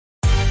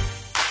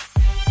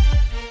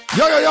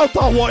Yo,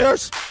 Thought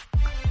Warriors.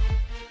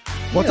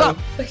 What's up?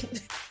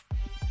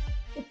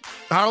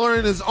 Our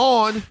learning is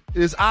on.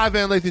 It is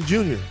Ivan Lathan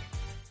Jr.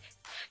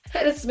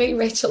 And it's me,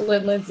 Rachel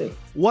Lynn Lindsay.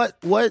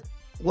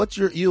 What's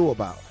your ew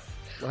about?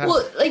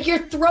 Well, like your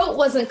throat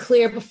wasn't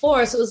clear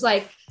before, so it was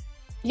like,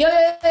 yo,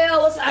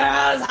 what's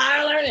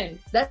higher learning?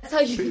 That's how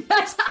you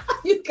got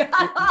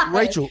on.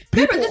 Rachel,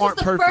 people Remember, aren't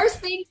this is the perfect. First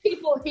thing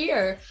people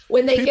hear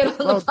when they get on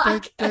the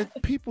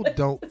podcast. People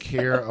don't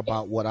care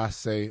about what I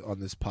say on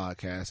this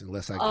podcast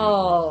unless I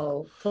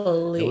get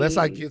please. Unless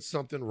I get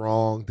something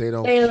wrong, they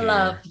don't They care.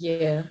 love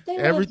you.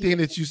 Everything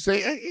that you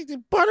say,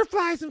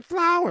 butterflies and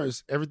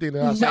flowers. Everything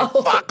that I say, No.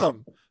 fuck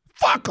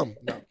them.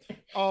 No.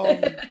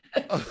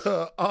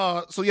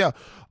 So yeah,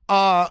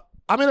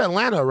 I'm in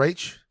Atlanta,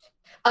 Rach.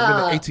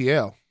 I'm in the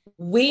ATL.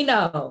 We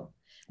know.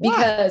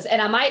 Because,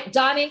 and I might,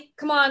 Donnie,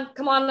 come on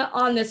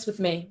on this with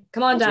me.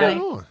 Come on, What's Donnie.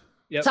 going on?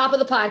 Yep. Top of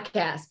the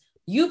podcast.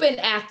 You've been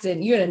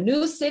acting, you're in a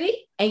new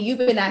city and you've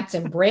been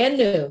acting brand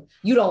new.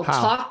 You don't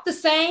talk the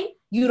same.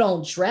 You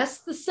don't dress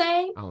the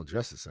same. I don't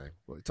dress the same.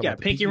 Yeah,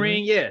 pinky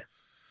ring, yeah.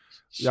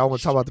 Y'all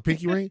want to talk about the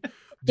pinky ring?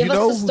 Give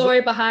us the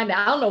story behind it.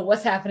 I don't know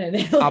what's happening.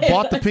 I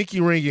bought the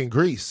pinky ring in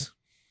Greece.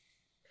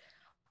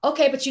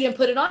 Okay, but you didn't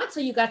put it on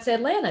until you got to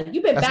Atlanta.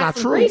 You've been back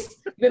from true. Greece.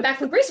 You've been back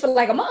from Greece for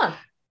like a month.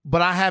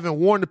 But I haven't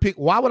worn the pink.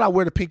 Why would I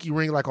wear the pinky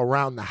ring like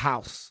around the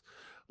house,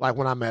 like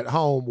when I'm at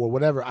home or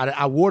whatever?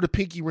 I wore the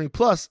pinky ring.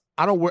 Plus,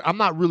 I'm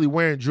not really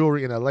wearing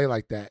jewelry in LA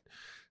like that.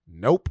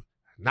 Nope,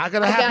 not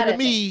gonna happen to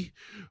me.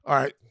 All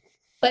right.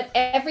 But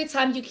every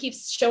time you keep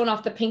showing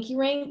off the pinky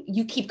ring,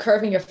 you keep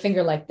curving your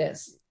finger like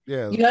this.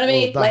 Yeah, you know what I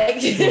mean?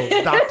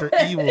 Little Dr.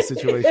 Evil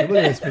situation.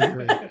 Look at this pinky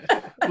ring.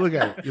 Look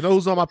at it. You know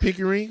who's on my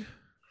pinky ring?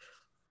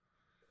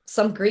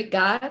 Some Greek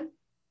god.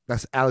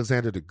 That's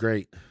Alexander the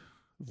Great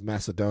of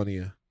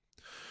Macedonia.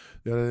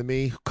 You know what I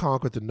mean? Who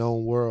conquered the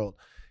known world.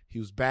 He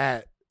was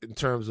bad in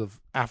terms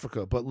of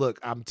Africa. But look,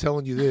 I'm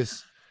telling you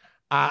this.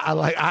 You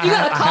got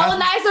a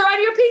colonizer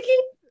on your pinky?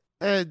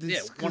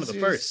 One of the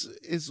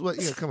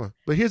first. Come on.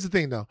 But here's the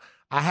thing, though.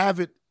 I have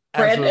it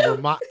as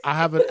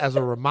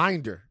a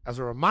reminder. As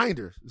a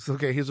reminder. It's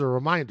okay. Here's a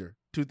reminder.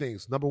 Two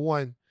things. Number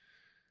one,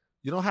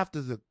 you don't have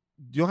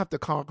to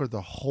conquer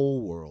the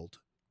whole world.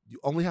 You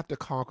only have to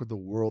conquer the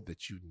world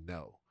that you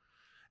know.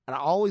 And I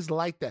always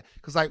like that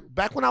because, like,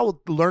 back when I would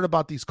learn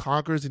about these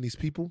conquerors and these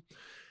people,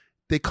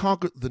 they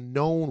conquered the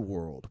known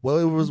world.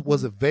 What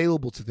was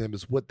available to them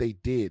is what they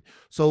did.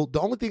 So the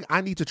only thing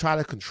I need to try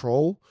to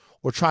control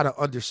or try to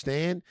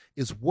understand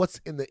is what's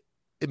in the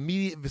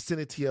immediate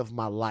vicinity of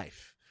my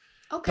life.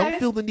 Okay. Don't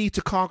feel the need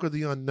to conquer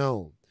the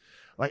unknown,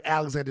 like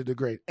Alexander the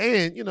Great.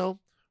 And,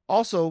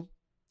 also,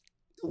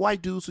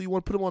 white dude, so you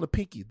want to put them on the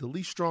pinky, the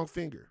least strong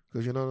finger,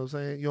 because you know what I'm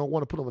saying? You don't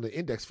want to put them on the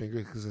index finger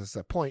because it's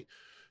that point.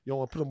 You don't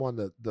want to put them on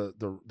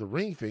the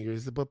ring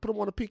fingers, but put them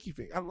on the pinky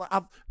finger.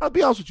 I'll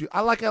be honest with you.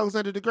 I like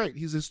Alexander the Great.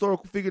 He's a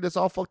historical figure that's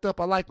all fucked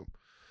up. I like him.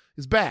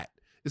 It's bad.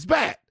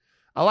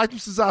 I liked him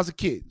since I was a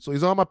kid. So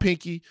he's on my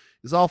pinky.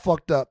 He's all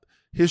fucked up.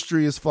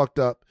 History is fucked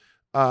up.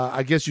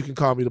 I guess you can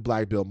call me the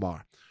Black Bill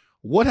Maher.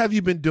 What have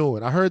you been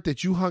doing? I heard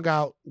that you hung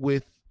out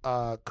with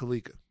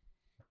Kalika.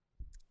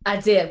 I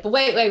did. But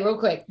wait, real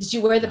quick. Did you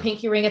wear the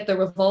pinky ring at the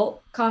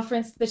Revolt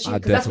conference that you? I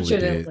definitely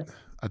did.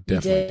 I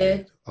definitely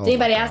did. Did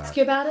anybody ask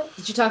you about it?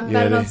 Did you talk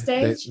about it on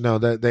stage?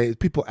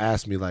 People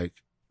asked me like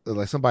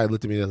somebody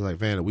looked at me and was like,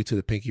 "Van, are we to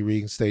the pinky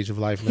ring stage of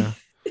life now?"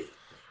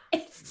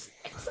 it's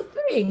a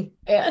thing,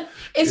 man.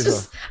 It's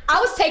just I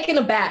was taken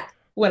aback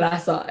when I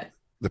saw it.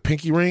 The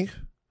pinky ring?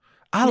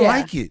 I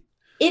like it.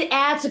 It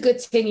adds a good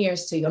 10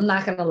 years to you. I'm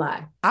not gonna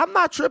lie. I'm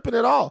not tripping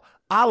at all.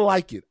 I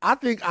like it. I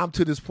think I'm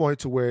to this point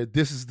to where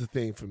this is the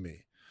thing for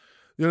me.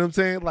 You know what I'm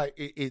saying? Like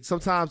it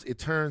sometimes it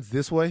turns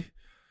this way.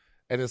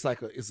 And it's like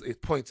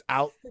it points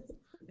out,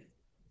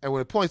 and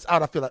when it points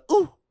out, I feel like,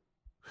 ooh,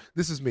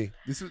 this is me.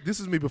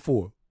 This is me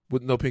before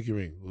with no pinky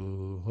ring.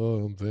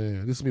 Oh,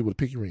 man, this is me with a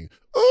pinky ring.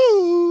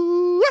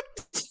 Ooh,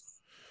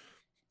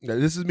 now,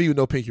 this is me with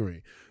no pinky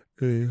ring.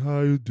 Hey, how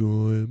you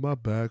doing? My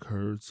back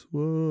hurts.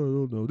 Well, I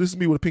don't know. This is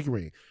me with a pinky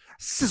ring.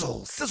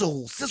 Sizzle,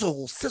 sizzle,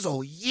 sizzle,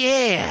 sizzle.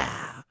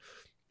 Yeah,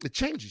 it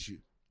changes you.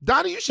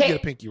 Donnie, you should get a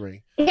pinky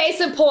ring. Case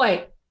in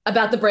point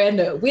about the brand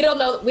new. We don't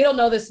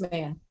know this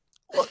man.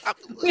 Look,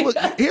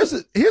 here's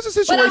a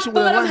situation.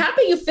 But I'm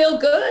happy you feel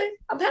good.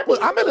 I'm happy.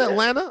 I'm in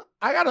Atlanta.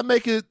 I gotta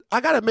make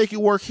it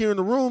work here in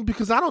the room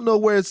because I don't know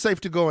where it's safe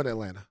to go in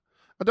Atlanta.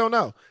 I don't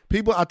know.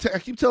 People, I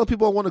keep telling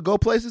people I want to go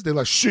places. They're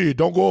like, "Shit,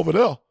 don't go over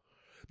there."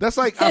 That's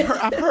like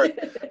I've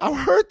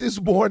heard this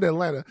more in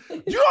Atlanta.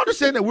 Do you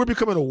understand that we're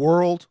becoming a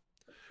world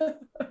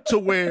to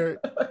where,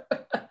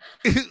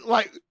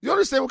 like, you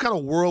understand what kind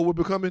of world we're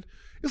becoming?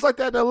 It's like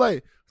that in LA.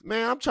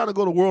 Man, I'm trying to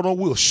go to World on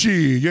Wheels.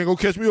 Shit, you ain't gonna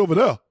catch me over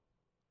there.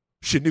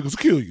 Shit, niggas will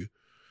kill you.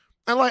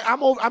 And like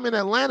I'm in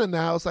Atlanta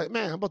now. It's like,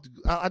 man,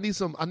 I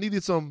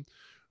needed some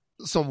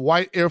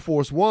white Air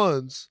Force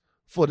Ones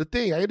for the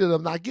thing. I ended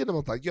up not getting them. I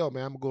was like, yo,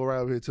 man, I'm gonna go right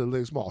over here to the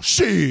Lenox Mall.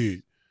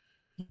 Shit.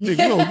 Nigga, you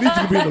don't need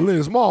to be in the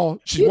Lenox Mall.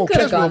 She won't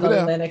catch me over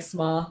there. Lenox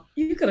Mall.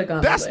 You could have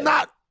gone. That's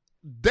not.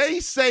 They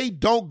say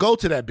don't go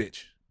to that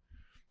bitch.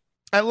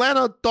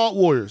 Atlanta Thought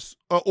Warriors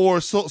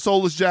or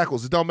Soulless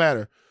Jackals. It don't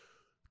matter.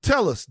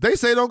 Tell us. They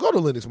say don't go to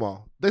Lenox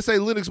Mall. They say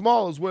Lenox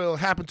Mall is where it'll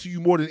happen to you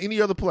more than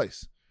any other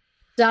place.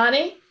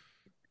 Donnie,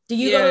 do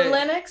you go to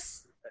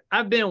Lenox?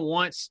 I've been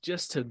once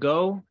just to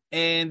go,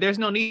 and there's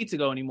no need to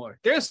go anymore.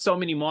 There's so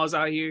many malls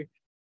out here.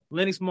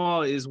 Lenox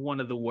Mall is one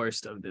of the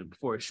worst of them,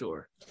 for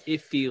sure.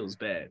 It feels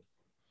bad.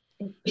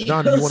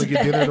 Donnie, you want to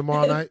get dinner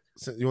tomorrow night?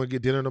 You want to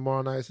get dinner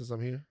tomorrow night since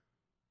I'm here?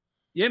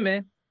 Yeah,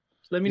 man.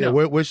 Let me know.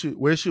 Where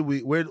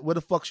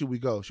the fuck should we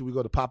go? Should we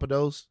go to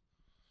Papados?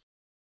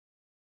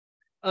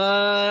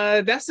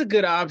 That's a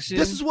good option.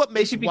 This is what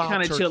makes should be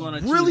kind of chill on a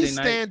really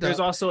Tuesday night.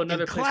 There's also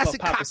another place called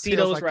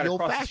Papacitos like right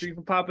across the street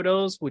from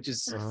Papados, which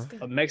is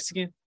a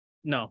Mexican.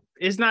 No,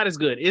 it's not as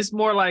good. It's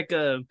more like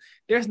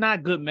there's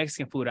not good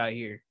Mexican food out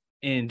here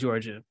in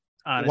Georgia.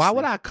 Honestly. Why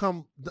would I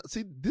come?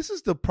 See, this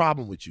is the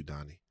problem with you,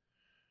 Donnie.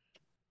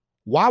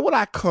 Why would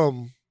I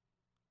come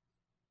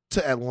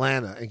to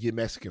Atlanta and get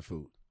Mexican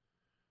food?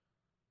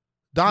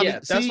 Donnie, yeah,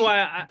 that's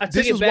why I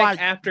took it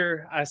back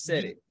after I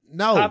said it.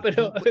 No,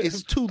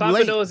 it's too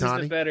late,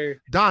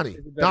 Donnie.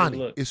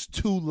 Donnie, it's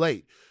too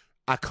late.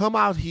 I come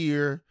out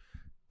here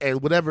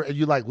and whatever, and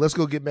you're like, let's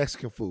go get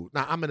Mexican food.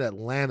 Now, I'm in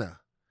Atlanta.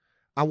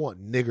 I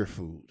want nigger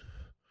food.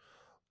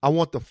 I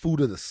want the food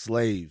of the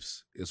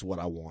slaves is what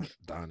I want,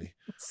 Donnie.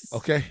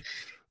 Okay?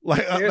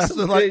 Like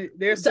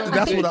there's some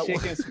good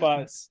chicken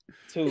spots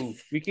too.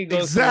 We can go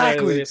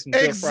exactly,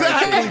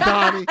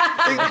 Donnie.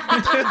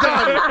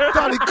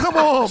 Donnie, come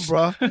on,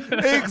 bro.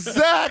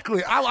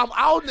 Exactly. I'm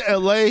out in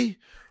LA,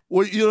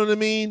 where you know what I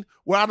mean.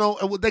 Where I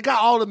don't, they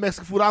got all the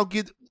Mexican food. I'll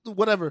get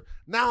whatever.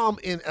 Now I'm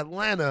in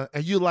Atlanta,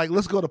 and you're like,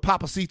 let's go to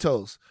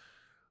Papacitos.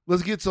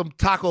 Let's get some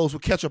tacos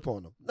with ketchup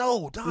on them.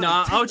 No, Donnie.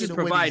 No, I was just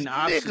providing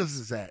options. Niggas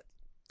is at.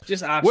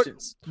 Just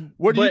options.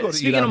 Where do you go to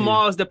speaking of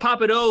malls, the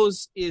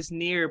Papados is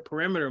near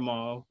Perimeter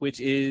Mall, which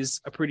is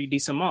a pretty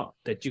decent mall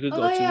that you could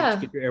go to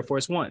get your Air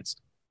Force Ones.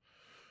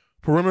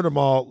 Perimeter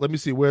Mall. Let me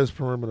see. Where's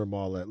Perimeter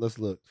Mall at? Let's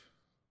look.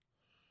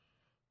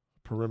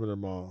 Perimeter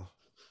Mall.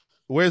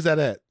 Where's that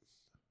at?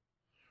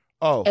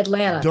 Oh,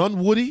 Atlanta.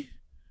 Dunwoody,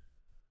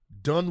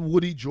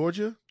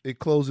 Georgia. It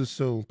closes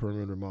soon.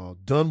 Perimeter Mall.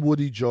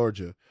 Dunwoody,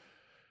 Georgia.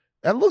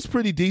 That looks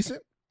pretty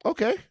decent.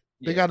 Okay.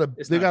 They got a.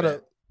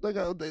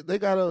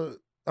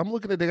 I'm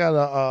looking at, they got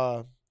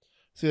a,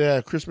 see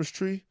that Christmas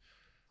tree?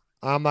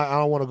 I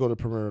don't want to go to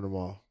Perimeter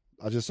Mall.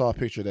 I just saw a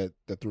picture that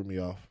threw me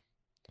off.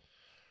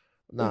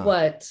 Nah.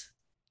 What?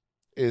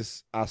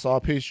 I saw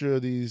a picture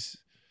of these.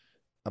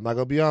 I'm not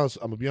going to be honest.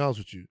 I'm going to be honest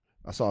with you.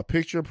 I saw a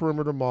picture of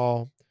Perimeter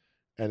Mall,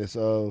 and it's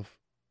of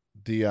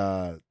the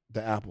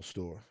Apple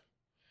store.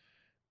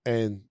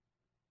 And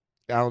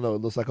I don't know,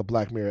 it looks like a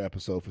Black Mirror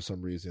episode for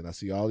some reason. I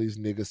see all these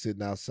niggas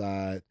sitting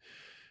outside.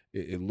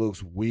 It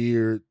looks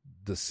weird.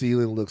 The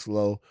ceiling looks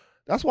low.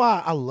 That's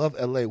why I love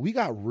LA. We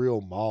got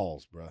real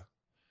malls, bro. You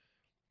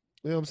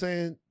know what I'm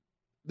saying?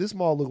 This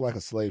mall look like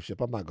a slave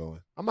ship. I'm not going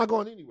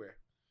anywhere.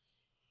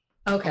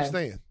 Okay. I'm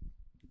staying.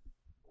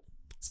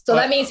 So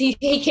that means he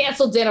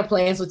canceled dinner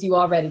plans with you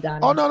already,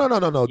 Donnie. Oh,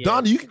 no. Yeah.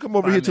 Donnie, you can come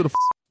over here to the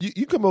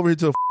you come over here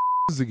to the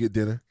to get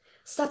dinner.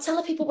 Stop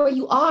telling people where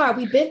you are.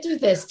 We've been through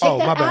this. Take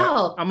that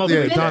out. I'm over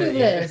here. We've been through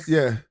this.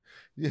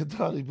 Yeah,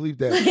 Donnie, believe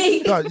that.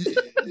 Donnie,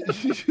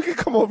 you can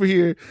come over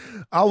here.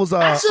 I was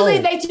actually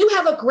they do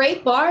have a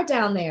great bar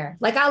down there.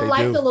 Like I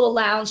like do. the little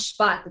lounge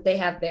spot that they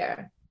have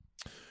there.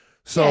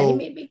 So he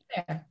made me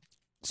there.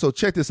 So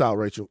check this out,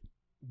 Rachel.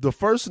 The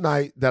first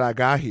night that I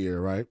got here,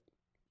 right,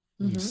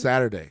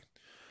 Saturday,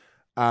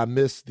 I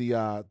missed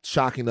the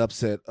shocking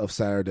upset of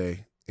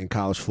Saturday in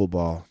college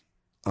football.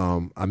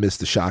 I missed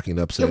the shocking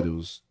upset.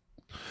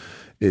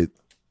 It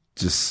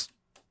just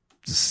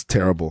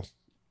terrible.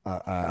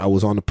 I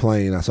was on the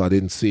plane, so I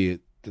didn't see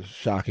it. The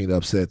shocking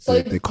upset.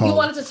 So they call you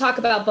wanted to talk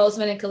about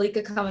Bozeman and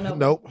Kalika coming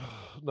over?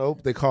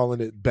 Nope. They're calling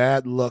it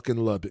bad luck in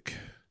Lubbock.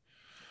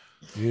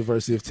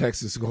 University of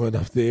Texas going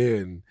up there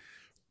and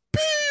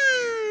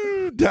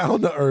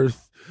down to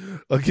earth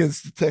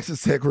against the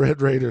Texas Tech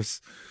Red Raiders.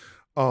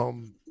 I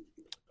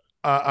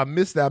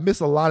missed that. I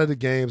missed a lot of the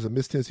games. I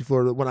missed Tennessee,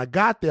 Florida. When I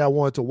got there, I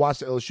wanted to watch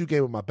the LSU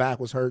game, but my back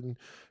was hurting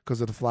because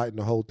of the flight and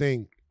the whole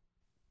thing.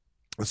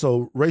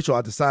 So, Rachel,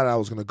 I decided I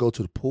was going to go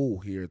to the pool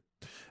here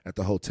at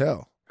the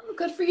hotel. Oh,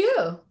 good for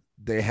you.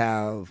 They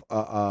have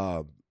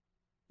a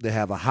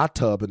hot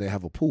tub and they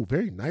have a pool.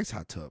 Very nice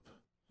hot tub.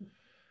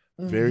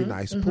 Very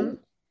nice pool.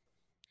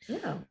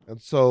 Yeah.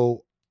 And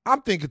so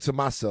I'm thinking to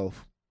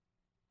myself,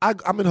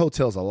 I'm in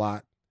hotels a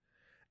lot.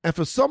 And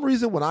for some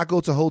reason, when I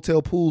go to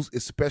hotel pools,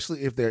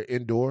 especially if they're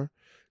indoor,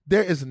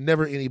 there is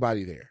never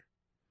anybody there.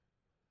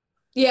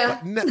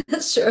 Yeah,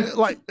 that's true.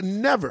 Like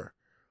never.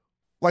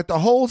 Like the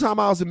whole time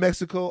I was in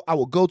Mexico, I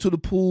would go to the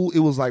pool. It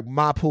was like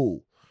my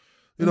pool.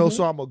 You know,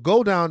 so I'm going to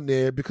go down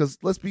there because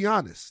let's be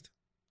honest.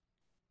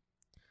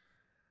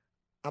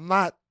 I'm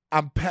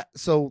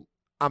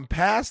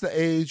past the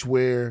age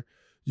where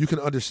you can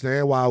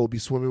understand why I would be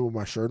swimming with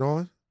my shirt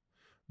on,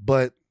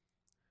 but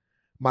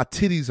my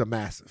titties are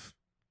massive.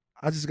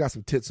 I just got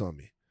some tits on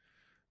me,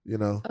 you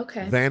know.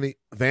 Okay.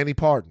 Vanny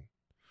pardon.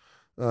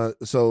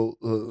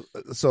 So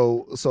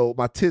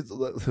my tits,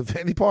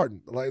 Fanny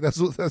Pardon, like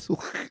that's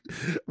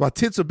my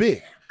tits are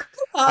big.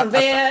 Oh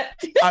man,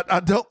 I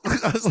don't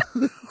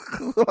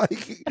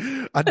like.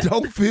 I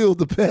don't feel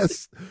the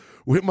best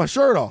with my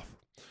shirt off.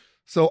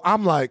 So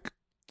I'm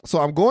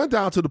going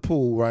down to the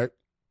pool, right?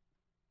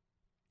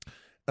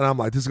 And I'm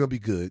like, this is gonna be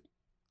good.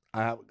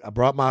 I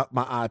brought my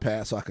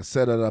iPad so I could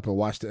set it up and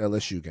watch the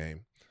LSU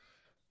game.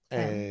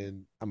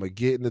 And I'm gonna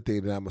get in the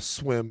thing, then I'm gonna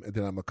swim, and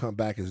then I'm gonna come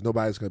back, because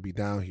nobody's gonna be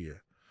down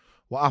here.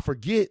 Well, I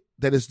forget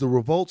that it's the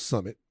Revolt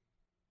Summit,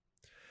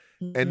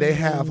 and they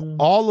have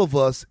all of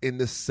us in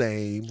the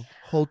same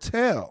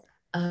hotel.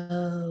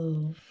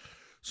 Oh.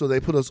 So they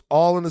put us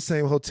all in the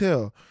same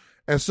hotel.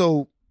 And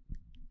so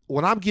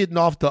when I'm getting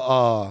off the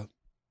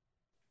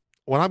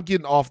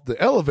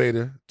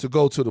elevator to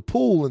go to the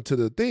pool and to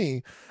the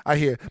thing, I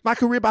hear my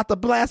career about to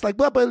blast like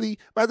bubbly.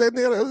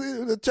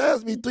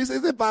 Charge me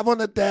 365 on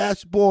the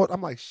dashboard.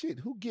 I'm like, shit,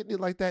 who getting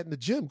it like that in the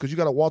gym? Because you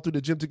got to walk through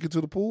the gym to get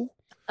to the pool.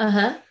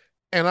 Uh-huh.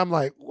 And I'm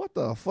like, what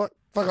the fuck?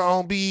 Fuck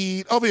on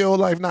beat, over your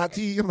life, not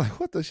tea. I'm like,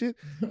 what the shit?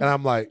 And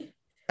I'm like,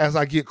 as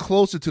I get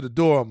closer to the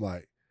door, I'm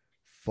like,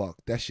 fuck,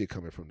 that shit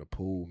coming from the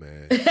pool,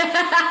 man.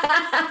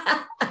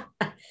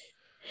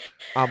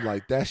 I'm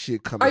like, that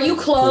shit coming. Are you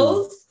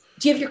clothed?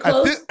 Do you have your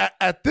clothes?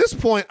 At this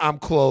point, I'm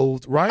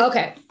clothed, right?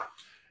 Okay.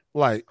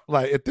 Like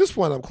at this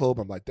point, I'm clothed.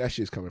 I'm like, that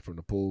shit's coming from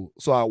the pool.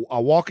 So I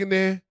walk in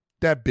there.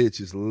 That bitch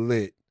is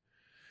lit.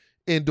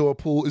 Indoor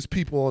pool. It's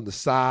people on the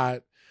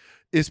side.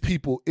 It's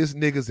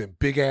niggas in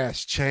big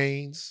ass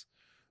chains.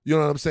 You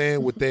know what I'm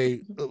saying? With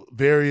they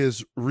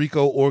various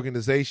RICO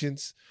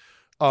organizations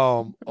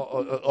on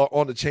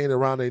the chain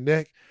around their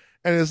neck.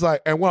 And it's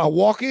like, and when I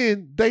walk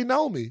in, they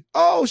know me.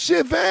 Oh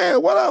shit,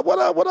 Van, what up, what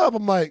up, what up?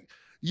 I'm like,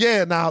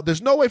 yeah, now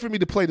there's no way for me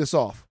to play this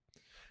off.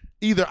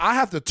 Either I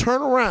have to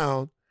turn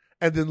around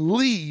and then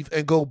leave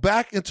and go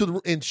back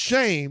in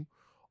shame,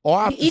 or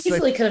I have to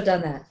easily could have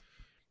done that.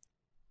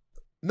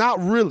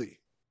 Not really.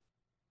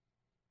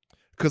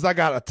 Because I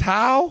got a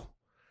towel,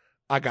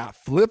 I got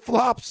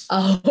flip-flops,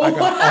 I got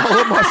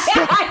all of my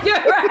stuff. You're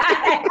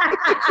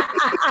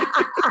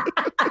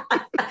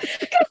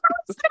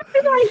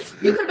right.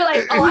 You could be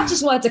like, oh, I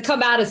just wanted to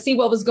come out and see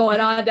what was going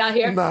on down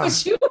here. Nah,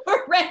 but you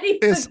were ready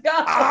to go.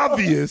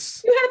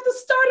 Obvious. You had the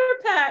starter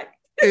pack.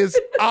 It's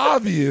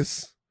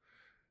obvious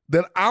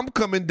that I'm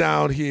coming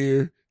down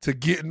here to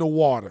get in the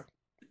water.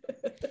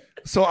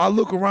 So I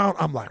look around,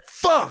 I'm like,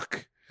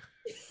 fuck.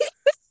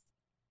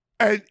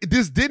 And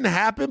this didn't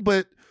happen,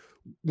 but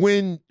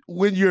when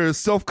you're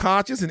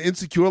self-conscious and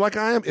insecure like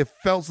I am, it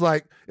felt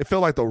like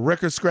the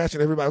record scratch,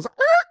 and everybody was like,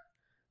 ah!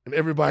 And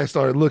everybody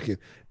started looking.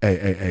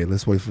 Hey,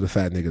 let's wait for the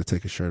fat nigga to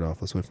take his shirt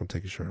off. Let's wait for him to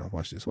take his shirt off.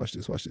 Watch this.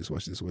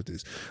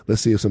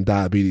 Let's see if some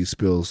diabetes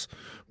spills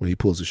when he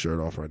pulls his shirt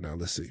off right now.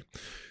 Let's see.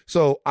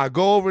 So I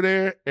go over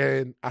there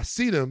and I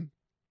see them.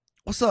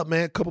 What's up,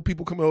 man? A couple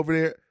people coming over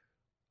there.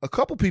 A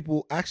couple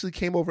people actually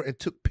came over and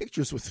took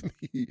pictures with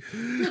me.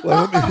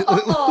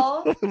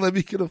 Let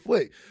me get a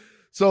flick.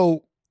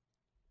 So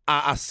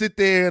I sit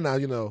there and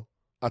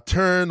I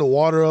turn the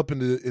water up in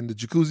the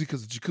jacuzzi,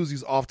 because the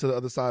jacuzzi's off to the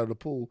other side of the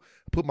pool.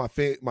 I put my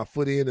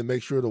foot in and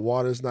make sure the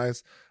water's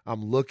nice.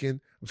 I'm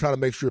looking. I'm trying to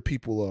make sure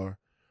people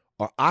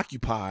are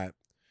occupied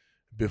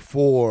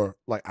before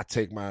like I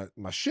take my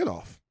shit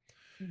off.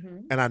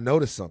 Mm-hmm. And I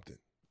noticed something.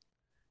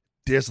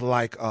 There's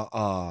like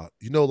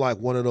like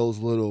one of those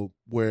little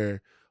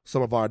where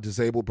some of our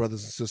disabled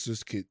brothers and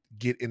sisters could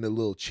get in a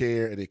little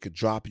chair and they could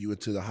drop you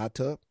into the hot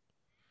tub.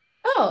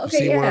 Oh,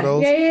 okay. You see one of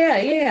those?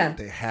 Yeah.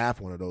 They have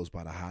one of those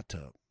by the hot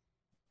tub.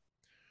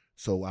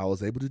 So what I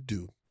was able to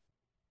do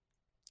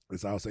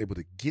is I was able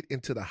to get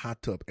into the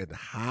hot tub and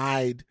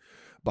hide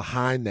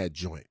behind that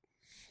joint,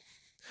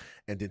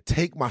 and then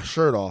take my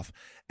shirt off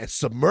and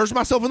submerge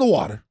myself in the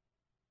water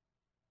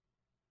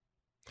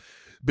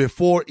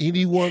before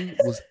anyone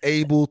was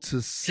able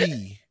to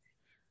see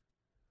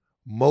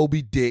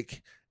Moby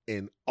Dick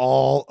in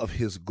all of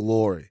his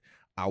glory.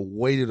 I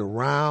waited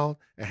around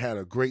and had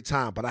a great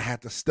time, but I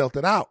had to stealth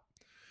it out.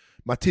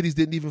 My titties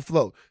didn't even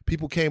float.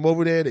 People came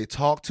over there. They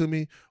talked to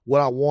me.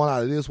 What I want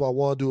out of this, what I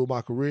want to do with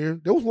my career.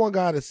 There was one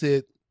guy that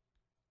said,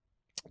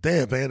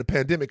 damn, man, the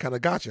pandemic kind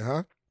of got you,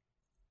 huh?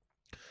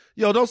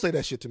 Yo, don't say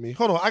that shit to me.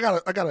 Hold on. I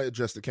gotta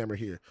address the camera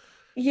here.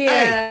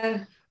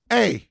 Yeah.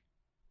 Hey,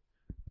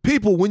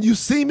 people, when you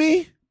see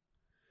me,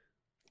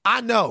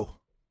 I know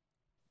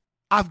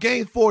I've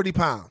gained 40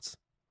 pounds.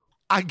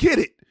 I get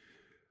it.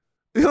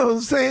 You know what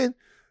I'm saying?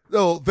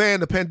 No, Van,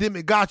 the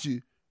pandemic got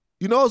you.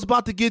 You know what's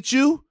about to get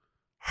you?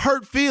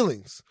 Hurt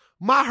feelings.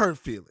 My hurt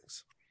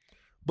feelings.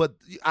 But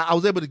I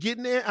was able to get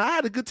in there. I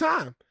had a good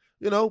time.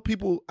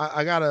 People,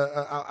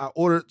 I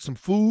ordered some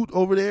food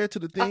over there to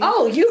the thing.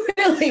 Oh, you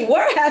really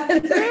were having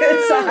a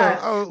good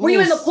time. Were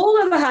you in the pool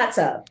or the hot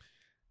tub?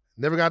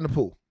 Never got in the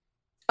pool.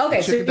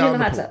 Okay, so you're in the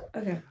hot tub.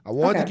 Okay. I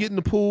wanted to get in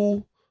the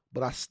pool,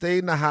 but I stayed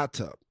in the hot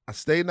tub.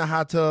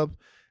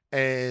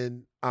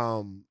 And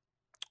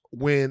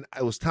when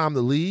it was time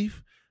to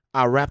leave,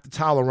 I wrapped the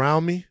towel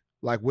around me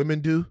like women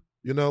do.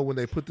 When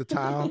they put the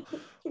towel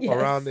yes.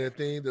 around their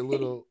thing, the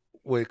little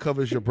where it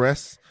covers your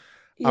breasts.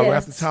 I Yes,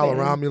 wrapped the towel man.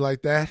 around me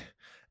like that,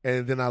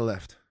 and then I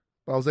left.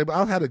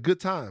 I had a good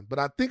time. But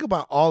I think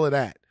about all of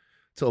that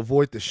to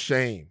avoid the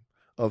shame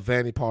of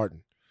Vanny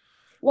Pardon.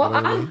 Well,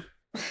 You know what I mean?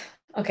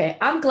 okay.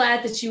 I'm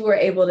glad that you were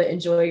able to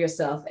enjoy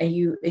yourself and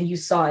you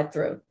saw it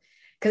through.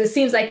 Because it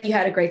seems like you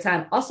had a great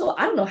time. Also,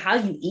 I don't know how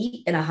you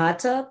eat in a hot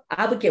tub.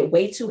 I would get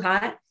way too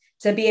hot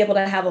to be able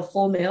to have a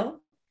full meal.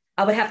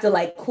 I would have to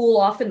like cool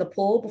off in the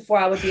pool before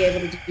I would be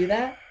able to do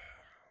that.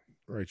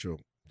 Rachel,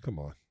 come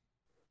on.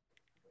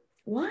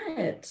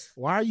 What?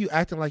 Why are you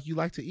acting like you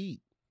like to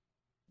eat?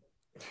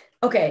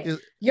 Okay,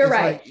 you're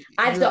right.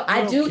 Like,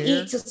 I do care.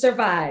 eat to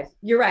survive.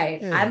 You're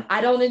right. Yeah.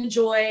 I don't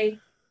enjoy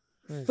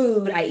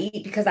food. I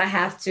eat because I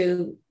have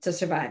to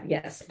survive.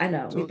 Yes, I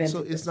know. We've been so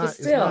through it's this, not. but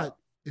still. It's not.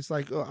 It's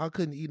like, oh, I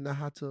couldn't eat in a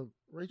hot tub.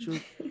 Rachel,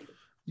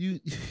 you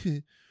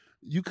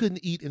you couldn't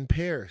eat in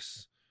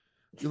Paris.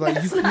 Like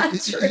That's not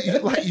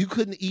true. you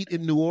couldn't eat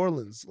in New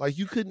Orleans. Like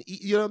you couldn't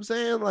eat. You know what I'm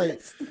saying? Like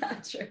It's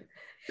not true.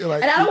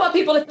 Like, and I don't want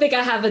people to think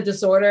I have a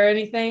disorder or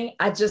anything.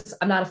 I'm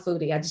not a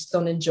foodie. I just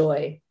don't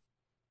enjoy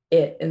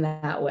it in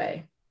that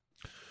way.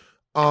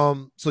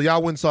 So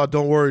y'all went and saw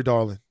Don't Worry,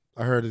 Darling.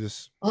 I heard of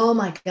this. Oh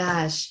my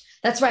gosh.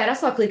 That's right. I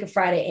saw Kalika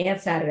Friday and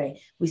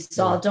Saturday. We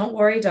saw Don't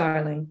Worry,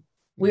 Darling.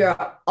 We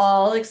are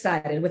all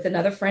excited with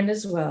another friend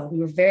as well. We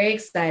were very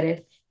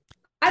excited.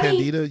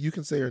 Candida, you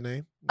can say her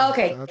name.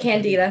 Okay,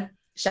 Candida.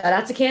 Shout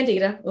out to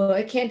Candida.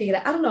 Oh,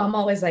 Candida. I don't know. I'm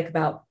always like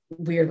about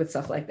weird with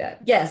stuff like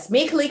that. Yes,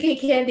 me, Kalika, and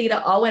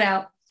Candida all went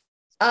out.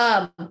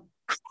 I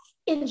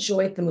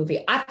enjoyed the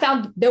movie. I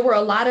found there were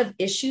a lot of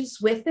issues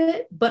with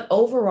it, but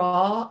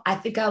overall, I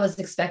think I was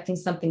expecting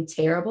something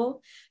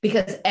terrible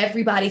because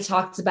everybody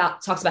talks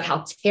about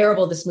how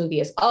terrible this movie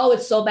is. Oh,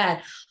 it's so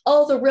bad.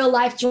 Oh, the real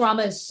life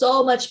drama is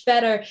so much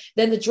better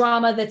than the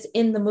drama that's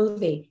in the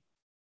movie.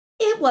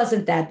 It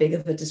wasn't that big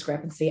of a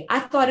discrepancy. I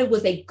thought it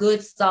was a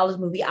good, solid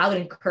movie. I would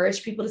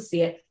encourage people to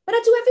see it, but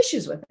I do have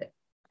issues with it.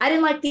 I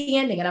didn't like the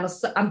ending, and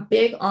I'm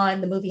big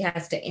on the movie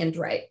has to end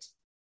right.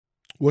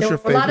 There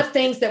were a lot of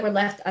things that were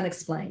left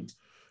unexplained.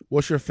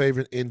 What's your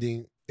favorite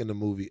ending in a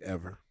movie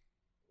ever?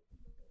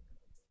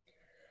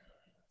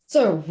 It's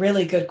a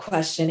really good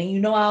question.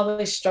 And I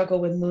always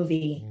struggle with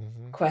movie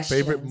questions.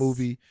 Favorite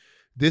movie.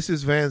 This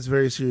is Van's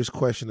very serious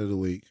question of the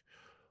week.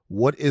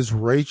 What is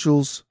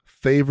Rachel's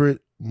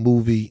favorite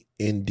movie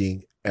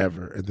ending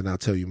ever? And then I'll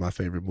tell you my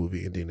favorite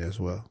movie ending as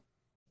well.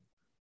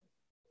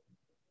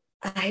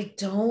 I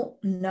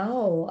don't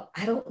know.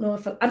 I don't know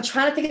if I'm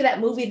trying to think of that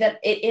movie that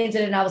it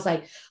ended and I was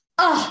like,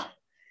 oh,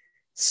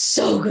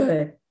 so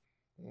good.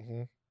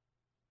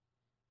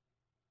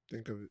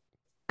 Think of it.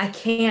 I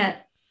can't.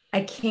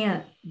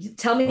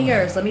 Tell me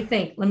yours. Let me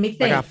think.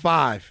 I got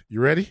 5.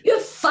 You ready? You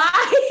have 5?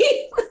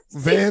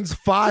 Van's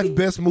 5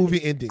 best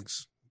movie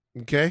endings.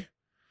 Okay.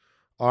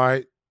 All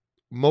right.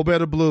 Mo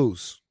Better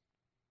Blues.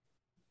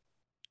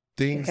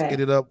 Things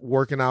ended up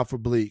working out for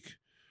Bleak.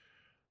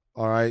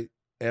 All right.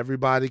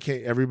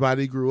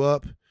 Everybody grew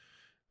up.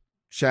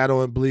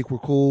 Shadow and Bleak were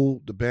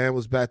cool. The band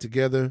was back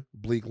together.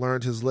 Bleak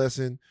learned his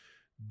lesson.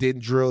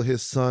 Didn't drill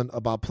his son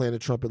about playing the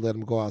trumpet. Let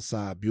him go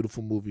outside.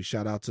 Beautiful movie.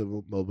 Shout out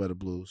to Mo Better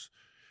Blues.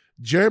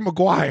 Jerry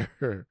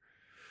Maguire.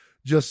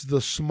 Just the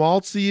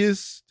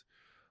schmaltziest,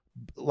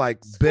 like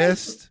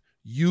best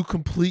You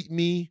Complete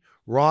Me.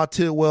 Rod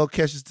Tidwell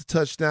catches the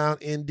touchdown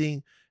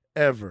ending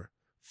ever.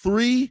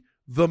 3,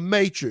 The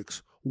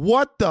Matrix.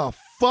 What the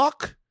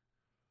fuck?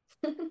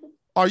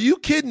 Are you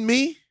kidding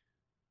me?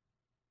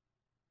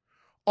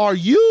 Are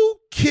you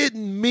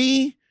kidding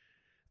me?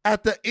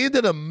 At the end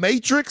of The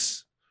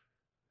Matrix?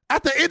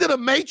 At the end of The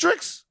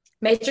Matrix?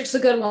 Matrix is a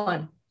good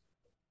one.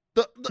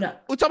 No.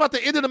 We're talking about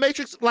the end of The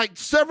Matrix. Like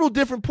several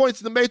different points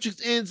in The Matrix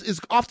ends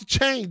is off the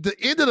chain. The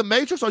end of The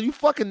Matrix? Are you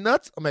fucking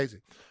nuts?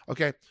 Amazing.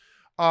 Okay.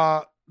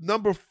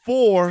 Number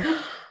 4.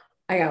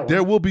 I got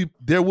one.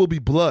 There will be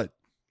blood.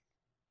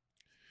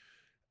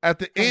 At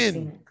the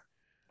end,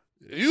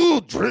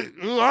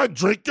 I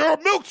drink your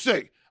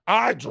milkshake.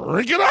 I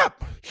drink it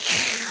up.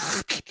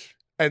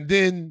 And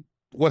then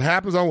what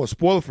happens, I don't want to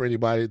spoil it for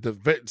anybody.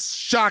 It's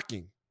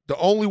shocking. The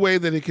only way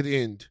that it could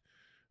end,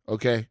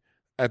 okay,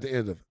 at the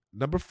end of it.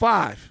 Number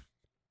 5.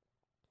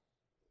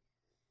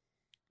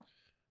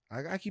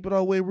 I got to keep it all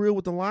the way real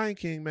with The Lion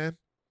King, man.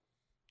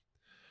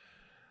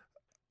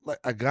 Like,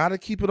 I got to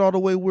keep it all the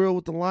way real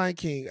with The Lion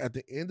King. At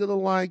the end of The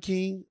Lion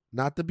King,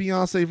 not the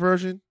Beyonce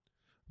version.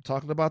 I'm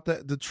talking about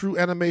the true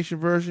animation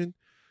version.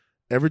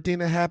 Everything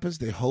that happens,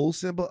 they hold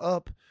Simba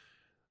up.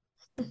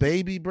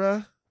 Baby,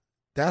 bruh.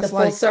 That's the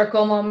full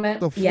circle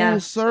moment. The full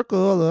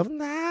circle of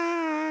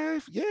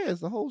life. Yeah, it's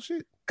the whole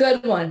shit.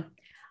 Good one.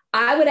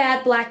 I would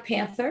add Black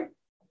Panther.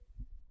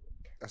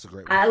 That's a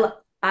great one.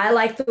 I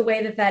like the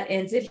way that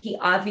ended. He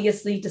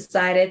obviously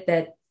decided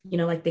that,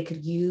 like they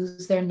could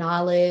use their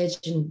knowledge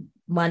and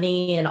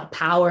money and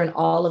power and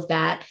all of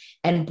that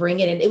and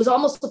bring it in. It was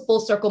almost a full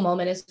circle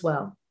moment as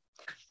well.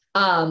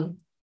 And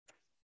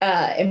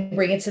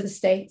bring it to the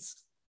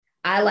States.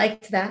 I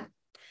liked that.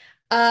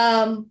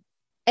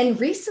 And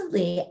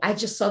recently I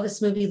just saw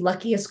this movie,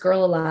 Luckiest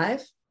Girl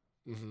Alive.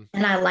 Mm-hmm.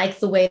 And I like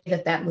the way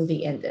that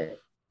movie ended.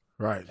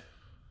 Right.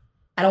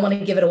 I don't want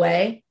to give it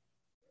away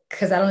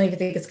because I don't even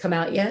think it's come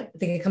out yet. I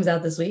think it comes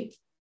out this week,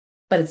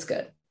 but it's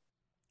good.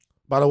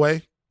 By the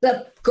way,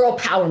 the girl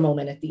power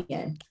moment at the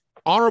end.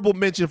 Honorable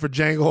mention for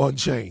Django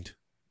Unchained.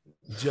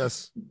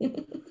 Just,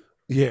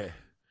 yeah.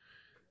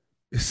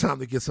 It's time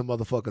to get some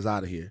motherfuckers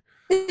out of here.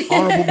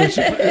 Honorable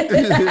mention for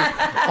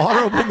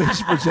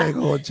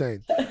Django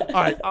Unchained.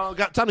 All right,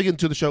 got time to get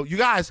into the show. You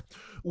guys,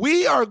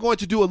 we are going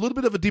to do a little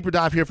bit of a deeper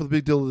dive here for the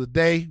big deal of the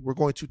day. We're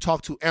going to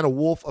talk to Anna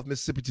Wolfe of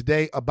Mississippi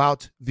Today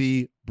about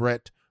the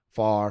Brett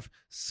Favre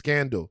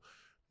scandal.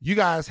 You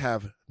guys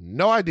have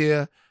no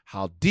idea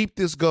how deep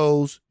this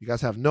goes. You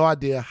guys have no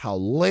idea how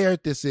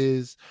layered this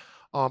is,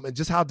 and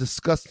just how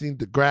disgusting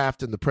the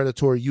graft and the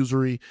predatory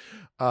usury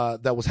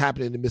that was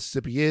happening in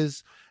Mississippi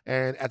is.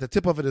 And at the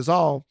tip of it is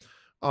all,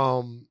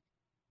 one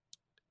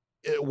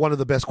of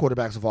the best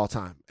quarterbacks of all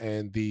time,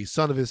 and the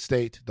son of his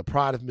state, the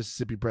pride of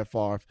Mississippi, Brett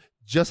Favre,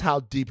 just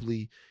how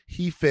deeply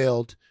he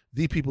failed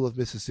the people of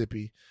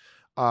Mississippi.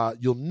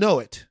 You'll know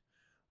it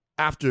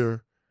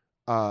after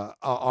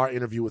our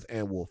interview with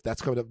Ann Wolfe.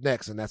 That's coming up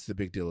next, and that's the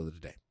big deal of the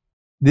day.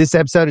 This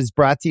episode is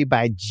brought to you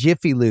by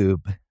Jiffy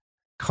Lube.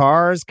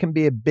 Cars can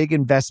be a big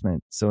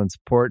investment, so it's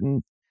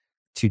important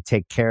to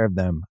take care of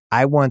them.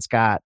 I once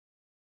got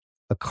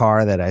a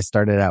car that I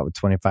started out with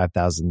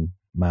 25,000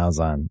 miles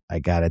on. I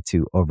got it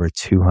to over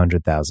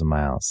 200,000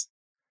 miles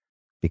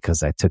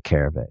because I took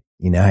care of it.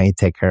 You know how you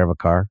take care of a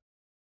car?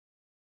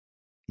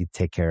 You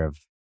take care of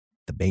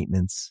the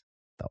maintenance,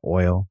 the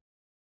oil,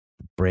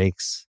 the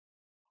brakes,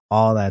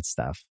 all that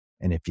stuff.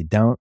 And if you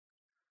don't,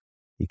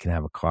 you can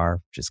have a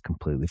car just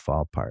completely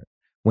fall apart.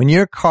 When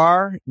your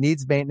car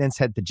needs maintenance,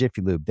 head to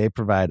Jiffy Lube. They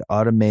provide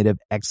automotive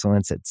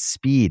excellence at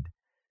speed.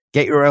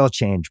 Get your oil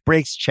change,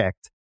 brakes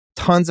checked,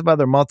 tons of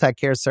other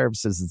multi-care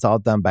services. It's all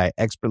done by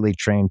expertly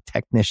trained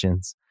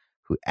technicians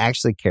who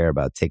actually care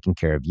about taking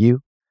care of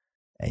you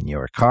and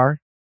your car.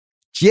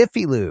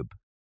 Jiffy Lube,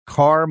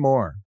 car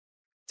more.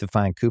 To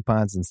find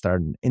coupons and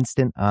start an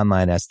instant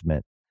online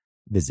estimate,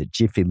 visit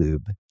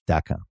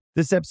jiffylube.com.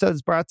 This episode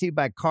is brought to you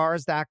by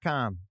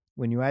Cars.com.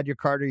 When you add your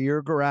car to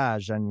your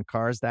garage on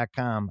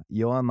Cars.com,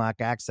 you'll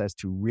unlock access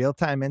to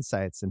real-time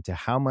insights into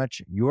how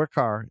much your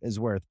car is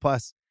worth.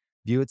 Plus,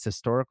 view its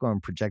historical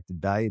and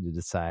projected value to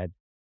decide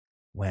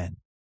when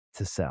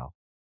to sell.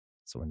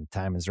 So when the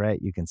time is right,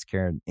 you can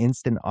secure an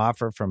instant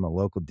offer from a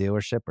local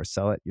dealership or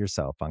sell it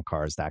yourself on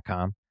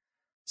Cars.com.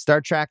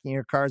 Start tracking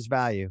your car's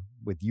value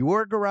with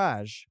your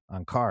garage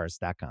on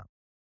Cars.com.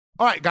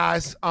 All right,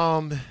 guys.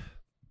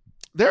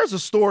 There's a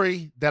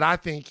story that I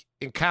think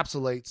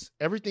encapsulates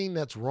everything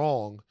that's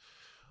wrong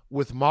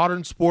with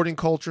modern sporting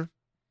culture,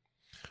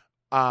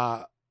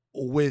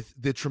 with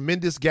the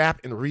tremendous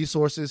gap in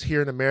resources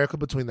here in America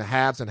between the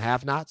haves and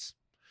have-nots,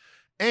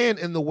 and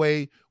in the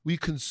way we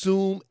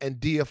consume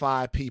and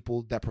deify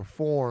people that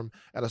perform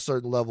at a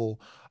certain level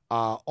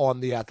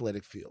on the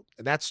athletic field.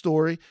 And that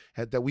story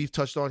that we've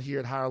touched on here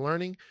at Higher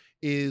Learning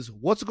is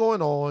what's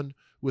going on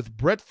with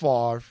Brett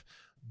Favre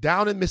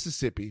down in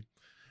Mississippi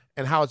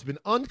and how it's been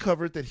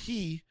uncovered that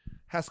he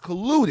has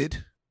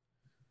colluded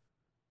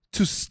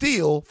to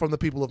steal from the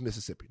people of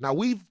Mississippi. Now,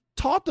 we've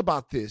talked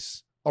about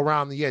this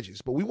around the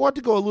edges, but we want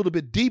to go a little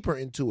bit deeper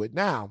into it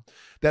now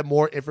that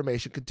more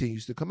information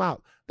continues to come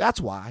out. That's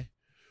why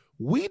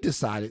we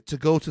decided to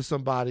go to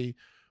somebody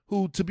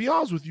who, to be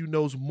honest with you,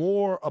 knows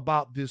more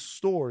about this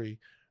story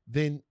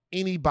than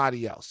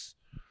anybody else.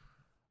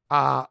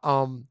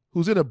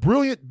 Who's in a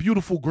brilliant,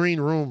 beautiful green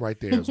room right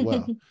there as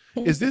well.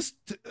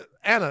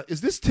 Anna,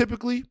 is this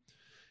typically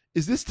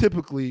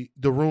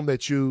the room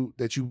that you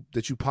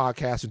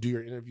podcast and do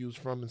your interviews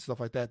from and stuff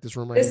like that? This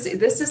room right here?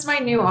 This is my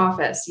new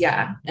office.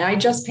 Yeah. And I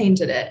just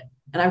painted it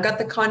and I've got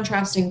the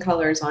contrasting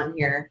colors on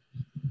here.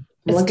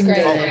 I'm looking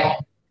good.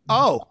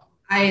 Oh,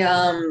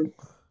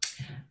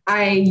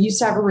 I used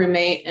to have a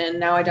roommate and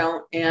now I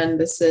don't. And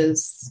this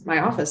is my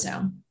office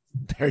now.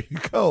 There you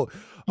go.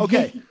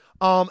 Okay.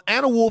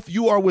 Anna Wolfe,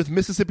 you are with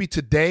Mississippi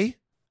Today.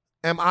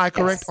 Am I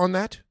correct on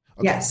that?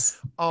 Okay. Yes.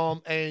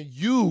 And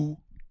you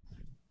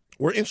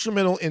were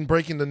instrumental in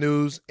breaking the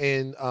news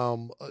and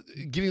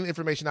getting the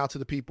information out to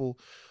the people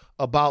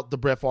about the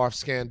Brett Favre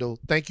scandal.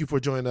 Thank you for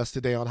joining us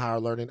today on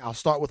Higher Learning. I'll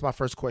start with my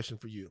first question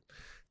for you.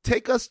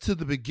 Take us to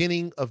the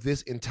beginning of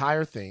this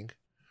entire thing.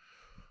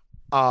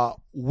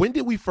 When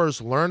did we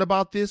first learn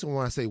about this? And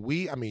when I say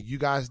we, I mean you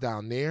guys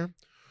down there.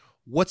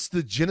 What's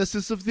the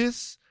genesis of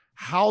this?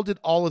 How did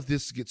all of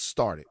this get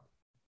started?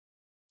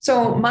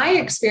 So my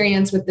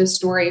experience with this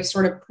story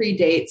sort of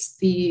predates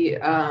the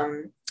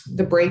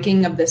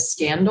breaking of this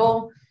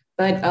scandal.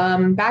 But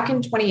back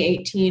in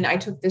 2018, I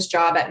took this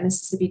job at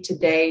Mississippi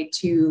Today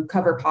to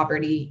cover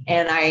poverty.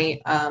 And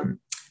I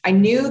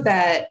knew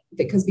that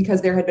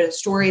because there had been a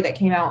story that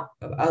came out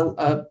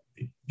a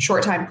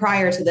short time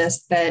prior to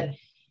this, that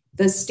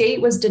the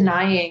state was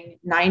denying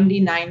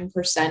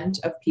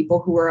 99% of people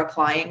who were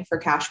applying for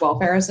cash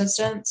welfare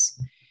assistance.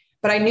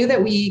 But I knew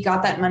that we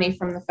got that money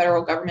from the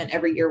federal government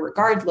every year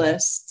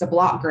regardless. It's a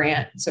block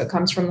grant. So it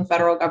comes from the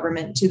federal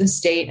government to the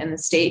state, and the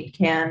state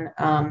can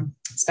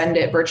spend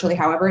it virtually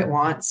however it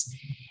wants.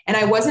 And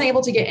I wasn't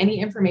able to get any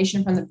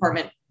information from the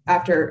department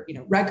after,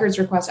 records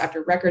request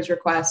after records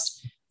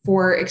request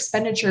for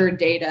expenditure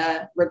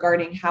data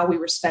regarding how we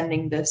were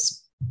spending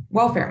this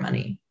welfare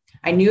money.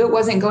 I knew it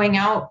wasn't going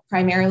out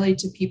primarily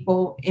to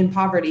people in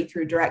poverty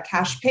through direct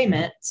cash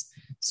payments.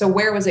 So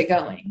where was it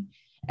going?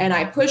 And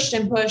I pushed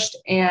and pushed,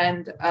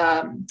 and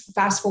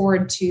fast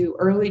forward to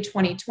early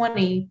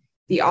 2020,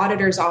 the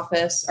auditor's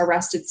office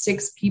arrested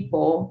 6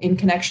 people in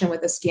connection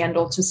with a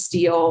scandal to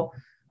steal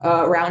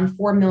around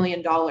 $4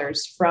 million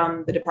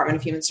from the Department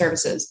of Human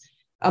Services.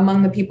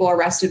 Among the people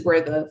arrested were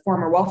the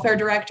former welfare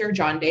director,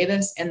 John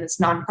Davis, and this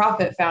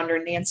nonprofit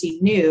founder, Nancy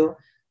New,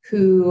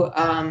 who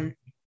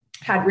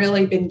had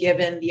really been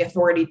given the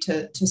authority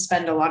to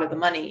spend a lot of the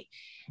money.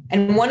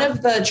 And one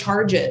of the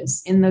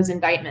charges in those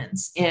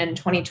indictments in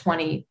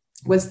 2020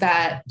 was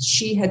that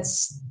she had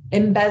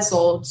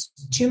embezzled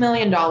 $2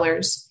 million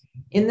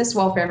in this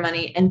welfare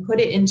money and put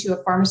it into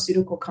a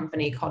pharmaceutical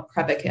company called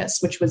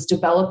Prevacus, which was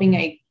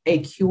developing a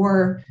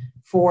cure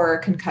for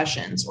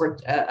concussions, or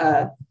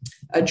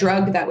a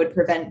drug that would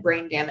prevent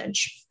brain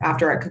damage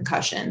after a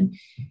concussion.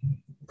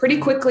 Pretty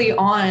quickly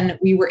on,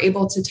 we were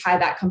able to tie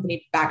that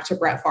company back to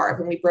Brett Favre,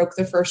 and we broke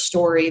the first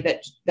story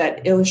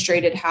that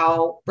illustrated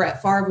how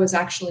Brett Favre was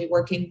actually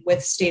working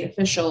with state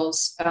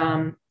officials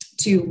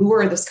to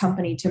lure this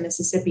company to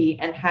Mississippi,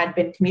 and had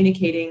been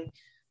communicating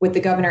with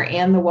the governor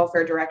and the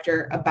welfare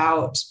director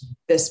about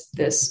this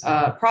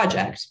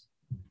project.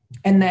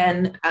 And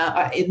then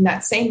in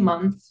that same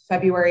month,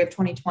 February of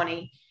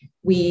 2020,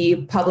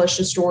 we published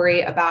a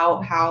story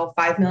about how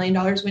 $5 million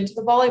went to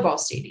the volleyball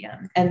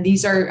stadium. And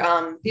these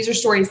are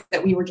stories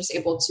that we were just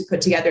able to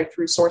put together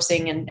through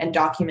sourcing and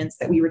documents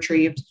that we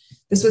retrieved.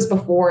 This was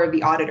before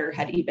the auditor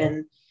had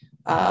even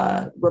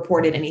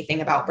reported anything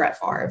about Brett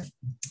Favre.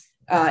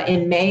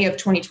 In May of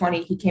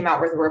 2020, he came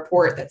out with a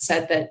report that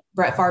said that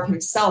Brett Favre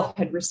himself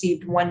had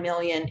received $1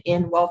 million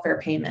in welfare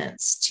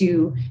payments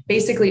to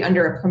basically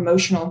under a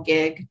promotional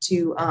gig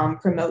to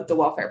promote the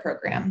welfare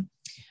program.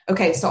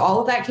 Okay, so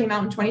all of that came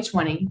out in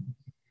 2020.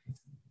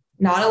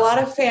 Not a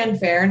lot of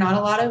fanfare, not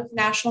a lot of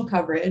national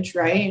coverage,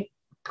 right?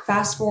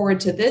 Fast forward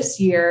to this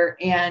year,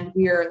 and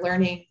we are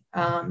learning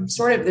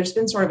there's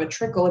been sort of a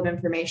trickle of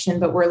information,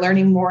 but we're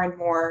learning more and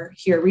more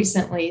here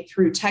recently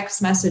through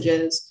text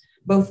messages,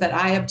 both that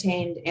I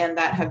obtained and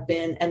that have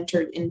been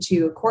entered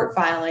into a court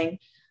filing,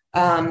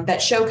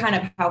 that show kind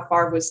of how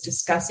Favre was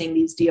discussing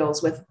these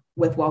deals with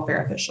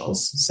welfare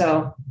officials.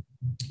 So,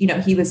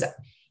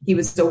 he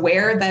was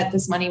aware that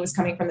this money was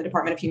coming from the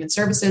Department of Human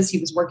Services. He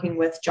was working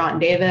with John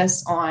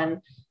Davis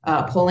on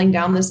pulling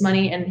down this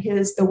money. And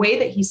the way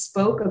that he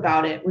spoke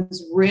about it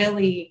was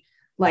really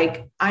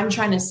like, I'm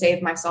trying to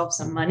save myself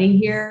some money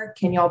here.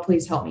 Can y'all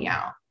please help me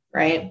out?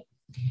 Right.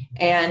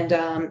 And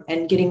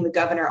getting the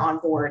governor on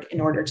board in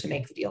order to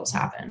make the deals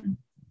happen.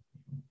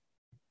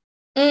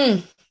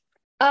 A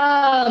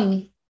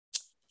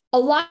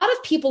lot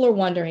of people are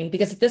wondering,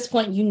 because at this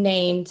point you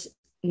named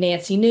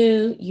Nancy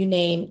New, you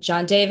named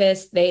John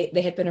Davis. They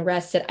had been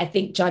arrested. I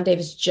think John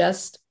Davis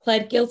just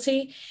pled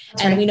guilty.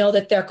 That's and right. We know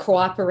that they're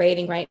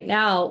cooperating right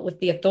now with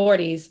the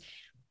authorities.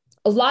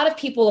 A lot of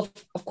people,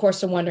 of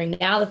course, are wondering,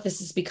 now that this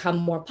has become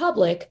more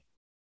public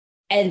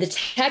and the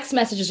text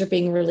messages are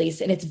being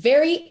released, and it's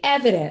very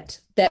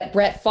evident that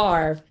Brett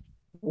Favre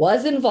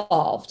was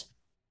involved,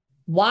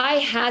 why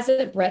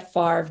hasn't Brett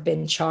Favre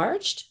been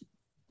charged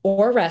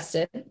or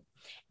arrested?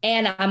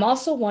 And I'm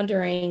also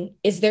wondering,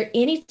 is there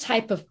any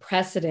type of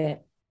precedent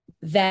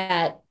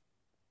that,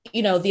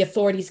 the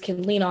authorities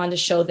can lean on to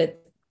show that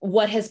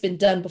what has been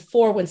done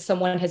before when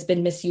someone has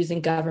been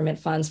misusing government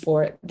funds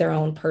for their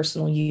own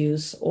personal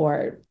use,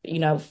 or,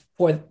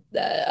 for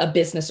a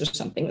business or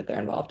something that they're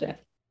involved in?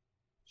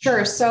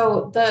 Sure.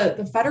 So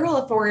the federal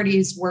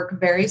authorities work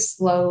very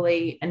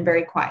slowly and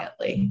very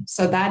quietly.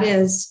 So that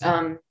is,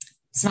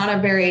 it's not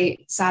a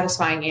very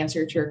satisfying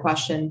answer to your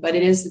question, but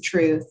it is the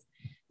truth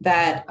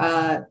that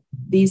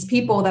these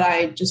people that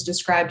I just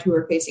described who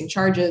were facing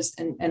charges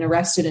and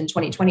arrested in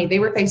 2020, they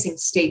were facing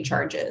state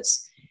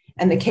charges.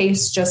 And the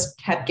case just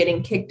kept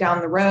getting kicked down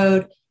the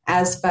road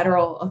as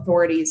federal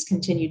authorities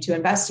continued to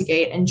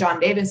investigate. And John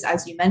Davis,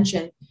 as you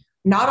mentioned,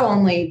 not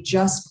only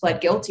just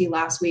pled guilty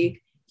last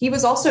week, he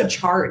was also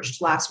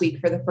charged last week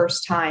for the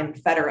first time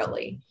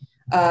federally.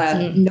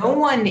 No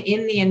one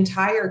in the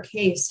entire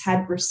case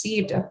had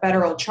received a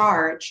federal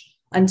charge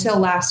until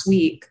last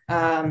week,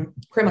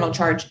 criminal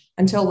charge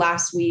until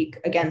last week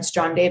against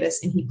John Davis,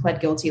 and he pled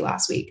guilty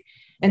last week.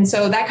 And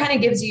so that kind of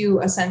gives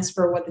you a sense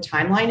for what the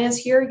timeline is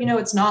here.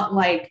 It's not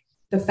like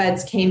the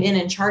feds came in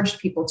and charged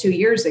people 2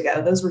 years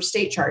ago. Those were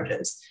state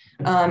charges.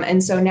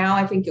 And so now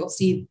I think you'll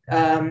see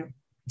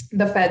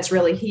the feds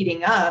really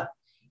heating up.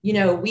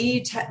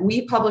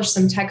 We published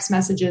some text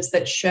messages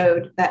that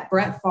showed that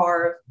Brett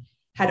Favre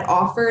had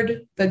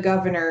offered the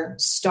governor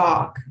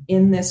stock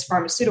in this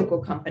pharmaceutical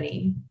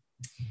company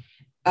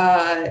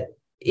in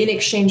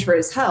exchange for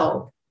his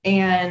help.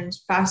 And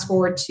fast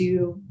forward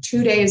to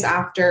 2 days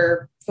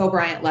after Phil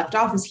Bryant left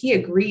office, he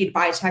agreed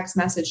by text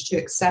message to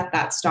accept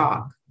that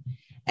stock.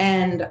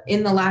 And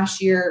in the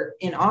last year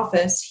in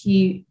office,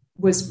 he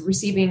was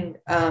receiving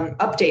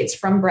updates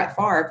from Brett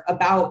Favre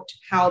about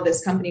how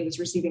this company was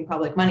receiving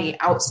public money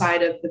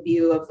outside of the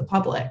view of the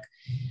public.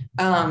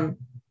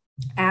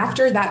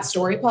 After that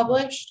story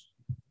published,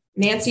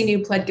 Nancy New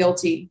pled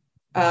guilty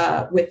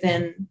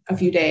within a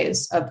few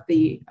days of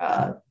the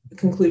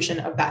conclusion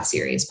of that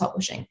series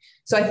publishing.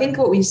 So I think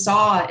what we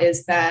saw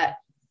is that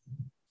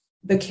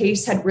the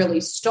case had really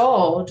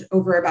stalled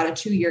over about a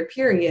 2-year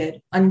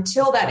period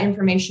until that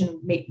information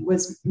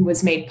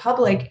was made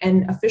public,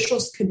 and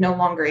officials could no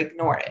longer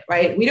ignore it.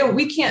 Right?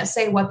 We can't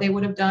say what they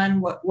would have done,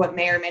 what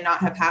may or may not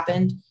have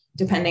happened,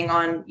 depending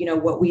on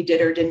what we did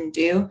or didn't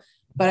do.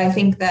 But I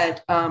think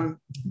that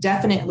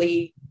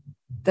definitely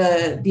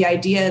the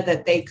idea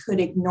that they could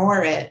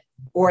ignore it,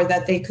 or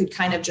that they could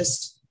kind of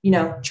just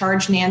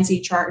charge Nancy,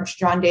 charge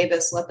John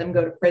Davis, let them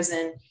go to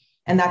prison,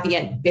 and that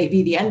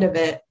be the end of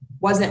it,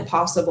 wasn't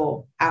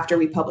possible after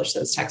we published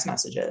those text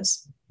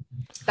messages.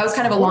 That was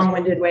kind of a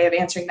long-winded way of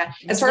answering that.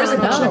 As far as the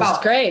question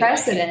about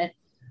precedent,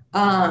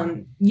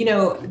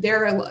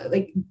 there are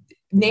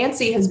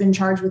Nancy has been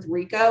charged with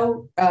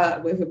RICO,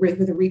 with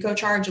a RICO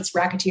charge. It's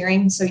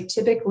racketeering. So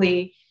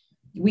typically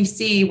we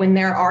see when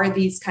there are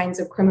these kinds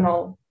of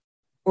criminal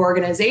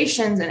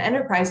organizations and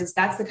enterprises,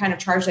 that's the kind of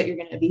charge that you're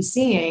going to be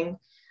seeing.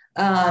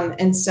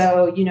 And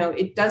so,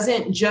 it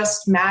doesn't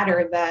just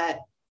matter that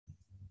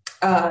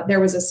there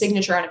was a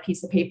signature on a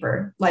piece of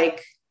paper.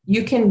 Like,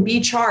 you can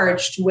be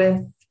charged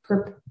with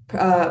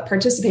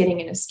participating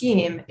in a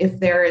scheme if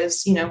there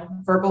is,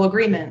 verbal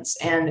agreements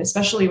and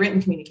especially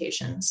written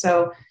communication.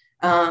 So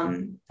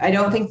I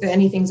don't think that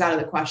anything's out of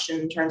the question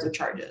in terms of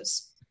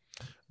charges.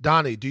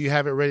 Donnie, do you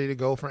have it ready to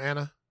go for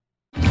Anna?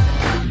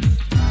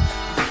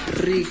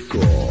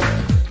 Rico.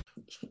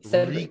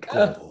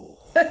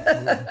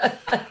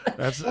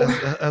 That's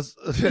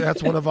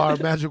one of our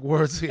magic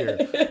words here.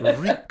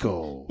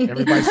 Rico.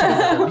 Everybody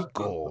say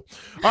Rico. All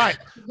right.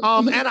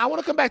 And I want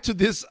to come back to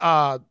this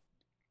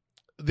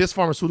this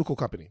pharmaceutical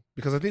company,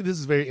 because I think this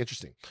is very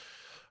interesting.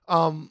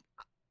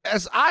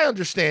 As I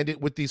understand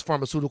it, with these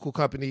pharmaceutical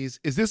companies,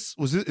 is this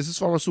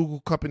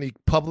pharmaceutical company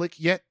public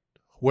yet?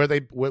 Were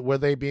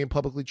they being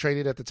publicly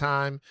traded at the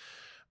time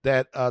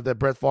that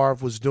Brett Favre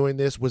was doing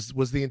this?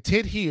 Was the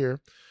intent here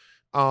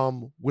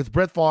with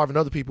Brett Favre and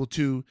other people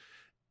to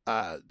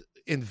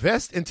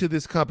invest into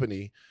this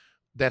company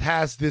that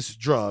has this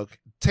drug,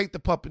 take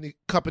the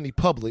company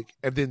public,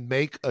 and then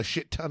make a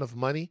shit ton of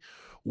money?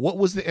 What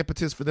was the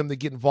impetus for them to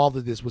get involved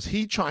in this? Was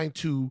he trying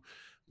to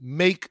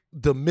make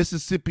the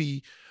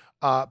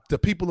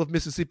people of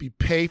Mississippi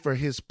pay for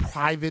his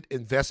private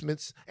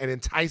investments and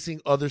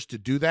enticing others to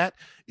do that?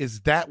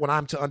 Is that what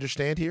I'm to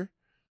understand here?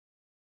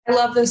 I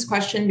love this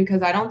question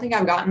because I don't think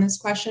I've gotten this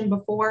question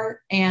before,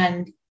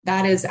 and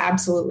that is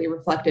absolutely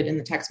reflected in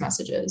the text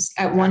messages.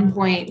 At one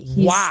point,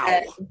 he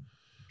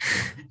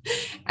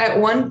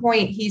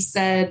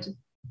said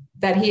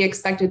that he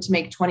expected to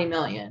make $20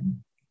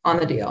 million on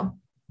the deal,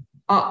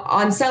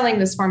 on selling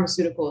this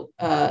pharmaceutical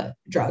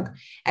drug.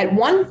 At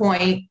one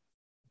point,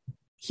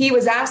 he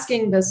was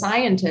asking the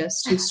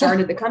scientist who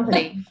started the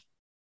company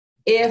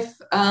if,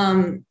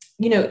 how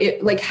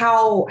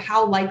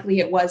likely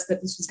it was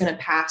that this was going to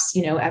pass,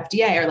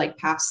 FDA or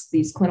pass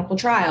these clinical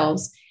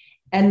trials.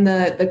 And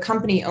the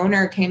company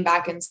owner came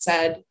back and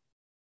said,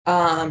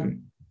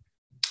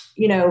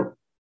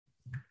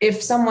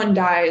 if someone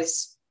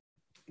dies,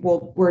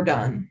 we're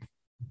done.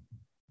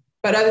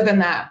 But other than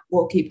that,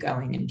 we'll keep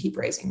going and keep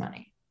raising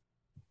money.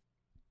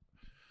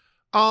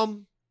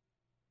 Anna,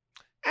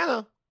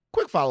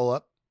 quick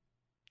follow-up.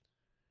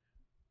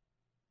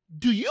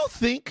 Do you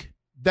think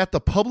that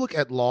the public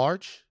at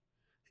large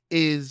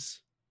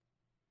is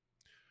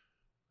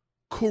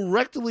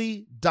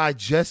correctly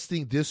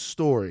digesting this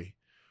story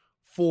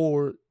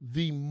for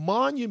the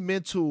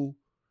monumental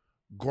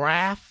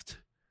graft,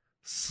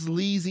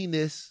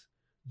 sleaziness,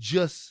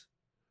 just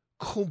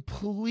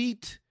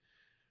complete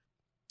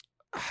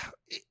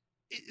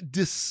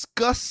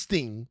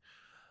disgusting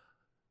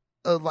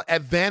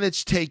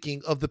advantage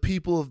taking of the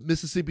people of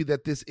Mississippi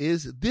that this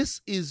is?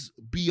 This is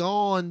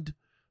beyond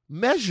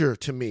measure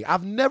to me.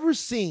 I've never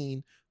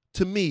seen,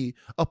 to me,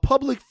 a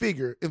public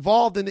figure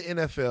involved in the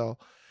NFL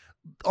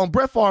on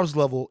Brett Favre's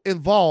level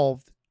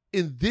involved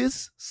in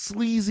this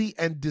sleazy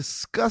and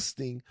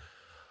disgusting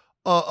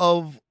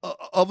of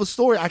a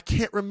story. I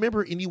can't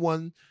remember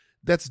anyone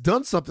that's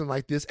done something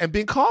like this and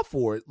been caught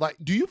for it.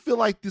 Do you feel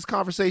like this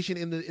conversation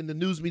in the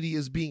news media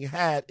is being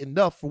had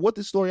enough for what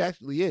this story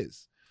actually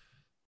is?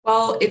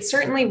 Well, it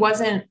certainly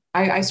wasn't.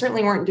 I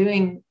certainly weren't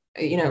doing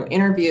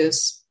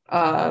interviews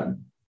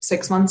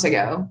 6 months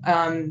ago.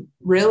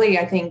 Really,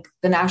 I think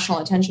the national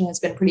attention has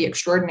been pretty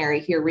extraordinary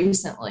here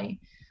recently.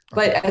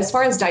 But as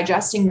far as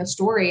digesting the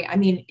story, I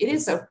mean, it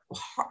is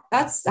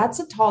that's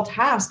a tall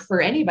task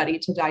for anybody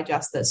to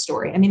digest this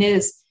story. I mean, it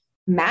is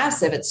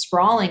massive. It's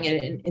sprawling.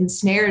 It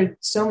ensnared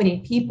so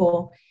many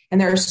people,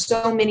 and there are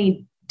so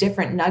many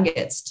different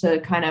nuggets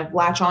to kind of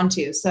latch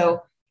onto.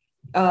 So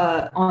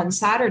on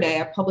Saturday,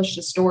 I published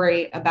a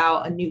story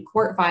about a new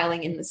court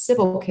filing in the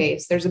civil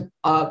case. There's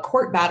a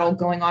court battle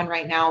going on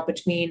right now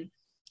between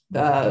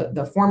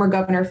the former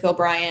governor, Phil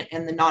Bryant,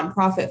 and the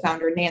nonprofit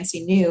founder,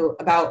 Nancy New,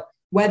 about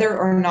whether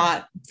or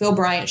not Phil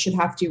Bryant should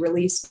have to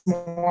release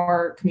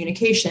more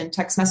communication,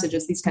 text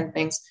messages, these kind of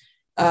things,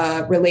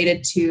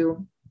 related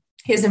to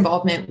his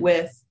involvement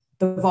with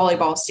the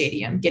volleyball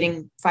stadium,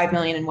 getting $5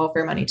 million in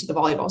welfare money to the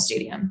volleyball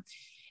stadium.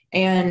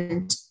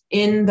 And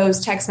in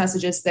those text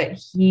messages that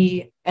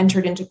he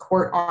entered into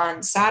court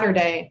on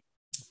Saturday,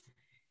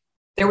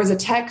 there was a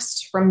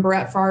text from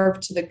Brett Favre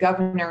to the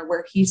governor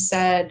where he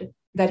said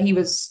that he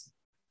was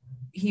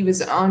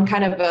on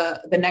kind of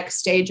the next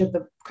stage of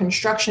the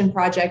construction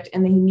project,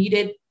 and he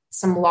needed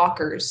some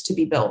lockers to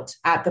be built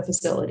at the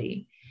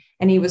facility.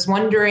 And he was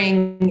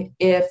wondering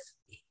if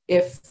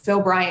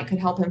Phil Bryant could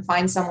help him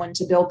find someone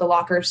to build the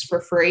lockers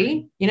for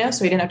free,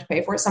 so he didn't have to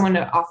pay for it, someone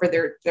to offer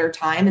their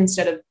time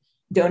instead of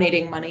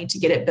donating money to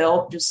get it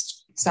built,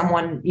 just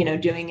someone,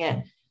 doing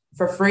it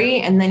for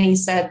free. And then he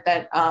said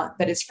that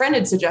his friend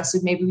had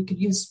suggested maybe we could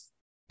use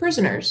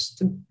prisoners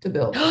to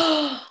build.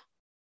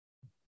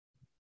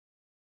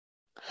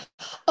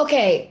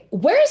 Okay,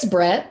 where's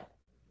Brett?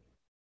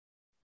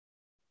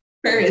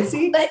 Where is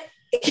he?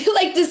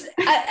 Like this,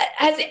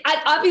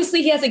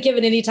 obviously he hasn't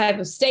given any type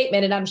of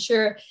statement, and I'm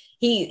sure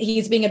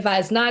he's being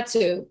advised not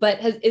to. But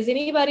is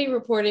anybody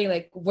reporting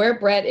like where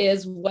Brett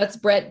is? What's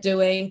Brett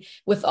doing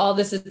with all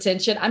this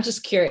attention? I'm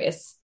just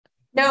curious.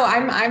 No,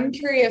 I'm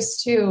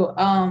curious too,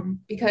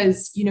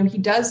 because he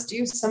does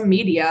do some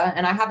media,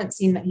 and I haven't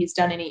seen that he's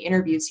done any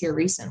interviews here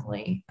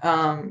recently.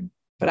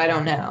 But I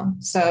don't know.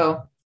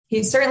 So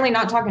he's certainly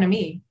not talking to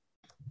me.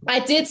 I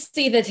did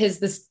see that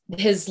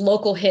his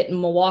local hit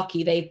in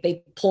Milwaukee,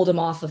 they pulled him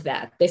off of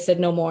that. They said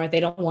no more. They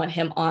don't want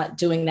him on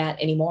doing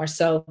that anymore.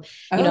 So,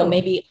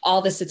 maybe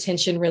all this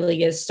attention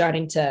really is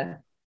starting to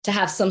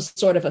have some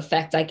sort of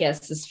effect, I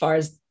guess, as far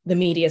as the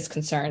media is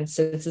concerned,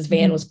 since as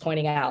Van was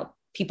pointing out,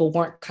 people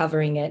weren't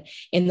covering it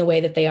in the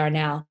way that they are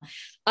now.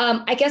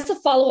 I guess a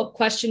follow-up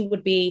question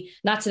would be,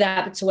 not to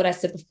that, but to what I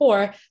said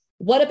before,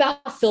 what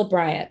about Phil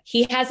Bryant?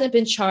 He hasn't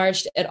been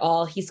charged at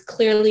all. He's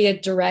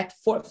clearly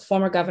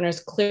former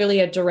governor's clearly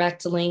a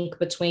direct link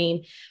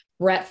between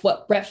Brett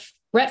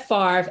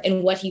Favre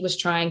and what he was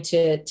trying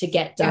to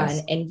get done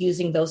and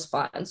using those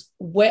funds.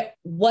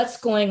 What's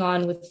going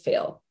on with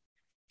Phil?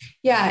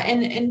 Yeah.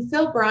 And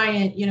Phil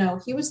Bryant,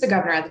 he was the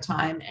governor at the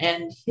time,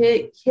 and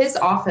his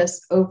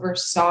office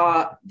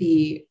oversaw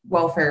the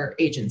welfare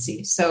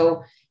agency.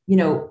 So,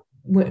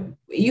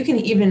 you can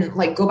even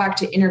go back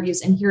to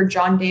interviews and hear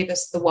John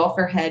Davis, the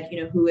welfare head,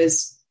 who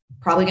is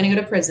probably going to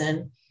go to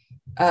prison,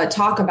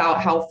 talk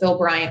about how Phil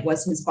Bryant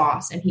was his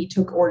boss and he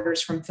took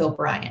orders from Phil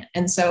Bryant.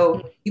 And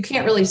so you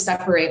can't really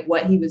separate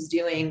what he was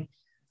doing,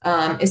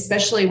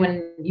 especially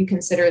when you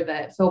consider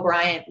that Phil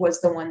Bryant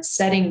was the one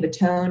setting the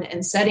tone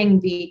and setting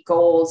the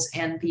goals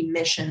and the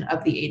mission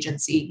of the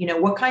agency.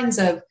 What kinds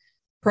of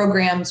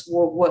programs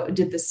what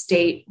did the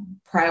state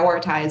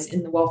prioritize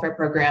in the welfare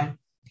program?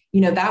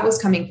 That was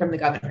coming from the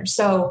governor.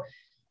 So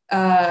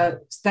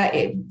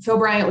Phil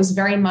Bryant was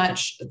very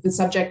much the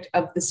subject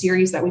of the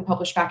series that we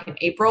published back in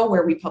April,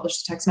 where we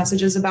published text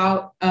messages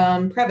about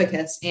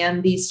Prevacus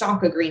and the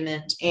stock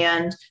agreement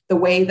and the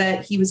way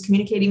that he was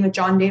communicating with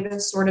John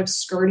Davis, sort of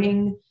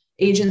skirting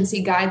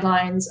agency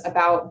guidelines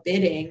about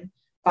bidding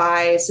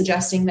by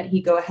suggesting that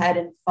he go ahead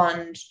and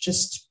fund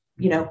just,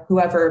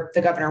 whoever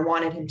the governor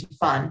wanted him to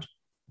fund.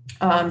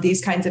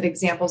 These kinds of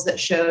examples that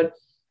showed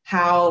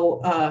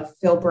how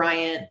Phil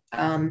Bryant,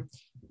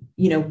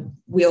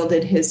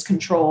 wielded his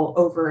control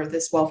over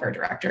this welfare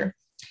director.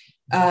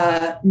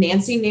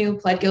 Nancy New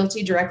pled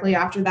guilty directly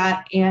after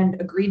that and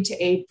agreed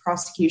to aid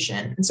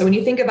prosecution. And so when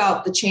you think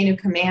about the chain of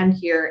command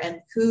here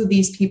and who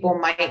these people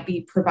might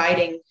be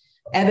providing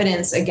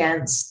evidence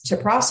against to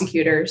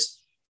prosecutors,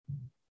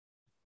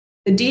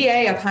 the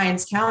DA of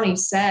Hinds County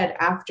said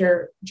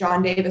after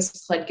John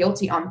Davis pled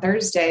guilty on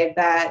Thursday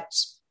that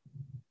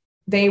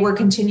they were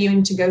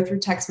continuing to go through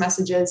text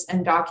messages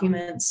and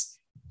documents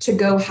to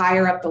go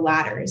higher up the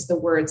ladder, is the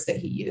words that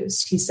he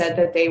used. He said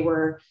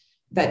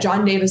that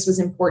John Davis was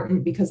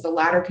important because the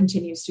ladder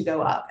continues to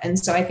go up. And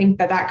so I think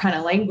that kind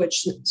of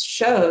language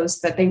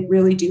shows that they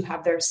really do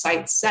have their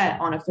sights set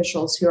on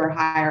officials who are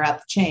higher up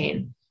the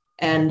chain.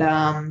 And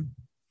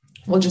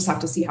we'll just have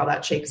to see how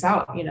that shakes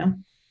out, I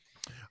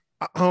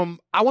want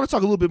to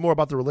talk a little bit more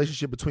about the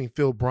relationship between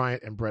Phil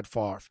Bryant and Brett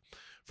Favre.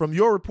 From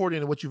your reporting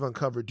and what you've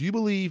uncovered, do you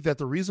believe that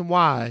the reason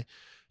why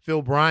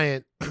Phil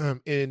Bryant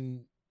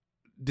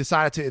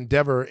decided to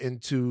endeavor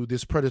into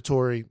this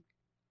predatory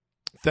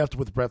theft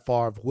with Brett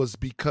Favre was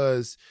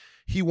because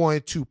he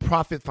wanted to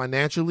profit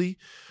financially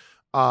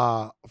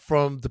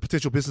from the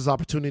potential business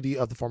opportunity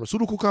of the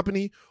pharmaceutical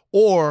company,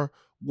 or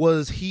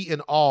was he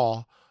in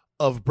awe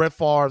of Brett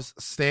Favre's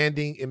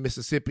standing in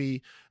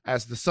Mississippi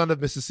as the son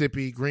of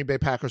Mississippi, Green Bay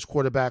Packers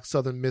quarterback,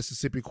 Southern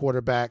Mississippi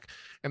quarterback,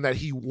 and that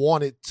he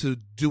wanted to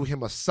do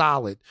him a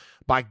solid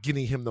by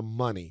getting him the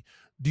money?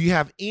 Do you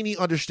have any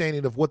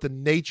understanding of what the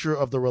nature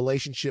of the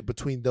relationship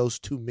between those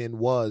two men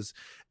was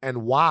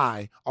and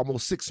why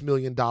almost $6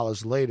 million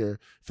later,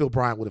 Phil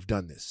Bryant would have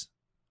done this?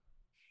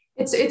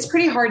 It's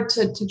pretty hard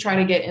to try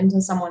to get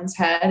into someone's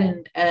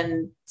head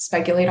and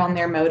speculate on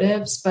their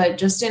motives, but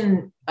just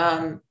in,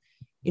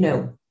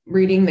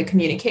 reading the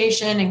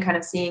communication and kind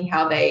of seeing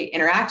how they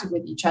interacted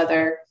with each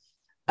other,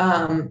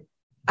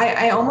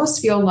 I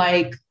almost feel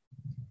like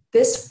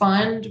this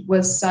fund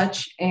was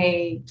such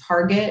a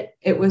target.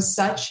 It was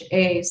such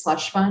a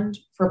slush fund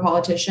for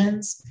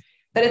politicians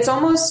that it's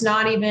almost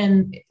not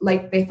even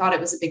like they thought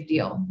it was a big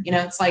deal.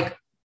 It's like,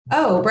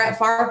 oh, Brett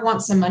Favre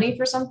wants some money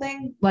for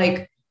something.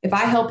 Like, if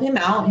I help him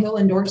out, he'll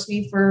endorse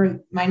me for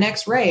my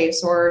next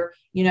race, or,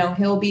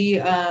 he'll be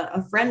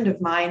a friend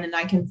of mine and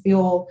I can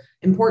feel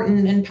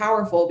important and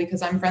powerful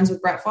because I'm friends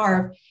with Brett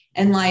Favre.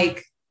 And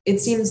like, it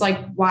seems like,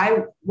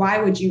 why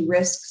would you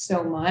risk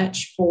so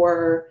much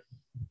for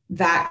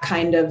that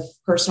kind of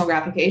personal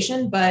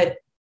gratification? But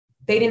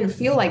they didn't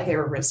feel like they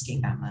were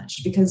risking that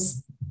much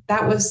because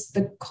that was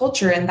the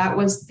culture. And that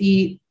was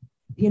the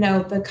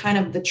kind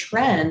of the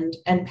trend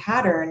and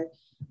pattern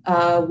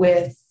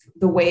with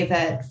the way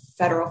that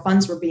federal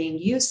funds were being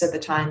used at the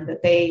time,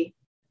 that they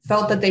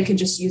felt that they could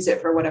just use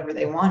it for whatever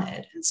they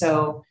wanted. And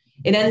so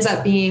it ends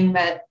up being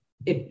that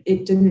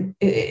it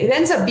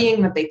ends up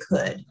being that they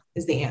could,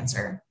 is the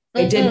answer.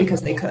 They did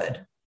because they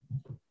could.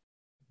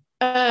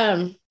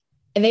 And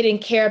they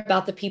didn't care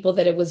about the people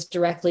that it was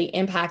directly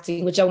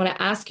impacting, which I want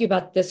to ask you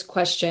about this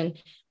question.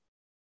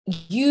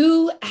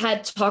 You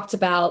had talked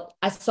about,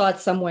 I saw it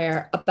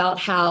somewhere, about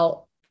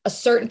how a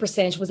certain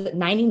percentage, was it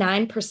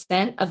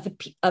 99%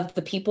 of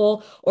the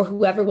people or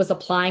whoever was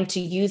applying to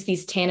use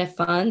these TANF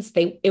funds,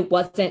 they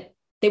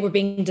were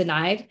being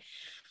denied.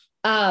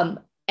 And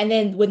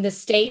then when the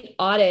state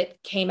audit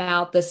came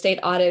out, the state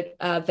audit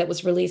that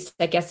was released,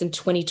 I guess, in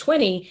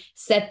 2020,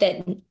 said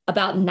that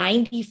about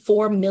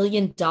 $94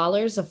 million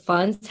of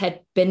funds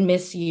had been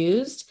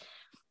misused.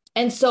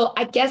 And so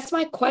I guess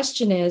my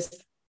question is,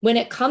 when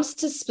it comes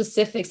to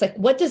specifics, like,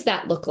 what does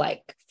that look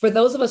like? For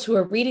those of us who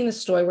are reading the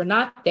story, we're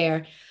not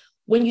there.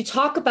 When you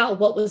talk about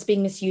what was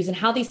being misused and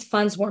how these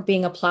funds weren't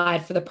being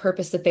applied for the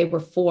purpose that they were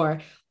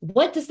for,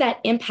 what does that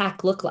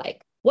impact look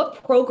like?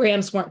 What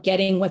programs weren't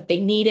getting what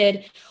they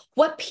needed?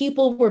 What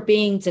people were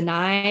being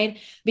denied?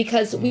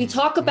 Because we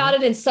talk about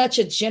it in such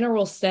a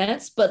general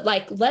sense, but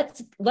like,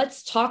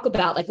 let's talk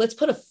about, like, let's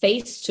put a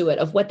face to it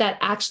of what that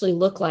actually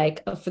looked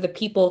like for the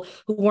people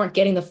who weren't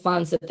getting the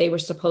funds that they were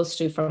supposed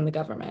to from the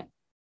government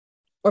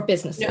or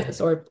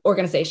businesses or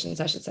organizations,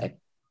 I should say.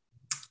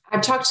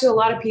 I've talked to a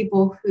lot of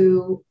people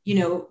who,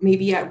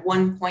 maybe at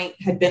one point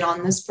had been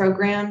on this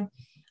program.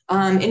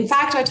 In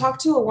fact, I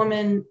talked to a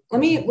woman. Let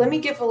me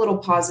give a little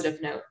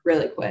positive note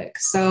really quick.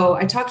 So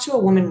I talked to a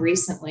woman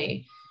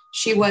recently.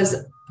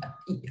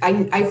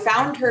 I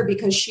found her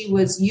because she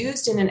was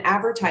used in an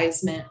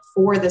advertisement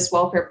for this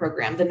welfare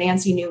program, the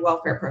Nancy New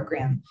welfare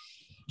program.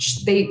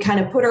 They kind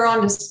of put her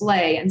on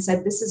display and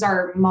said, this is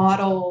our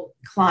model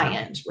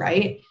client,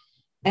 right?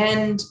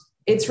 And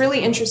it's really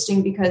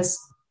interesting because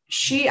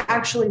she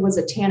actually was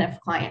a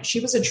TANF client. She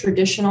was a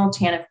traditional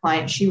TANF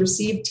client. She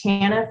received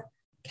TANF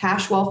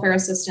cash welfare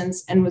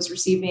assistance and was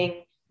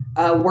receiving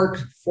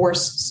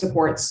workforce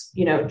supports,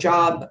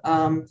 job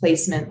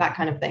placement, that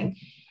kind of thing.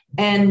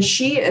 And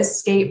she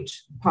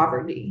escaped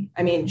poverty.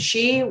 I mean,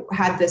 she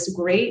had this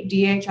great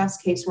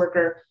DHS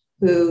caseworker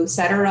who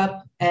set her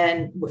up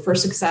and for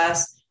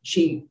success.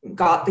 She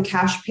got the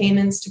cash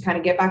payments to kind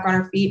of get back on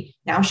her feet.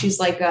 Now she's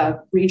like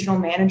a regional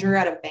manager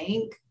at a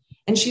bank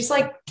and she's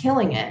like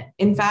killing it.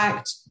 In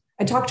fact,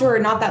 I talked to her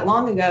not that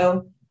long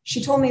ago.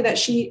 She told me that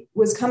she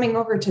was coming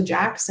over to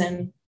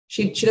Jackson.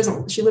 She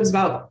lives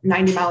about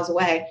 90 miles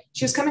away.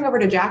 She was coming over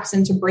to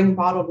Jackson to bring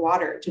bottled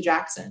water to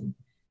Jackson.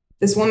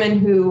 This woman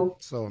who,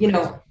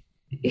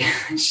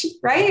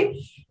 right?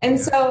 And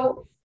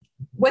so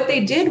what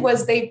they did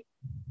was they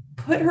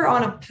put her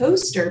on a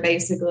poster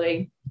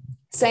basically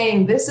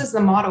saying, this is the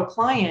model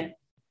client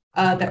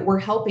that we're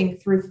helping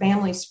through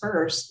Families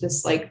First,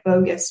 this like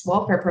bogus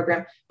welfare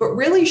program. But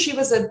really she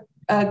was a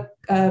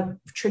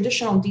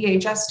traditional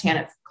DHS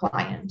TANF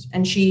client,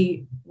 and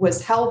she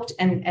was helped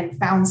and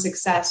found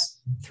success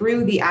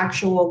through the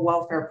actual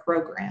welfare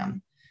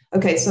program.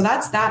 Okay, so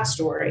that's that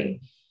story.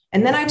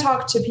 And then I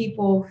talked to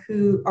people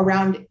who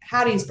around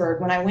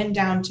Hattiesburg, when I went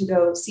down to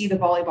go see the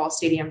volleyball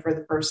stadium for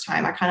the first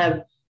time, I kind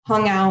of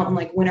hung out and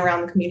like went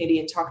around the community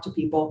and talked to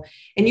people.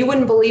 And you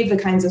wouldn't believe the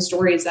kinds of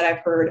stories that I've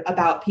heard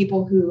about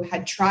people who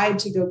had tried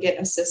to go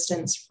get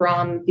assistance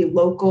from the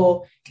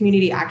local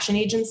community action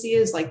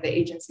agencies, like the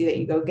agency that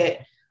you go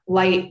get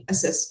light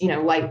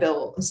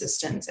bill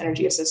assistance,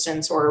 energy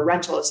assistance, or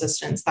rental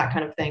assistance, that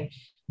kind of thing.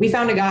 We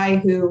found a guy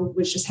who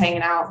was just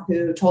hanging out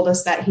who told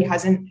us that he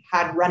hasn't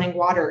had running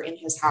water in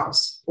his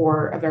house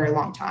for a very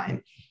long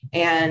time.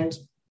 And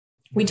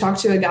we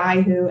talked to a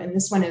guy who, and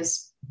this one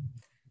is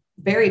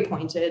very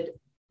pointed,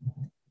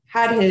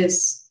 had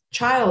his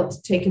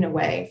child taken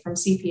away from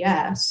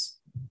CPS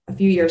a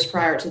few years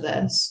prior to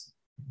this.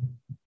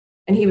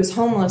 And he was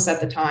homeless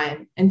at the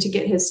time. And to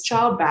get his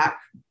child back,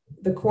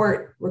 the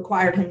court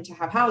required him to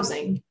have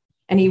housing,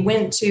 and he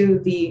went to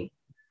the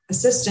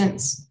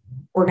assistance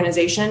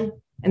organization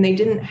and they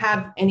didn't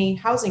have any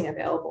housing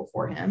available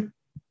for him,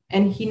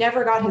 and he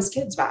never got his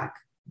kids back.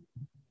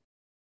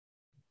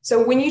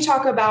 So when you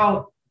talk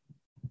about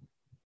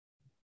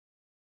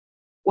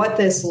what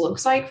this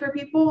looks like for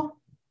people,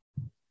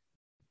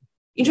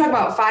 you talk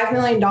about $5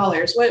 million,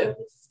 what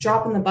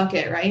drop in the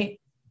bucket, right?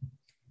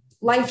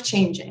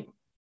 Life-changing,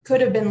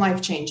 could have been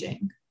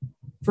life-changing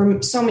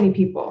for so many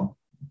people,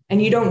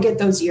 and you don't get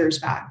those years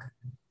back.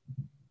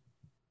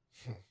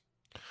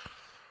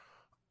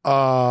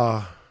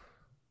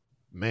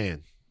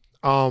 Man.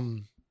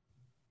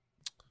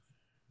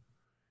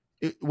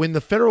 When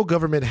the federal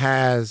government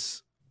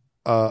has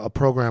a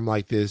program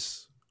like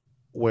this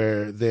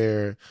where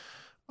they're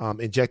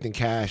injecting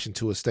cash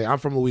into a state. I'm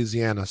from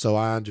Louisiana, so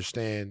I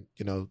understand,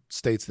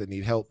 states that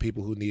need help,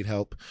 people who need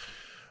help.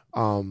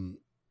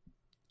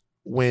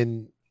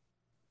 When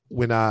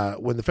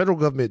the federal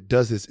government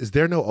does this, is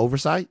there no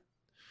oversight?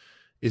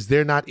 Is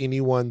there not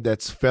anyone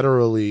that's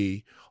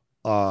federally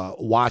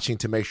watching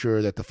to make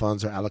sure that the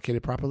funds are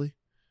allocated properly?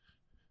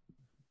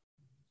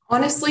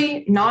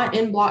 Honestly, not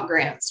in block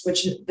grants,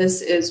 which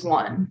this is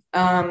one.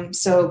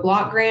 So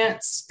block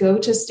grants go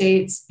to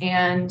states,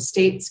 and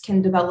states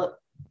can develop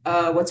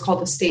what's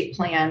called a state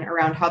plan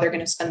around how they're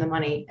going to spend the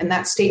money. And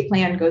that state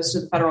plan goes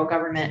to the federal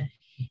government.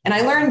 And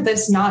I learned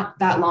this not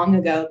that long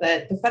ago,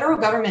 that the federal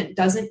government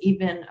doesn't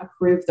even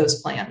approve those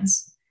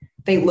plans.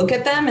 They look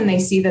at them and they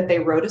see that they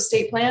wrote a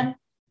state plan,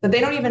 but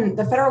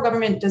the federal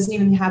government doesn't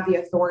even have the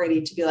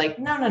authority to be like,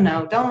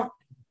 no,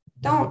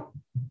 don't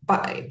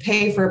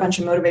pay for a bunch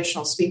of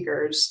motivational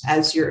speakers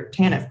as your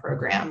TANF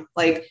program.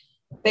 Like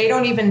they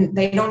don't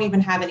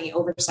even have any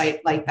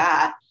oversight like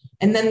that.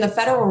 And then the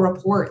federal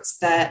reports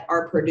that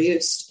are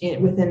produced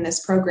within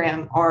this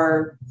program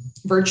are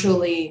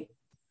virtually,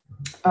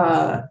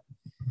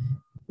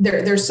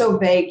 they're so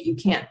vague, you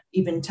can't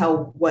even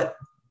tell what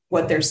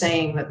they're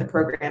saying that the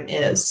program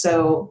is.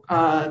 So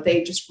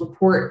they just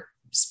report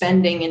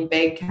spending in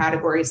vague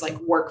categories like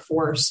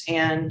workforce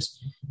and,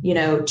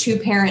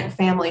 two-parent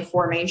family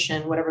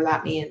formation, whatever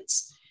that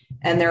means.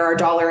 And there are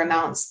dollar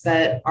amounts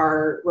that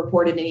are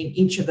reported in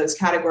each of those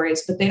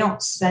categories, but they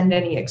don't send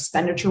any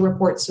expenditure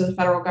reports to the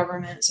federal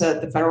government so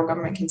that the federal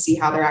government can see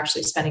how they're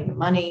actually spending the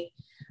money.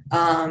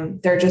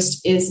 There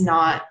just is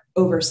not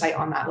oversight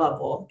on that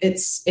level.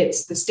 It's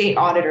the state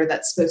auditor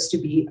that's supposed to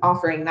be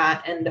offering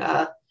that. And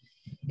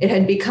it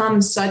had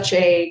become such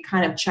a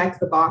kind of check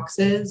the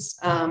boxes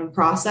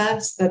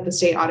process that the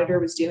state auditor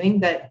was doing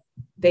that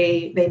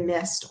they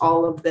missed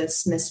all of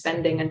this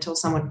misspending until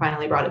someone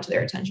finally brought it to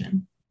their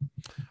attention.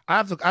 I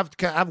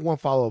have one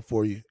follow-up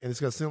for you, and it's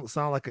going to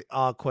sound like an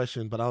odd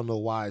question, but I don't know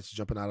why it's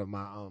jumping out of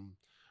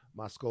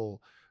my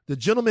skull. The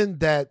gentleman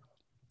that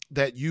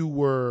you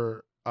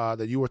were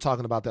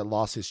talking about that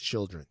lost his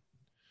children,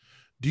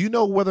 do you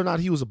know whether or not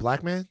he was a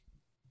black man?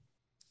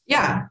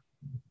 Yeah.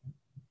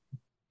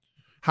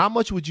 How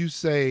much would you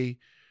say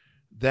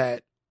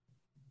that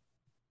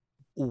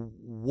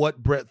what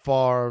Brett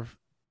Favre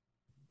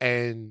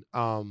and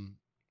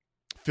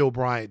Phil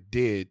Bryant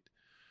did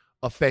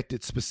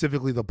affected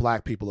specifically the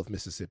black people of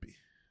Mississippi?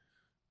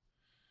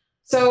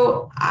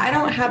 So I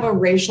don't have a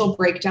racial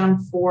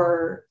breakdown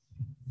for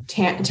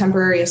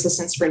temporary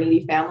assistance for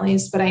needy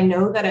families, but I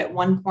know that at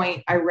one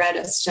point I read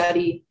a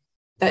study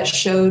that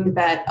showed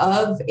that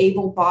of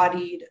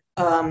able-bodied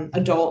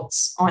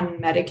adults on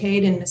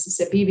Medicaid in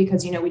Mississippi,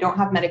 because, we don't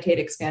have Medicaid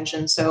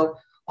expansion. So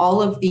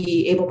all of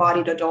the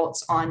able-bodied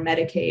adults on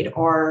Medicaid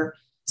are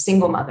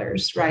single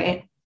mothers,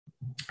 right?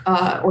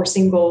 Or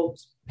single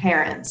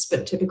parents,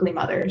 but typically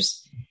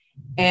mothers.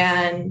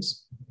 And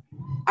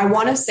I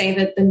want to say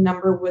that the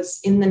number was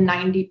in the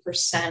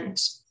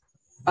 90%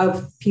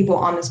 of people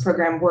on this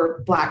program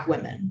were Black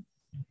women.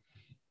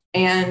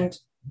 And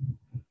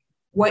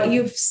what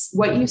you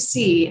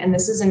see, and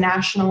this is a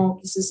national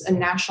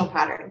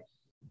pattern,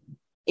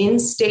 in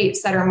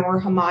states that are more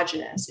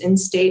homogenous, in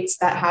states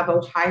that have a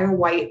higher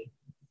white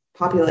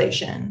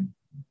population,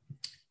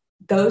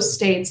 those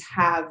states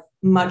have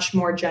much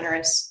more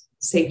generous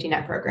safety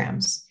net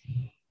programs.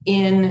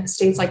 In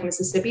states like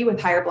Mississippi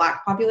with higher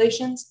Black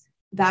populations,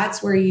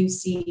 that's where you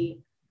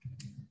see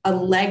a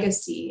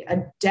legacy,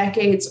 a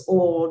decades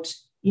old,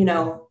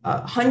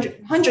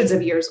 hundreds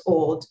of years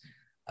old,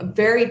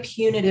 very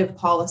punitive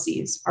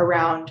policies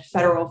around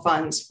federal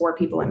funds for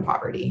people in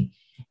poverty.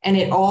 And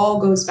it all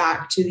goes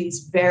back to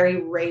these very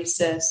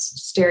racist,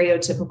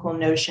 stereotypical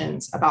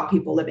notions about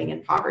people living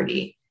in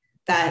poverty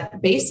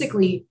that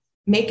basically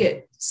make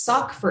it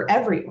suck for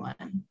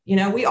everyone.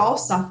 We all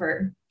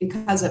suffer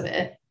because of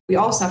it. We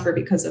all suffer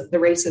because of the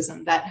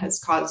racism that has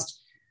caused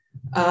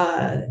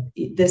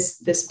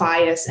this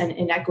bias and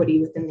inequity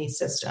within these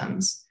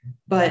systems.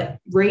 But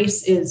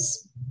race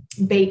is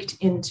baked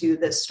into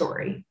this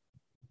story.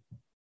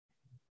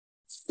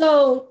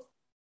 So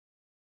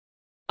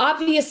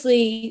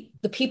obviously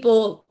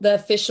the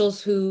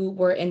officials who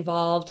were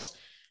involved,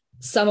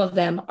 some of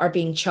them are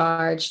being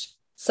charged.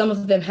 Some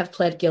of them have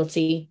pled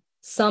guilty.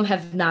 Some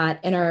have not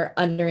and are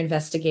under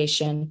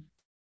investigation.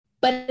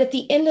 But at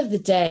the end of the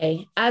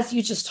day, as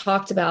you just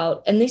talked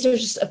about, and these are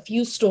just a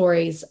few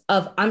stories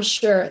of, I'm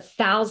sure,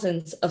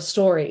 thousands of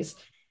stories,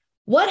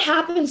 what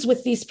happens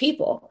with these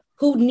people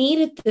who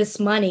needed this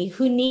money,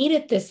 who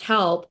needed this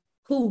help,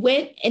 who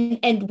went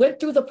and went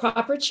through the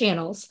proper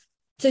channels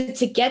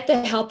to get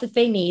the help that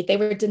they need? They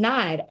were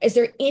denied. Is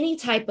there any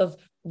type of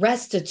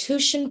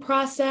restitution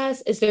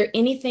process? Is there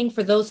anything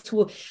for those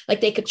who,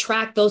 like, they could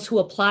track those who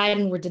applied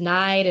and were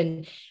denied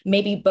and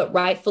maybe but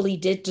rightfully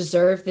did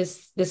deserve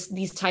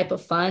these type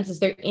of funds? Is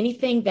there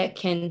anything that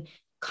can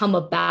come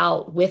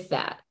about with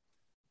that?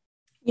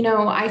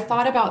 I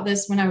thought about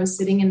this when I was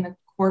sitting in the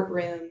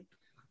courtroom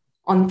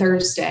on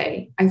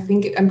Thursday. I'm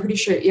pretty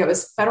sure, it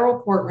was a federal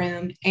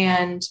courtroom.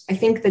 And I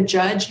think the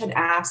judge had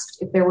asked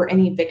if there were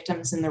any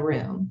victims in the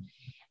room.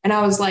 And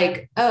I was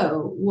like,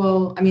 oh,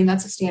 well, I mean,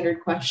 that's a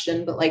standard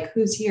question, but like,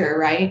 who's here,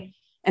 right?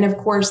 And of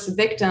course, the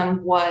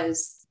victim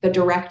was the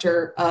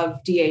director of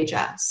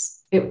DHS.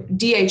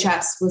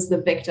 DHS was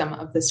the victim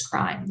of this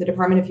crime. The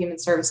Department of Human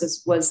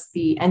Services was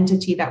the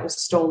entity that was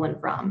stolen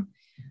from.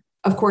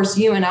 Of course,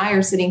 you and I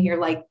are sitting here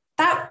like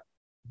that.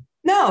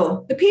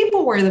 No, the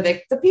people were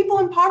the people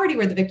in poverty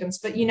were the victims.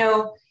 But,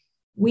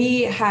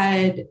 we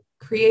had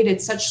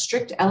created such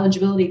strict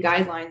eligibility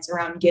guidelines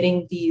around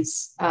getting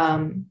these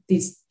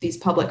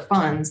public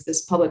funds,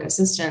 this public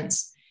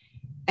assistance.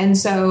 And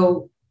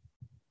so,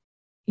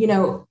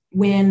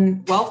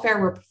 when welfare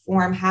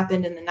reform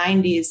happened in the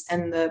 90s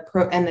and the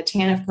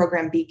TANF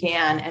program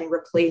began and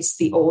replaced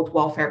the old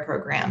welfare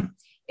program,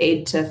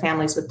 aid to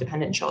families with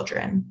dependent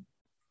children,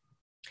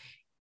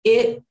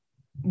 it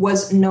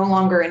was no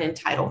longer an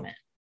entitlement.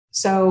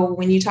 So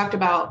when you talked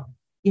about,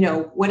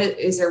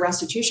 is there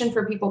restitution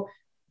for people?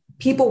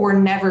 People were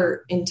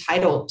never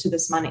entitled to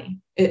this money.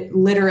 It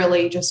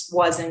literally just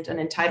wasn't an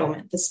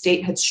entitlement. The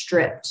state had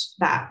stripped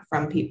that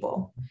from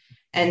people.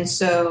 And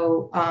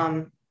so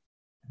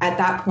at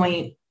that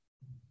point,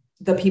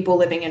 the people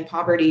living in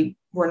poverty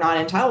were not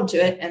entitled to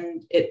it,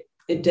 and it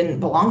didn't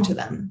belong to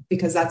them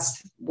because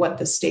that's what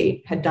the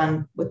state had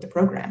done with the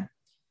program.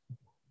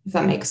 If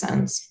that makes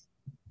sense.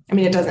 I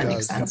mean, it doesn't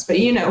make sense, but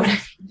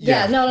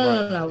Yeah,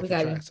 no, we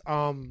got it.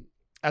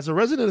 As a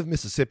resident of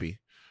Mississippi,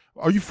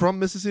 are you from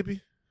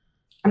Mississippi?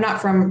 I'm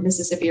not from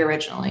Mississippi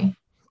originally.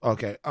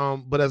 Okay.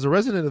 But as a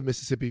resident of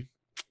Mississippi,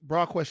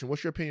 broad question,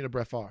 what's your opinion of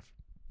Brett Favre?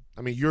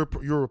 I mean, you're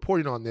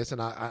reporting on this,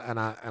 and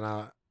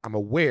I'm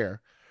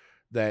aware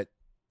that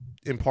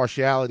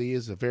impartiality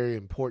is a very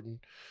important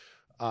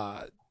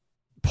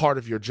part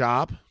of your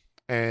job,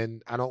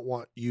 and I don't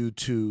want you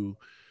to,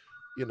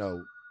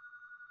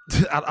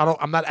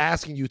 I'm not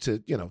asking you to,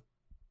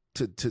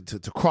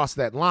 to cross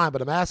that line,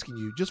 but I'm asking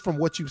you, just from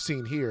what you've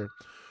seen here,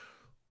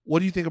 what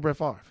do you think of Brett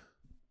Favre?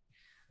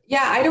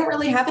 Yeah, I don't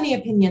really have any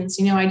opinions.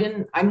 I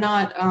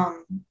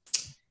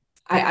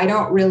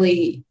don't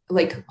really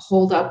like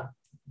hold up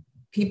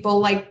people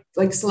like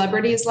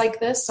celebrities like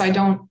this. So I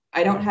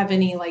don't have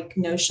any like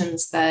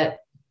notions that,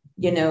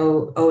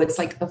 it's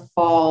like the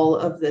fall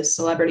of this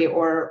celebrity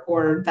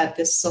or that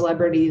this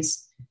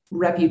celebrity's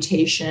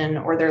reputation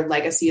or their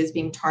legacy is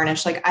being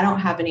tarnished. Like, I don't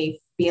have any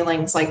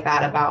feelings like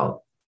that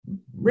about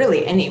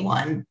really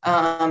anyone.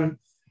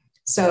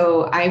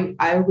 So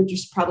I would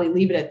just probably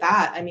leave it at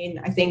that. I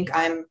mean, I think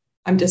I'm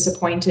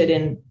disappointed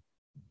in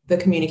the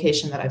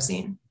communication that I've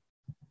seen.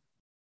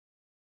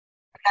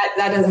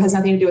 That has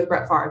nothing to do with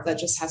Brett Favre. That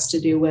just has to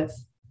do with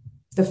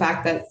the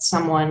fact that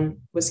someone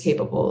was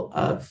capable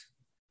of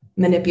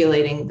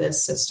manipulating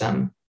this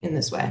system in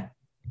this way.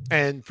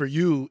 And for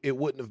you, it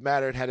wouldn't have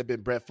mattered had it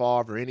been Brett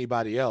Favre or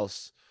anybody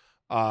else.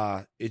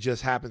 It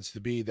just happens to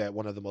be that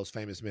one of the most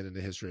famous men in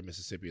the history of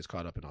Mississippi is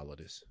caught up in all of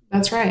this.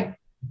 That's right.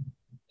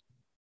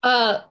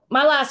 My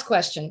last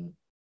question.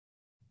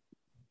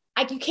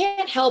 You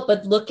can't help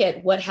but look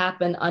at what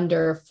happened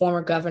under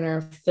former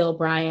Governor Phil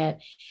Bryant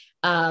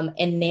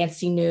and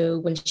Nancy New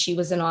when she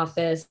was in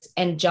office,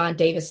 and John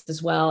Davis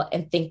as well,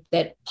 and think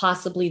that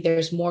possibly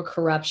there's more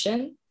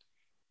corruption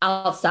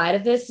outside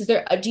of this.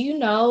 Do you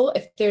know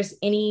if there's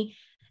any,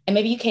 and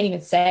maybe you can't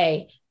even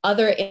say,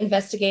 other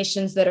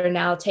investigations that are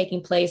now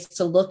taking place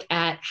to look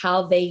at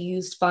how they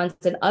used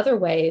funds in other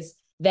ways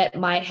that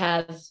might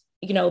have,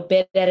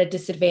 been at a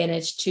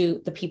disadvantage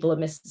to the people of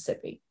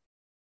Mississippi?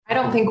 I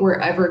don't think we're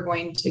ever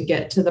going to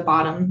get to the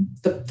bottom,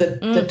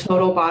 the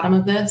total bottom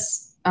of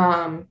this.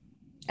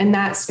 And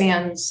that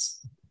spans,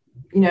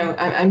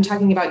 I'm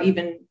talking about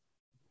even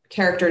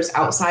characters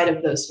outside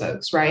of those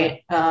folks,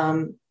 right?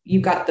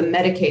 You've got the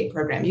Medicaid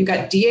program, you've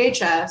got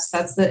DHS,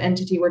 that's the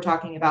entity we're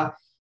talking about.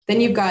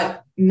 Then you've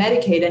got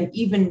Medicaid, an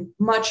even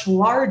much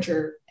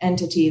larger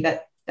entity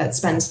that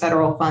spends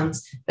federal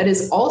funds that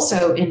is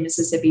also in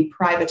Mississippi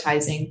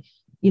privatizing.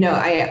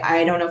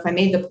 I don't know if I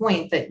made the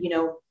point that,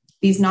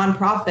 these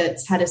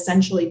nonprofits had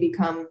essentially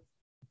become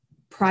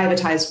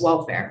privatized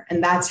welfare.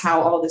 And that's how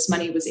all this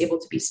money was able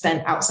to be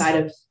spent outside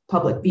of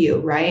public view,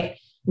 right?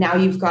 Now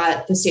you've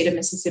got the state of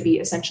Mississippi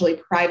essentially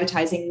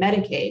privatizing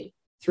Medicaid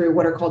through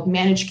what are called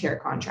managed care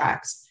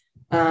contracts.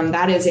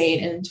 That is an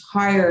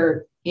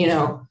entire,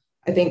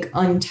 I think,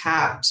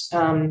 untapped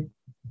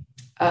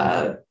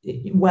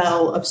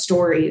well of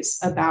stories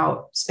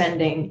about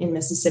spending in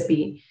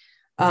Mississippi.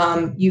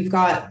 You've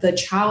got the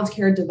Child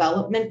Care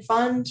Development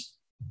Fund.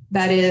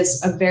 That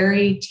is a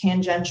very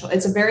tangential,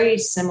 it's a very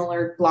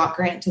similar block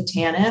grant to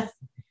TANF,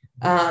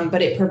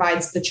 but it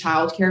provides the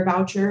child care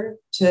voucher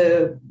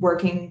to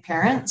working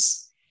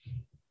parents.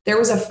 There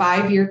was a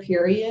 5-year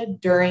period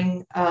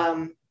during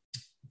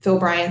Phil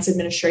Bryant's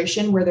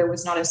administration where there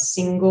was not a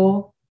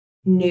single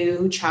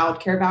new child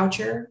care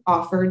voucher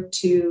offered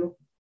to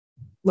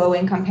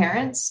low-income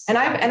parents. And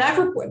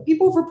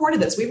people have reported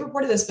this. We've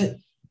reported this, but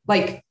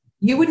like,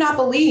 you would not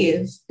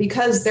believe,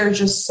 because there's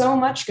just so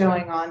much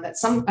going on, that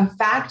a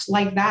fact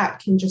like that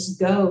can just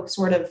go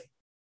sort of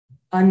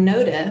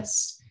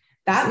unnoticed.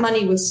 That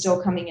money was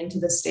still coming into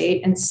the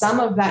state. And some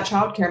of that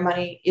childcare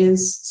money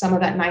is some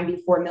of that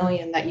 94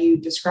 million that you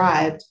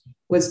described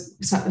was,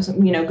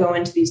 go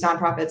into these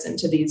nonprofits,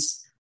 into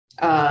these,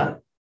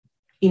 some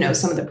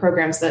of the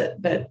programs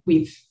that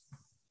we've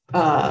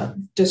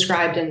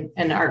described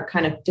and are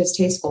kind of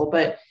distasteful.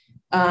 But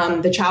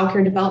the Child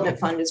Care Development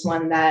Fund is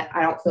one that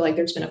I don't feel like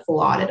there's been a full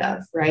audit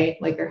of, right?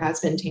 Like there has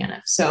been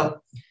TANF.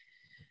 So,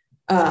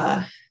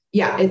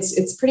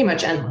 it's pretty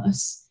much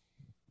endless.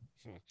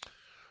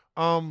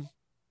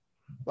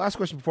 Last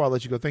question before I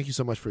let you go. Thank you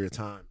so much for your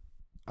time.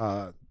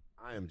 I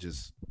am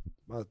just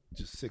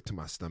sick to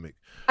my stomach.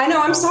 I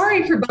know. I'm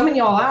sorry for bumming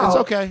y'all out. It's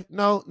okay.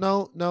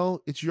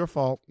 No. It's your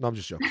fault. No, I'm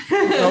just joking.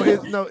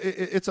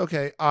 It's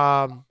okay.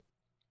 A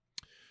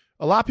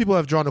lot of people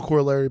have drawn a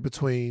corollary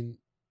between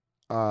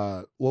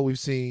what we've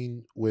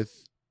seen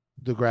with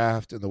the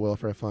graft and the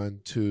welfare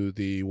fund to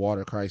the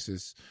water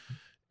crisis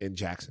in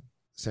Jackson,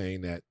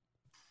 saying that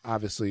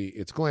obviously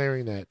it's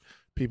glaring that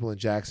people in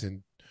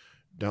Jackson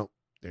don't.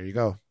 There you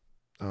go.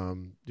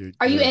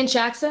 Are you in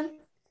Jackson?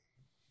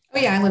 Oh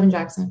yeah, I live in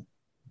Jackson.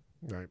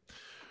 Right.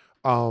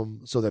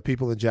 So that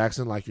people in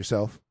Jackson, like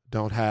yourself,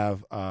 don't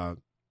have or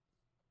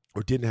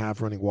didn't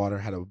have running water,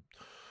 had a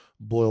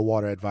boil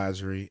water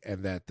advisory,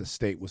 and that the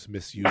state was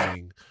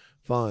misusing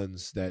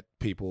funds that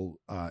people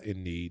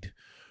in need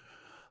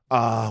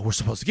were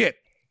supposed to get.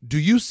 Do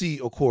you see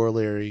a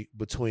corollary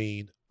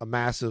between a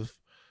massive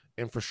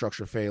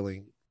infrastructure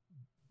failing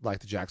like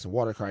the Jackson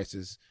water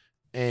crisis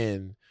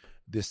and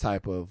this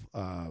type of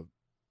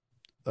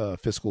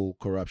fiscal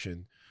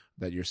corruption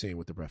that you're seeing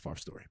with the Brett Favre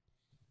story?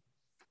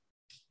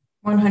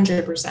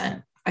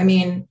 100%. I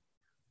mean,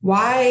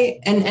 why?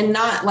 And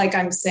not like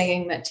I'm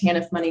saying that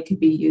TANF money could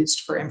be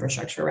used for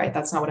infrastructure, right?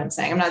 That's not what I'm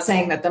saying. I'm not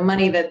saying that the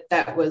money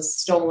that was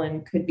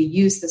stolen could be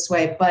used this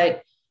way,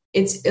 but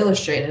it's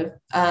illustrative.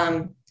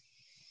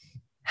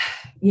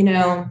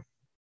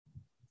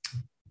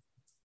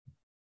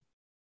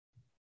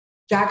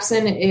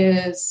 Jackson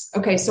is,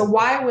 okay, so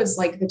why was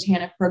like the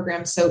TANF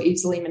program so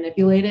easily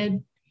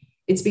manipulated?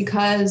 It's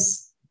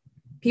because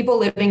people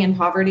living in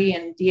poverty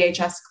and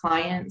DHS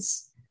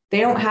clients, they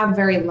don't have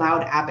very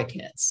loud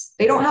advocates.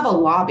 They don't have a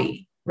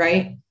lobby,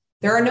 right?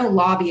 There are no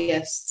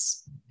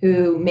lobbyists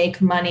who make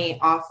money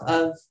off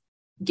of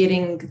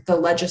getting the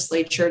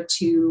legislature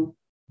to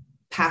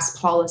pass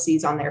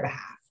policies on their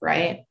behalf,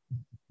 right?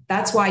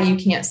 That's why you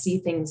can't see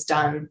things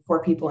done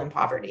for people in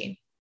poverty.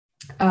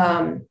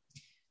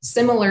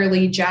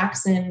 Similarly,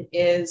 Jackson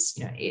is,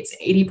 it's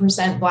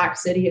 80% Black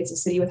city. It's a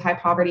city with high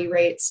poverty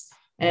rates.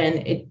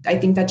 And I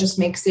think that just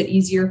makes it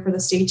easier for the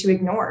state to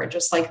ignore,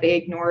 just like they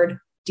ignored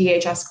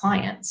DHS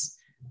clients.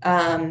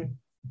 When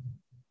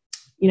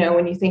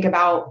you think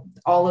about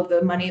all of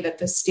the money that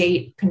the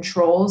state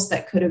controls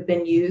that could have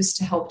been used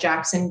to help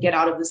Jackson get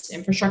out of this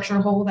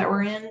infrastructure hole that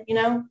we're in,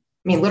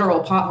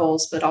 literal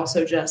potholes, but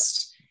also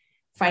just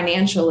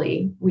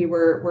financially,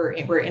 we're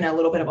in a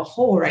little bit of a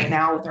hole right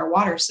now with our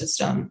water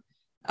system.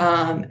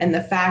 And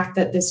the fact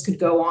that this could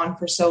go on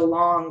for so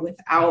long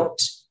without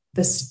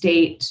the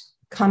state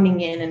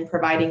coming in and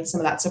providing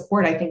some of that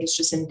support, I think is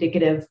just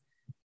indicative.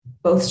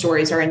 Both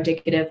stories are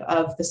indicative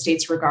of the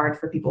state's regard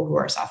for people who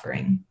are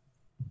suffering.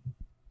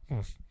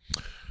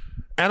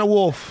 Anna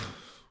Wolfe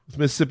with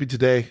Mississippi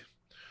Today.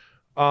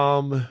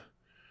 We're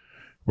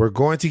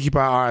going to keep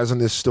our eyes on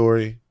this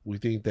story. We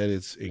think that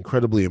it's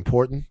incredibly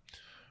important.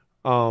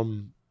 I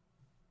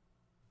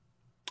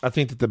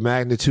think that the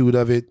magnitude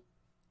of it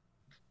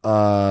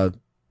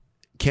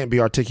can't be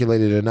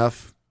articulated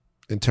enough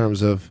in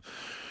terms of,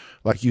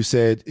 like you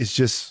said,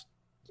 it's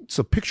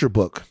a picture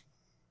book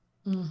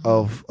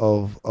of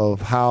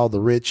how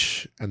the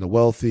rich and the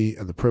wealthy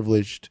and the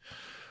privileged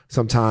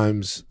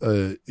sometimes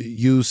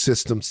use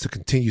systems to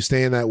continue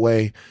staying that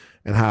way,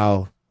 and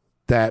how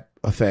that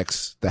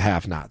affects the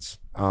have-nots.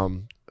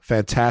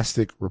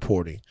 Fantastic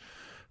reporting.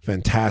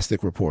 And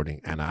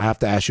I have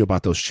to ask you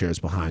about those chairs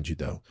behind you,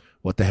 though.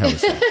 What the hell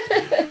is that?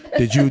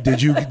 Did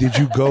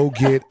you go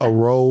get a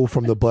roll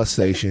from the bus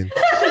station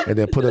and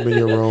then put them in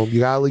your room? You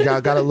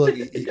gotta look.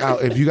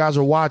 If you guys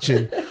are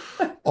watching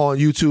on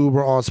YouTube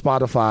or on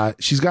Spotify,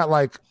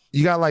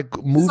 you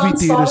got movie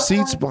theater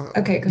seats behind.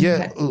 Okay,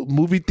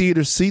 movie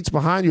theater seats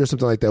behind you or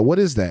something like that. What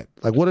is that?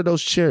 Like, what are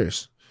those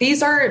chairs?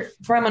 These are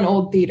from an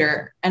old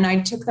theater, and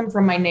I took them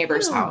from my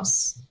neighbor's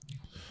house.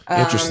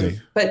 Interesting.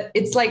 But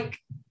it's like,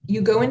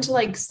 you go into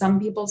like some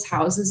people's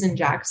houses in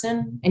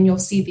Jackson and you'll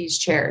see these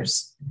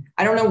chairs.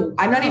 I don't know.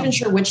 I'm not even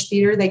sure which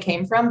theater they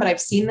came from, but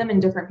I've seen them in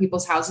different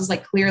people's houses.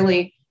 Like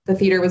clearly the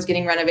theater was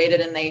getting renovated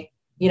and they,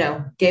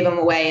 gave them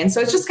away. And so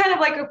it's just kind of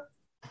like a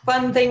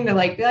fun thing to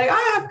like be like,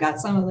 oh, I've got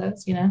some of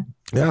those, Yeah,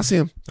 I see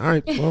him. All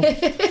right. Well,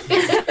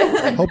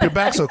 hope your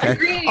back's okay.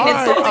 Green. All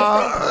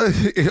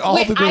right.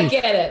 All the green. I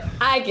get it.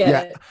 I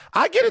get it.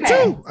 I get it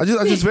too.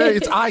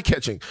 It's eye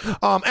catching.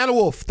 Anna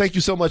Wolfe, thank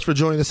you so much for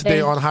joining us today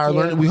on Higher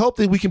Learning. We hope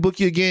that we can book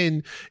you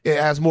again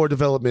as more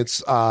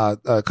developments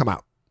come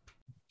out.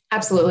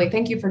 Absolutely.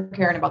 Thank you for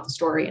caring about the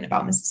story and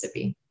about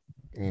Mississippi.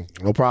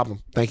 No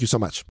problem. Thank you so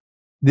much.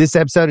 This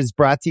episode is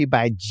brought to you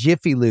by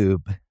Jiffy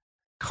Lube.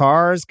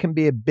 Cars can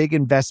be a big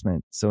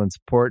investment, so it's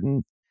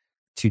important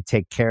to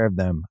take care of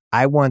them.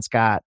 I once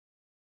got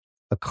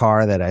a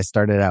car that I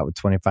started out with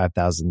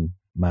 25,000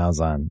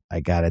 miles on. I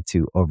got it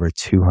to over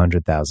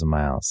 200,000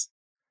 miles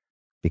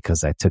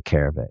because I took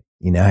care of it.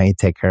 You know how you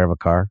take care of a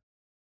car?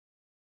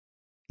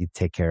 You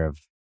take care of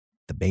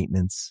the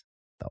maintenance,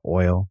 the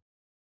oil,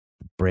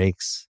 the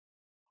brakes,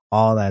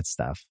 all that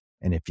stuff.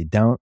 And if you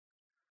don't,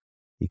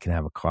 you can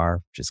have a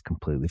car just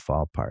completely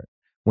fall apart.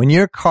 When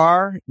your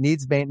car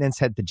needs maintenance,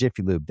 head to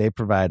Jiffy Lube. They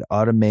provide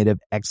automotive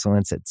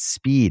excellence at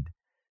speed.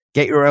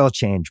 Get your oil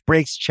change,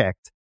 brakes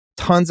checked,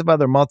 tons of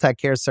other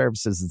multi-care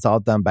services. It's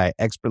all done by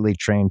expertly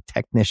trained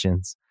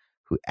technicians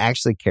who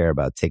actually care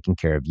about taking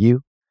care of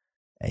you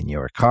and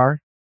your car.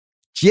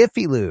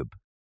 Jiffy Lube,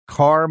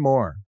 car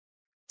more.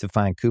 To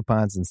find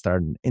coupons and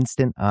start an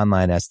instant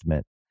online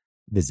estimate,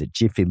 visit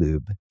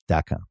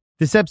jiffylube.com.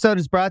 This episode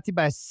is brought to you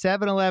by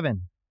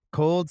 7-Eleven.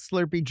 Cold,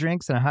 slurpy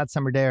drinks and a hot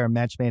summer day are a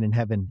match made in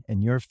heaven,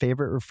 and your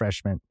favorite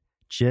refreshment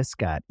just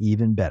got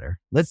even better.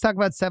 Let's talk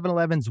about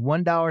 7-Eleven's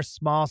 $1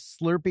 small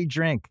slurpy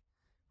drink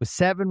with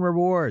 7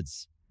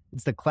 rewards.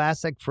 It's the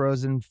classic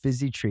frozen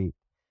fizzy treat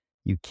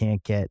you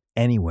can't get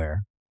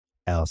anywhere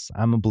else.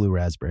 I'm a blue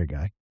raspberry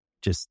guy.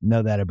 Just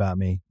know that about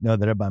me. Know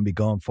that about me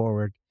going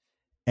forward.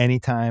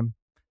 Anytime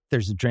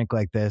there's a drink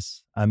like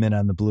this, I'm in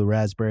on the blue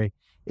raspberry.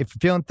 If you're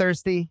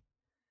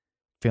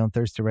feeling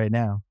thirsty right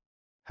now,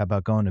 how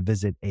about going to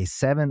visit a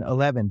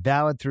 7-Eleven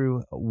valid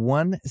through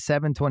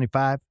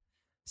 1/7/25?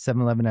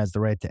 7-Eleven has the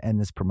right to end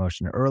this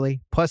promotion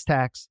early, plus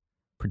tax.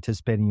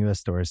 Participating U.S.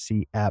 stores.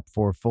 See app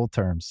for full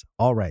terms.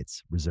 All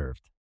rights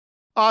reserved.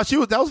 That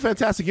was a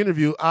fantastic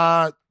interview.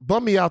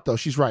 Bummed me out though.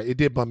 She's right. It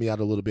did bum me out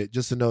a little bit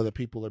just to know that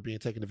people are being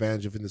taken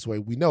advantage of in this way.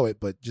 We know it,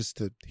 but just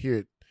to hear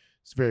it,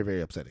 it's very, very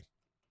upsetting.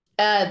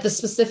 The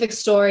specific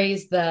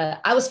stories,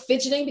 I was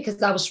fidgeting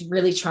because I was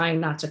really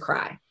trying not to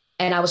cry.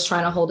 And I was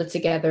trying to hold it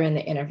together in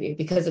the interview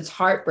because it's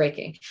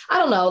heartbreaking. I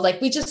don't know.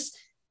 Like we just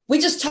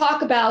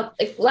talk about,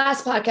 like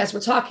last podcast,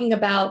 we're talking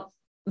about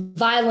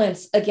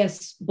violence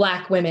against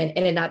Black women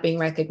and it not being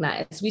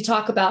recognized. We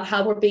talk about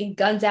how we're being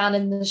gunned down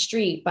in the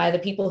street by the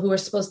people who are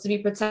supposed to be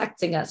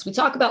protecting us. We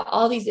talk about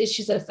all these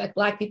issues that affect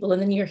Black people.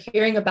 And then you're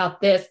hearing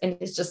about this and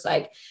it's just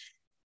like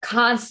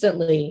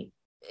constantly,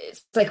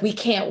 it's like we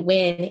can't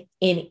win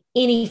in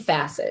any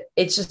facet.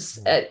 It's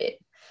just, I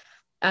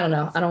don't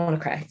know. I don't want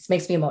to cry. It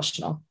makes me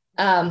emotional.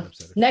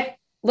 Next,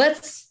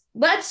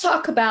 let's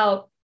talk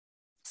about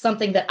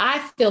something that I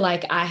feel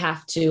like I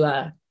have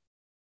to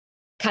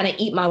kind of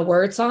eat my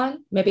words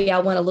on. Maybe I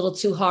went a little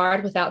too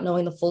hard without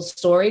knowing the full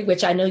story,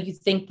 which I know you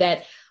think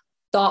that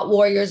thought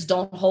warriors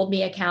don't hold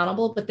me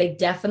accountable, but they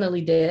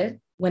definitely did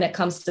when it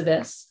comes to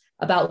this,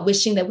 about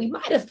wishing that we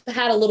might have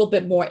had a little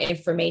bit more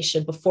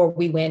information before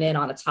we went in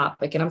on a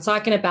topic. And I'm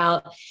talking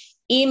about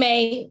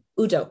Ime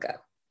Udoka.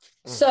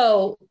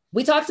 So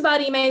we talked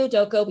about Ime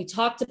Udoka. We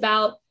talked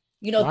about,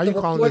 why are you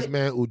calling this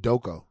man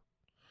Udoka?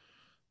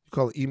 You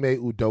call it Ime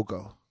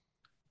Udoka.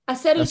 I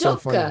said That's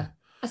Udoka. So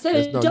I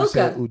said Udoka. No, you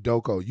said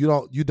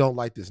Udoko. You don't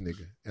like this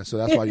nigga, and so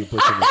that's why you're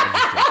pushing this.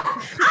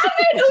 I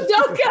meant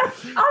Udoka.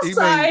 I'm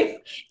sorry.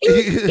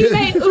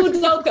 Ime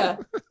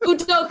Udoka.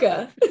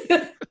 Udoka.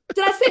 Did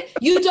I say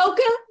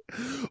Udoka?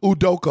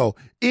 Udoko.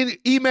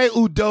 Ime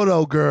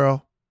Udodo,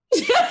 girl.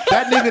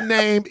 That nigga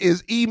name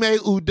is Ime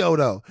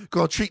Udodo.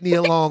 Gonna treat me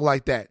along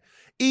like that.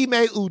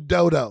 Ime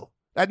Udodo.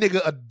 That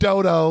nigga a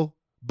dodo.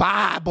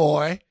 Bye,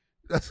 boy.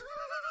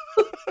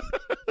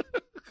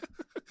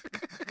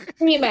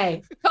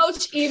 Ime.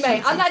 Coach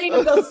Ime. I'm not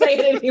even going to say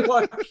it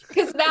anymore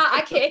because now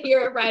I can't hear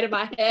it right in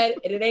my head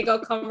and it ain't going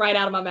to come right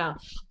out of my mouth.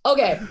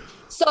 Okay.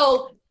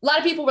 So a lot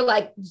of people were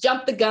like,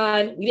 jump the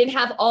gun. We didn't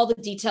have all the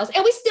details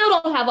and we still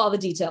don't have all the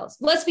details.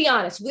 Let's be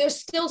honest. There's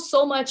still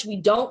so much we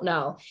don't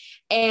know.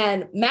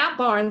 And Matt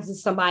Barnes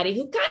is somebody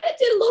who kind of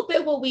did a little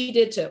bit what we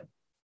did too.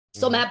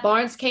 So Matt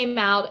Barnes came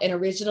out and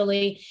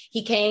originally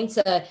he came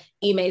to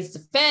Ime's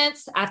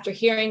defense after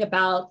hearing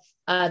about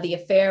the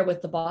affair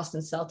with the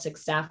Boston Celtics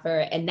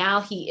staffer. And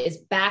now he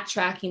is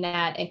backtracking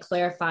that and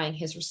clarifying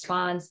his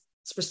response.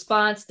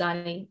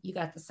 Donnie, you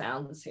got the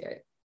sound. Let's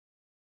hear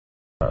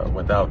it.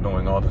 Without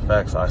knowing all the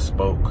facts, I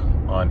spoke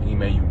on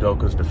Ime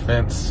Udoka's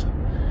defense.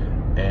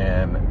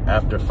 And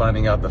after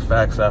finding out the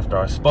facts after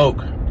I spoke,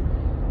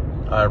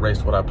 I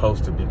erased what I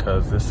posted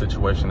because this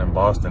situation in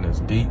Boston is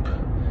deep.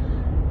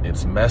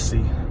 It's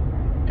messy.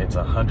 It's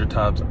 100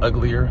 times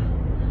uglier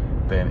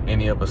than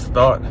any of us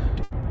thought.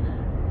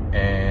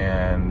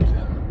 And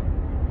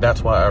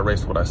that's why I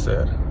erased what I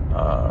said.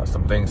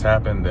 Some things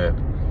happened that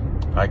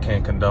I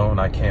can't condone,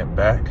 I can't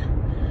back.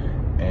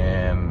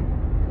 And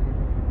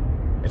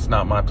it's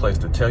not my place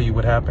to tell you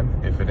what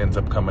happened. If it ends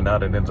up coming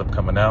out, it ends up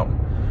coming out.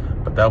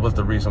 But that was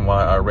the reason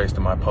why I erased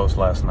in my post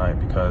last night,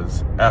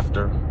 because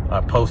after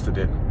I posted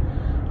it,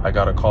 I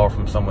got a call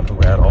from someone who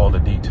had all the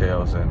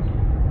details, and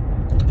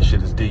the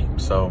shit is deep.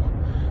 So,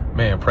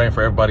 man, praying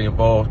for everybody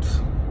involved.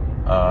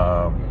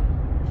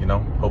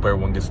 Hope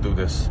everyone gets through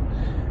this.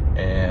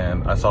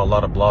 And I saw a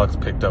lot of blogs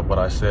picked up what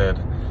I said,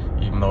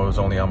 even though it was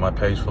only on my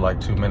page for like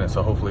 2 minutes.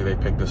 So hopefully they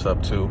pick this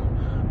up too,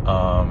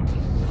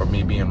 for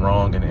me being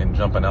wrong and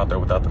jumping out there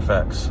without the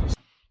facts.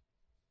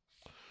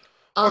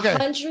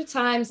 100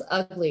 times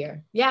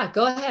uglier. Yeah,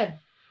 go ahead.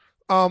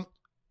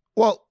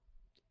 Well,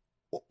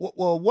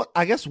 what?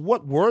 I guess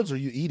what words are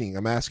you eating?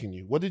 I'm asking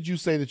you. What did you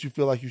say that you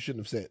feel like you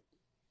shouldn't have said?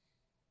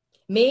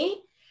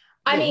 Me?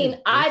 I mean,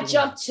 I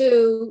jumped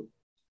to,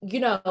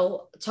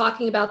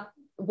 talking about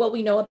what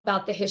we know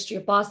about the history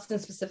of Boston,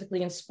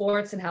 specifically in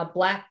sports, and how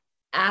Black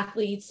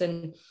athletes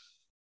and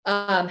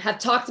have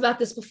talked about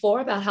this before,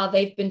 about how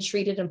they've been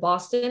treated in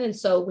Boston. And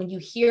so when you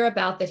hear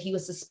about that he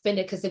was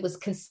suspended because it was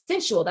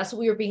consensual, that's what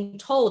we were being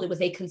told. It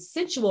was a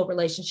consensual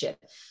relationship.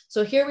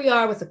 So here we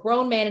are with a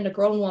grown man and a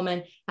grown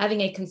woman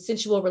having a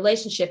consensual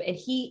relationship.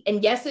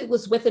 And yes, it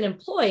was with an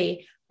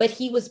employee, but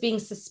he was being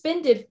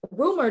suspended,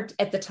 rumored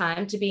at the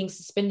time to being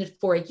suspended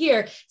for a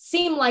year,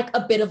 seemed like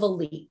a bit of a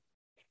leap.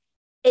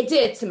 It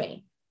did to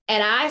me.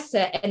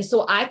 And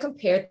so I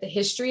compared the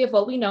history of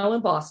what we know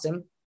in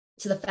Boston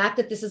to the fact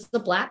that this is the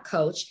Black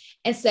coach,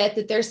 and said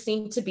that there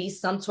seemed to be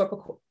some sort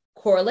of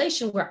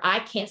correlation where I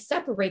can't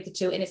separate the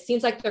two. And it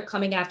seems like they're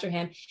coming after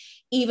him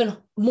even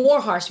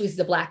more harsh because he's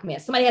a Black man.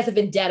 Somebody has a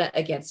vendetta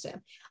against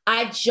him.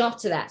 I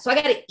jumped to that. So I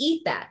got to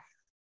eat that.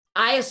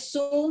 I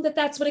assume that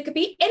that's what it could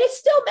be. And it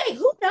still may.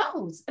 Who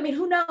knows? I mean,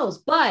 who knows?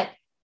 But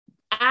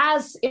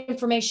as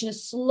information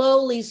is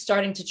slowly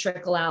starting to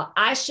trickle out,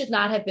 I should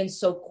not have been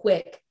so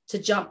quick to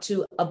jump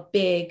to a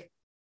big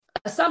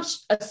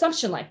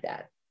assumption like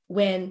that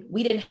when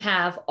we didn't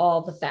have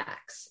all the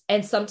facts.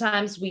 And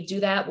sometimes we do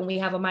that when we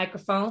have a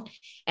microphone,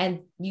 and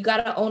you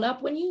got to own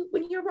up when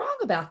you're wrong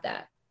about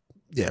that.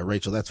 Yeah,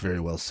 Rachel, that's very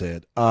well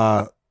said.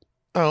 On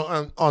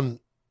the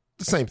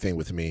same thing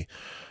with me.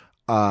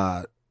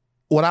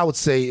 What I would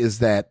say is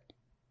that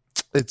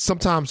you're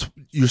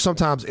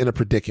sometimes in a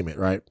predicament,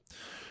 right?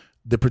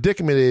 The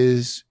predicament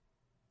is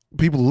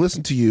people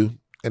listen to you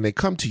and they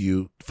come to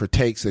you for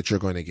takes that you're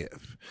going to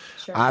give.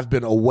 Sure. I've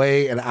been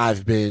away and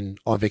I've been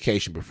on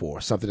vacation before.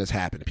 Something has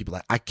happened. People are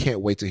like, I can't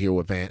wait to hear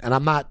what Van, and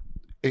I'm not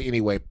in any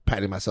way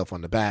patting myself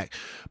on the back,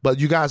 but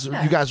you guys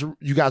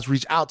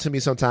reach out to me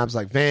sometimes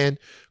like, Van,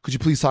 could you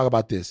please talk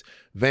about this?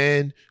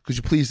 Van, could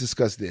you please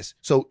discuss this?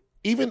 So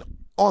even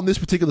on this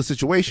particular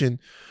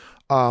situation,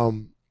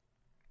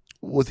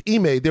 with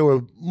Ime, there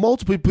were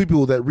multiple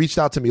people that reached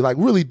out to me, like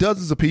really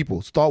dozens of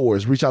people, Star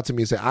Wars, reached out to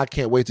me and said, I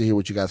can't wait to hear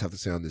what you guys have to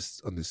say on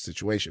this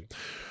situation.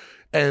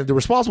 And the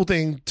responsible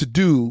thing to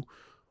do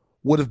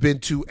would have been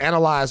to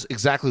analyze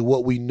exactly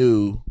what we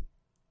knew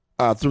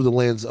through the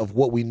lens of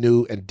what we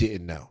knew and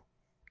didn't know.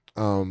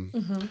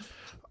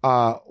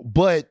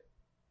 But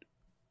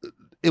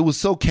it was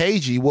so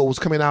cagey what was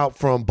coming out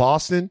from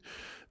Boston.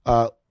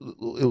 It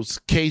was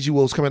cagey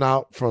what was coming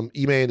out from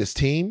Ime and his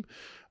team.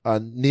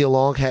 Nia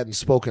Long hadn't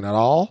spoken at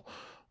all,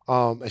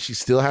 and she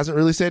still hasn't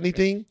really said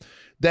anything,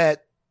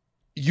 that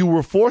you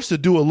were forced to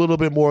do a little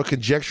bit more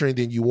conjecturing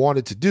than you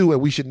wanted to do,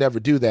 and we should never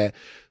do that.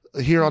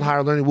 Here on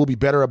Higher Learning, we'll be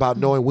better about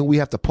knowing when we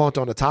have to punt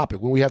on a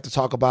topic, when we have to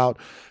talk about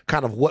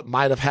kind of what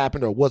might have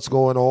happened or what's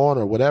going on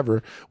or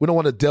whatever. We don't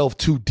want to delve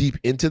too deep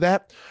into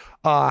that.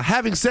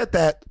 Having said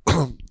that,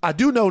 I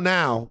do know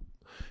now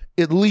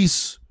at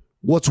least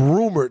what's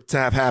rumored to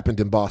have happened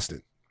in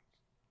Boston.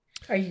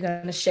 Are you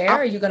going to share? Or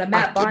are you going to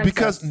map blind?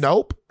 Because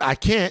nope, I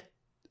can't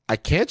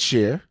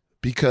share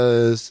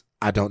because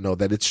I don't know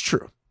that it's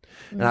true.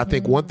 And I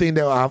think one thing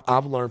that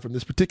I've learned from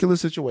this particular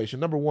situation,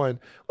 number one,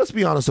 let's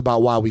be honest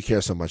about why we care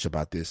so much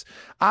about this.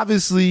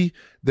 Obviously,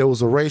 there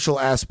was a racial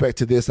aspect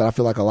to this that I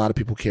feel like a lot of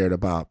people cared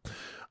about.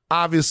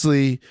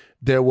 Obviously,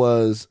 there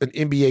was an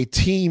NBA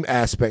team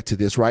aspect to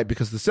this, right?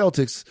 Because the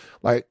Celtics,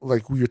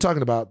 like we were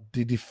talking about,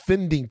 the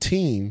defending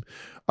team,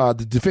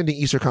 the defending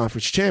Eastern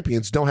Conference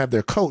champions, don't have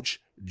their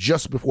coach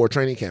just before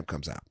training camp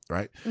comes out,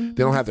 right? They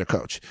don't have their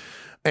coach.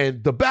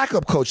 And the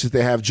backup coach that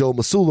they have, Joe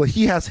Masula,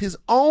 he has his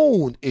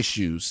own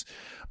issues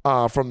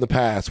from the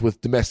past with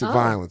domestic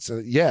violence.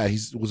 Yeah, he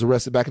was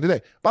arrested back in the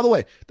day. By the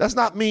way, that's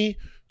not me.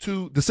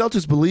 The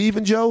Celtics believe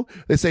in Joe.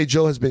 They say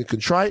Joe has been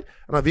contrite.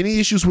 I don't have any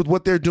issues with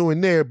what they're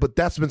doing there, but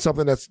that's been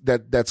something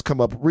that's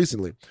come up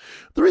recently.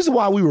 The reason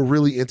why we were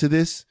really into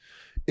this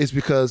is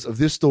because of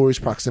this story's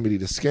proximity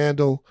to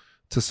scandal,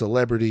 to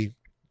celebrity,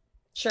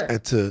 sure,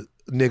 and to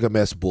nigga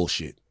mess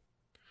bullshit.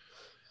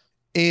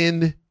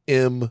 NMB,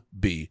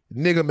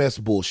 nigga mess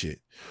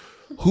bullshit.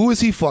 Who is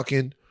he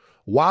fucking?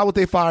 Why would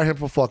they fire him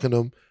for fucking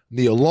him?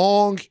 Nia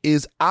Long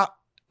is out.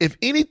 if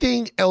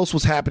anything else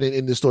was happening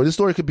in this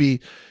story could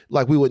be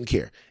like, we wouldn't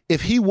care.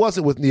 If he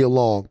wasn't with Nia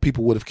Long,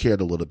 people would have cared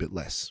a little bit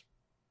less.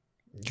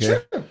 Okay.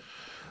 Sure.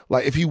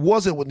 Like, if he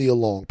wasn't with Nia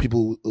Long,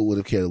 people would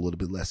have cared a little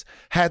bit less.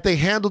 Had they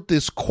handled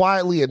this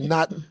quietly and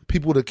not,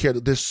 people would have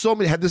cared. There's so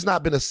many, had this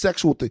not been a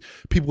sexual thing,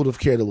 people would have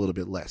cared a little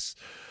bit less.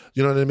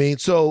 You know what I mean?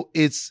 So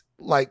it's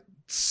like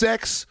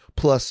sex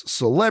plus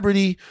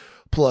celebrity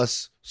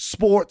plus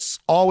sports,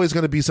 always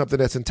going to be something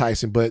that's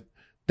enticing, but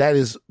that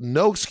is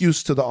no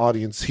excuse to the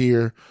audience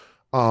here.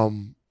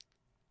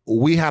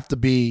 We have to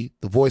be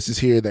the voices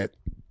here that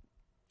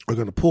are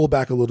going to pull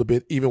back a little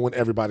bit, even when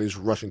everybody's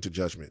rushing to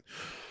judgment.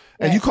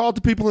 And you called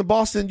the people in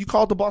Boston, you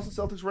called the Boston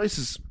Celtics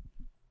racist.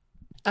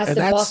 I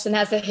said Boston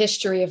has a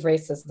history of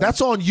racism.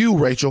 That's on you,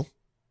 Rachel.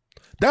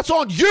 That's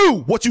on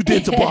you, what you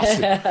did to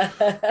Boston.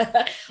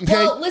 Okay?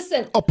 Well,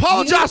 listen.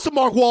 Apologize to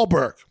Mark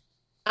Wahlberg.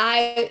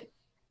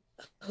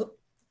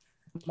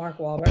 Mark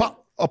Wahlberg.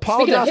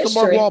 Apologize to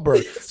Mark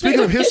Wahlberg.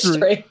 Speaking of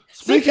history.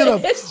 Speaking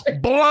of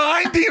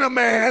blinding a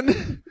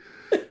man.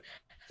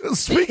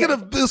 Speaking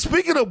of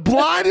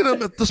blinding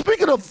them,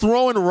 speaking of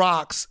throwing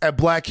rocks at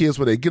black kids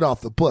when they get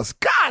off the bus.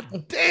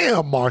 God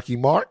damn, Mark.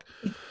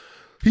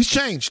 He's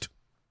changed.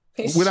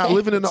 We're not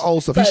living in the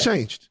old stuff. He's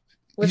changed.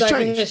 We're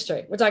talking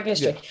history.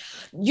 Yeah.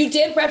 You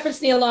did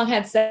reference Nia Long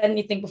hadn't said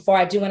anything before.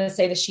 I do want to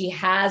say that she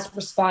has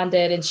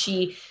responded, and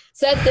she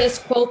said this,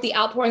 quote, "The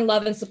outpouring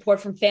love and support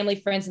from family,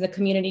 friends, and the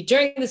community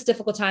during this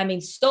difficult time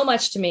means so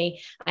much to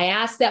me. I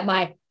ask that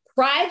my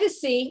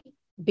privacy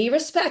be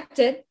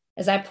respected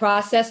as I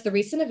process the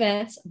recent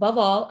events. Above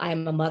all, I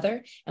am a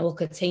mother and will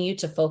continue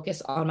to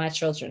focus on my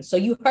children." So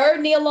you heard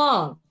Nia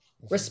Long.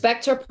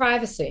 Respect her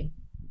privacy.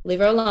 Leave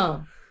her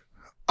alone.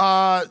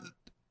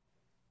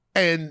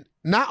 And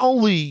not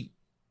only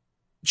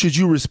should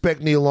you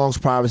respect Nia Long's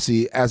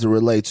privacy as it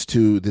relates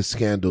to this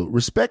scandal,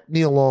 respect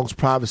Nia Long's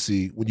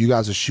privacy when you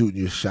guys are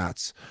shooting your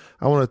shots.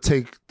 I want to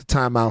take the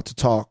time out to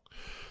talk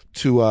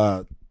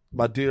to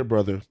my dear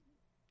brother,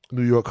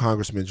 New York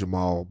Congressman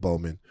Jamal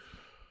Bowman,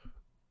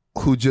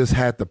 who just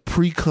had the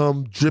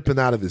pre-cum dripping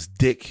out of his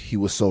dick. He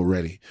was so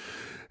ready.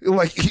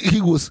 Like,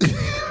 he was...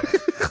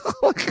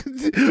 like,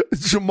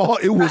 Jamal,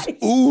 it was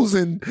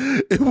oozing.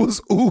 It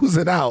was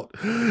oozing out.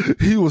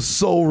 He was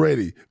so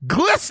ready.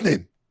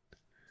 Glistening.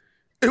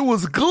 It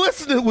was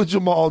glistening with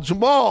Jamal.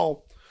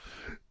 Jamal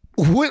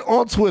went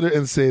on Twitter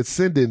and said,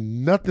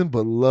 "Sending nothing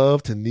but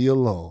love to Nia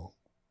Long.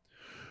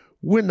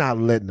 We're not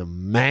letting a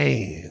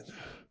man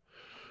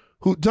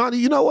who," Donnie,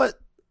 you know what?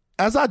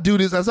 As I do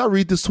this, as I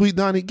read this tweet,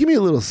 Donnie, give me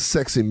a little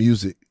sexy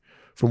music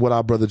from what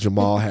our brother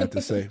Jamal had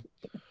to say.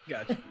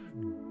 Gotcha.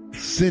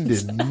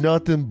 "Sending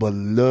nothing but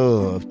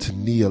love to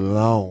Nia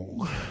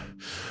Long.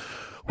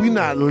 We're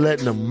not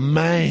letting a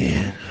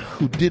man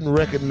who didn't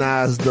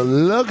recognize the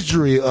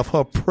luxury of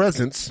her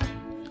presence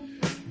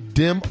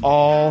dim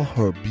all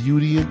her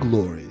beauty and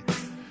glory.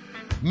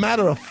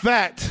 Matter of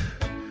fact,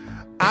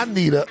 I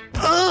need a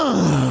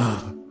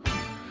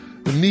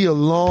Nia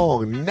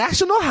Long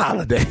national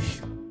holiday."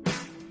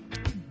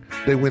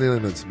 They went in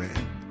on this, man.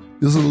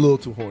 This is a little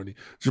too horny.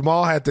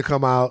 Jamal had to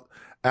come out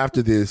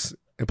after this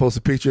and post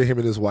a picture of him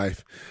and his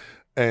wife.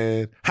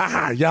 And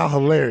y'all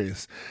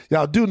hilarious.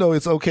 Y'all do know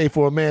it's okay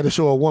for a man to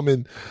show a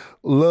woman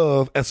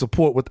love and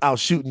support without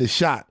shooting his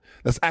shot.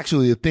 That's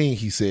actually a thing,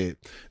 he said.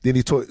 Then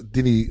he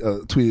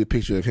tweeted a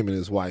picture of him and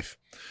his wife.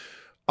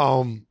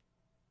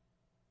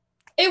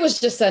 It was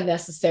just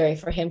unnecessary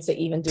for him to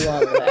even do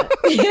all of that.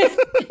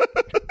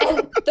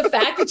 And the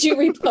fact that you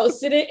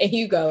reposted it and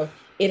you go,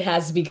 "It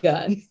has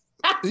begun."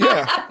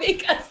 Yeah.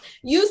 Because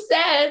you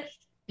said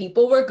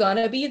people were going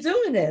to be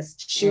doing this,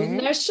 shooting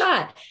their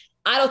shot.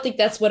 I don't think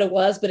that's what it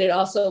was, but it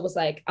also was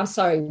like, I'm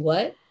sorry,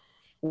 what?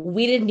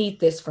 We didn't need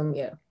this from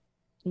you.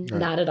 Right.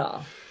 Not at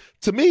all.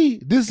 To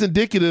me, this is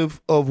indicative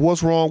of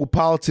what's wrong with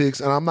politics,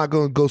 and I'm not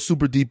going to go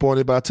super deep on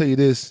it, but I'll tell you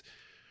this.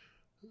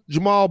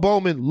 Jamal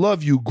Bowman,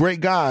 love you,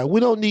 great guy.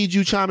 We don't need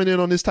you chiming in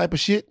on this type of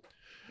shit.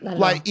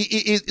 Like,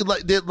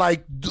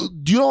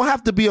 you don't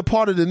have to be a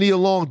part of the Nia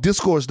Long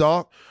discourse,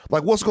 dog.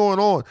 Like, what's going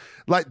on?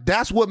 Like,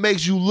 that's what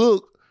makes you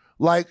look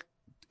like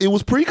it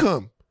was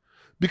pre-cum.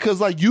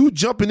 Because, like, you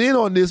jumping in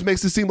on this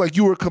makes it seem like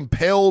you were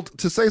compelled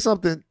to say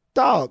something.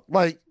 Dog,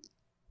 like,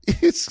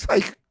 it's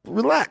like,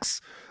 relax.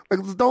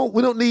 Like, we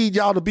don't need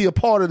y'all to be a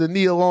part of the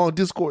Nia Long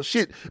discourse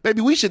shit.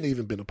 Maybe we shouldn't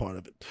even been a part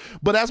of it.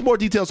 But as more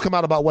details come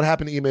out about what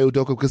happened to Ime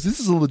Udoka, because this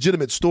is a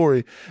legitimate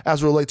story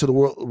as it relates to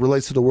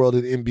the world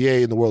of the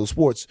NBA and the world of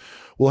sports,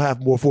 we'll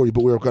have more for you.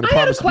 But we're going to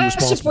promise to be responsible. I have a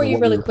question for you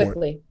really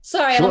quickly.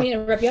 Sorry, sure. I don't mean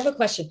to interrupt you. I have a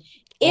question.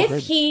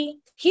 If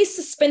he's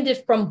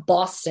suspended from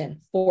Boston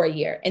for a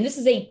year, and this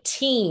is a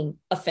team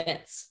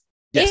offense.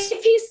 Yes.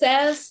 If he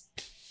says,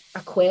 "I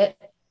quit,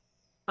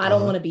 I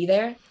don't want to be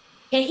there,"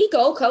 can he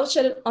go coach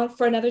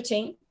for another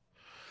team?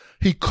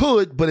 He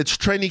could, but it's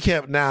training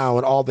camp now,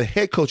 and all the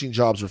head coaching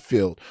jobs are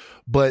filled.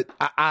 But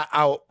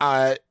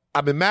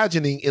I'm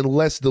imagining,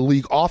 unless the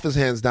league offers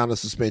hands down a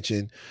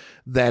suspension,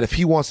 that if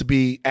he wants to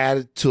be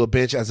added to a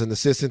bench as an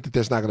assistant, that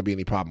there's not going to be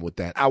any problem with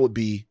that. I would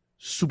be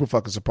super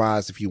fucking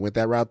surprised if he went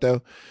that route,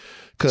 though.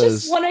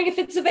 Just wondering if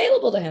it's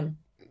available to him.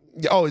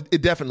 Oh,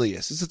 it definitely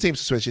is. It's a team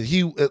suspension.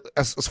 He,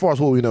 as far as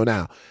what we know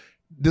now,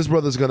 this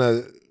brother's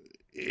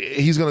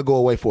he's gonna go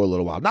away for a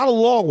little while. Not a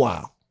long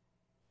while.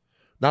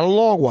 Not a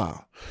long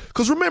while.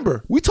 Because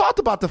remember, we talked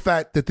about the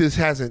fact that this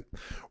hasn't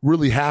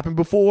really happened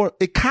before.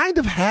 It kind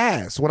of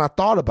has when I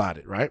thought about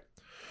it, right?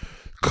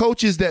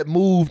 Coaches that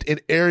moved in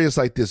areas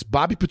like this.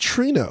 Bobby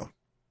Petrino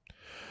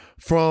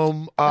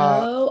from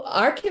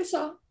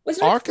Arkansas. Was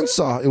it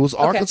Arkansas? It was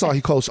Arkansas. Okay.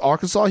 He coached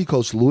Arkansas. He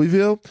coached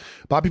Louisville.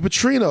 Bobby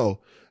Petrino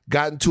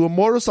got into a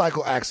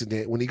motorcycle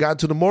accident. When he got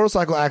into the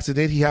motorcycle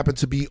accident, he happened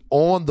to be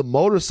on the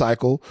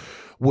motorcycle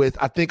with,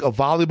 I think, a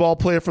volleyball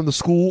player from the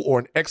school or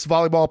an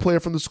ex-volleyball player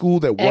from the school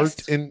that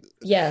worked in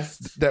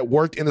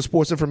the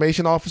sports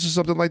information office or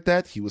something like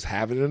that. He was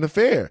having an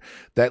affair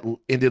that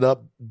ended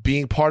up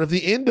being part of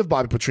the end of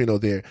Bobby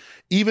Petrino there.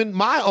 Even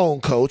my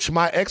own coach,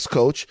 my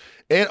ex-coach,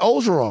 Ed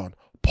Ogeron,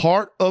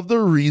 part of the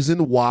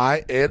reason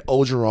why Ed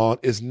Ogeron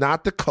is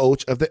not the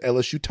coach of the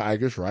LSU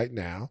Tigers right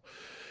now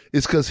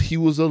is because he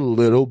was a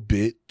little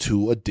bit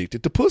too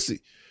addicted to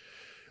pussy.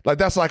 Like,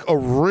 that's like a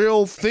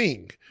real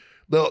thing.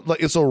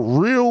 Like, it's a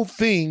real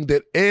thing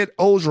that Ed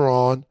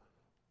Ogeron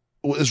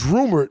is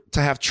rumored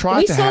to have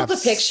tried to have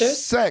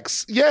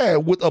sex,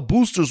 with a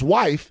booster's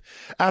wife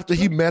after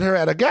he met her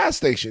at a gas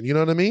station. You know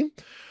what I mean?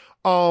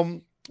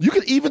 You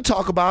could even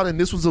talk about, and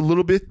this was a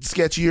little bit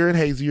sketchier and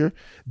hazier,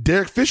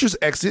 Derek Fisher's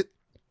exit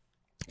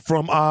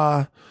from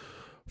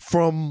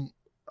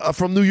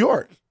New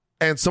York.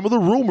 And some of the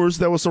rumors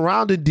that were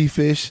surrounding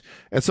D-Fish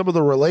and some of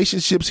the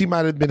relationships he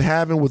might have been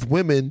having with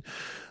women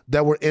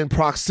that were in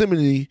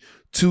proximity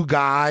to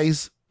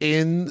guys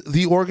in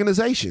the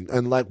organization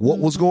and like what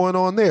was going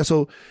on there.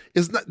 So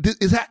it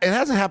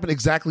hasn't happened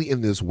exactly in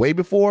this way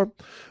before,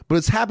 but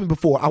it's happened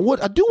before. I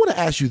do want to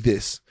ask you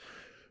this.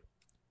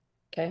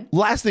 Okay.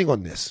 Last thing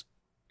on this.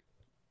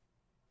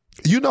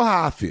 You know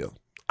how I feel.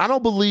 I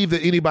don't believe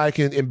that anybody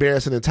can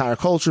embarrass an entire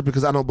culture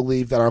because I don't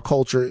believe that our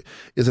culture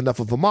is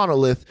enough of a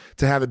monolith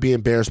to have it be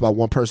embarrassed by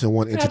one person,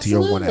 one entity,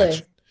 or one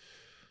action.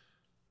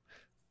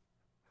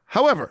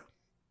 However,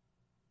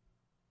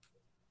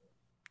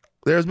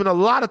 there's been a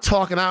lot of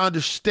talk, and I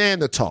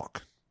understand the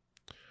talk.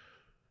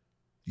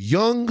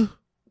 Young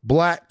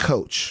black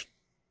coach,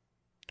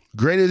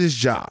 great at his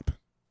job,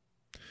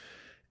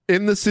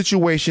 in the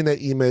situation that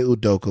Ime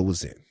Udoka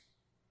was in.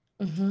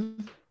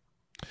 Mm-hmm.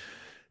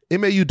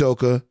 Ime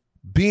Udoka,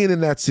 being in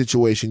that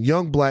situation,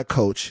 young black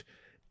coach,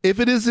 if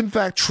it is in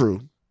fact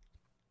true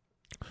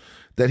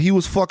that he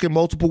was fucking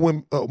multiple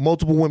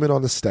women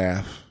on the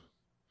staff,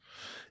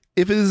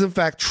 if it is in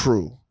fact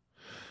true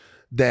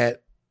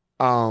that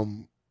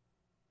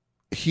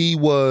he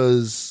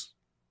was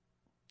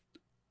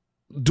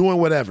doing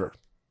whatever,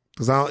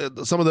 because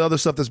some of the other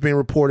stuff that's being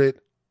reported,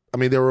 I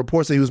mean, there were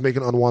reports that he was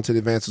making unwanted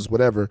advances,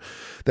 whatever,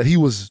 that he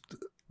was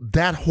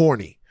that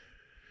horny.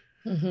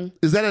 Mm-hmm.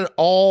 Is that at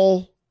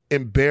all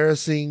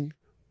embarrassing,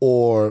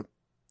 or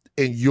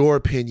in your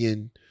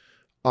opinion,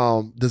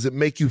 does it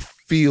make you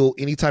feel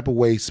any type of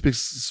way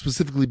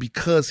specifically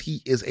because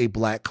he is a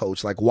black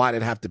coach? Like, why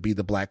did it have to be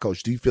the black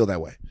coach? Do you feel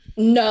that way?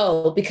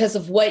 No, because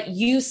of what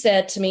you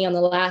said to me on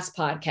the last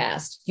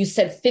podcast. You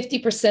said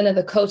 50% of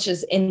the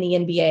coaches in the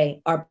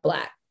NBA are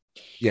black.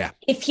 Yeah.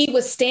 If he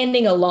was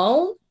standing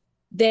alone,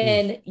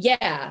 then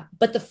yeah.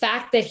 But the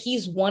fact that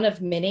he's one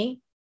of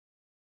many,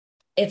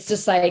 it's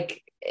just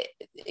like,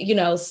 you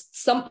know,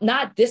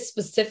 not this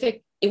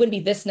specific, it wouldn't be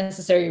this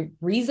necessary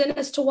reason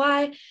as to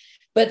why,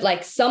 but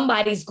like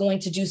somebody's going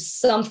to do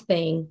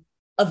something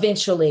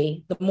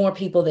eventually, the more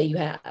people that you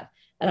have.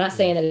 And I'm not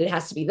saying that it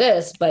has to be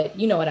this, but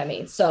you know what I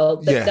mean?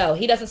 So no,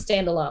 he doesn't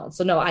stand alone.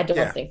 So no, I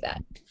don't think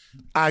that.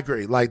 I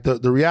agree. Like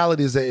the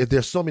reality is that if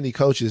there's so many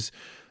coaches,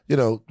 you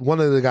know, one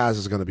of the guys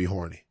is going to be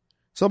horny.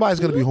 Somebody's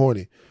going to be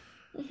horny.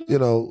 You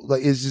know,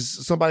 like it's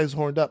just somebody's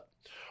horned up.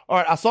 All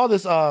right. I saw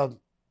this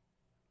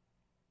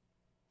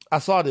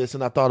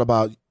and I thought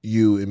about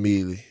you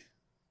immediately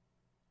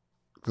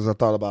because I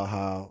thought about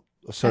how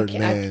a certain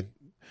man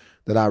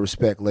that I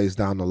respect lays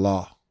down the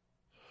law.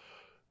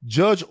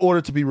 Judge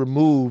ordered to be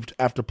removed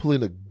after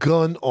pulling a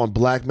gun on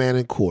black man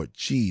in court.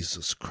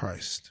 Jesus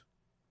Christ.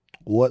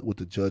 What would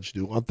the judge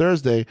do? On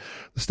Thursday,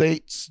 the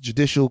state's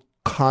Judicial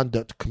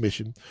Conduct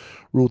Commission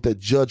ruled that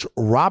Judge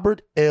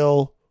Robert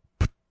L.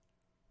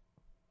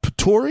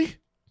 Patori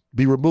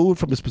be removed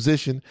from his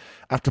position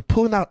after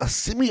pulling out a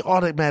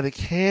semi-automatic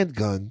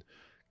handgun,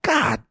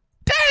 God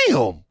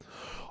damn,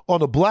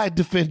 on a black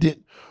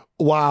defendant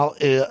while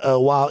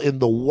in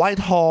the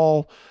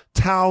Whitehall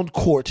Town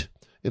Court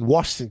in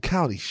Washington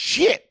County.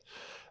 Shit.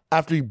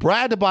 After he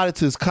bragged about it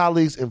to his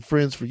colleagues and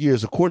friends for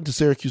years, according to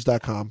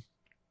Syracuse.com.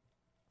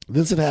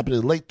 This had happened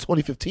in late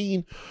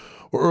 2015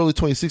 or early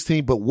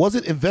 2016, but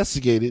wasn't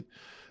investigated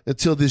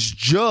until this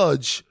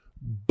judge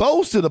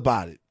boasted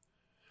about it.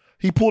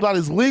 He pulled out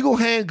his legal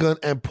handgun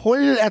and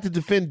pointed it at the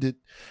defendant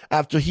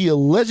after he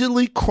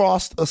allegedly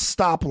crossed a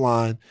stop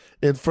line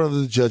in front of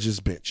the judge's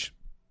bench.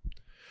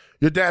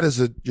 Your dad is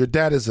a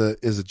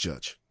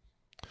judge.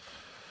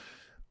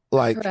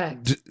 Like,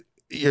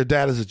 your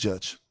dad is a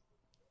judge.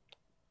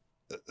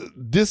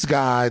 This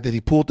guy that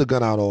he pulled the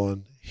gun out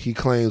on, He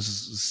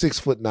claims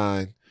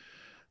 6'9",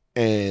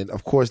 and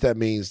of course that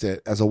means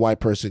that as a white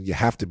person you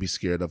have to be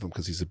scared of him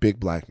because he's a big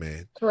black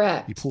man.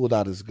 Correct. He pulled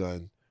out his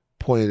gun,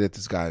 pointed at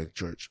this guy in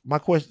church. My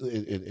question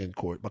in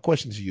court. My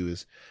question to you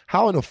is: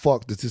 how in the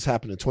fuck does this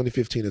happen in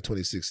 2015 or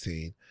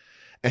 2016,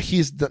 and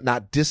he's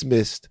not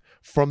dismissed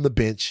from the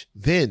bench?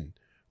 Then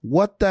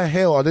what the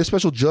hell are there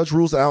special judge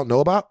rules that I don't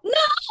know about?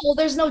 No,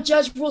 there's no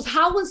judge rules.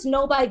 How was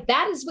nobody?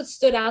 That is what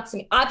stood out to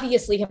me.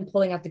 Obviously, him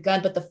pulling out the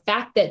gun, but the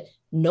fact that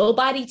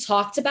nobody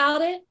talked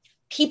about it.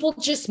 People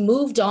just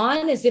moved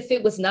on as if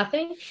it was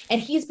nothing. And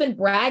he's been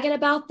bragging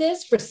about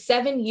this for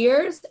 7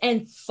 years.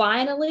 And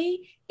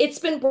finally, it's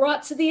been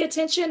brought to the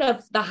attention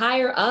of the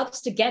higher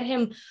ups to get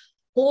him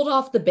pulled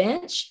off the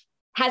bench.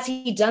 Has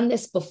he done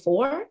this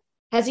before?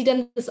 Has he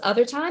done this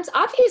other times?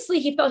 Obviously,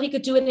 he felt he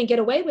could do it and get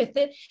away with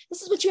it.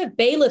 This is what you have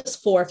bailiffs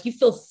for. If you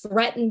feel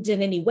threatened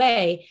in any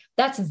way,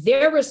 that's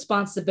their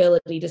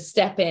responsibility to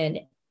step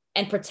in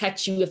and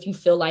protect you if you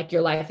feel like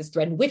your life is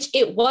threatened, which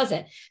it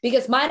wasn't.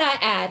 Because might I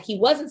add, he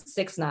wasn't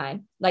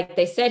 6'9", like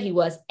they said he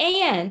was.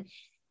 And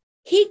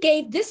he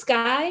gave this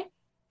guy...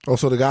 Oh,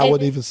 so the guy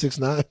wasn't even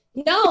 6'9"?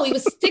 No, he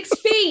was 6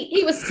 feet.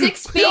 He was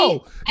 6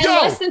 feet and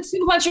less than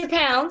 200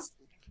 pounds.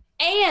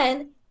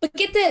 But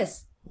get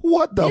this.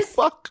 What the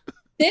fuck?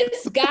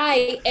 This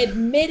guy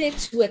admitted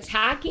to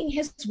attacking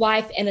his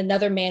wife and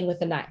another man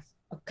with a knife,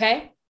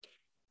 okay?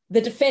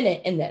 The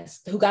defendant in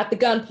this, who got the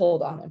gun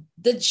pulled on him.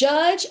 The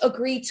judge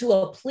agreed to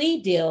a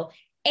plea deal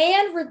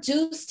and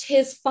reduced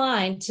his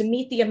fine to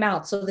meet the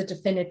amount so the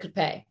defendant could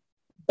pay.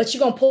 But you're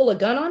going to pull a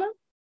gun on him?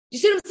 You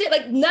see what I'm saying?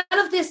 Like,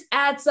 none of this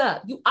adds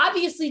up. You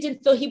obviously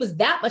didn't feel he was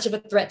that much of a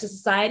threat to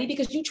society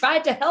because you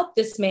tried to help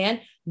this man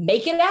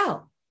make it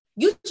out.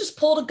 You just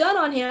pulled a gun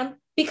on him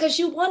because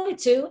you wanted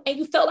to, and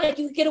you felt like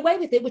you could get away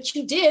with it, which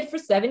you did for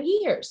 7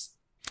 years.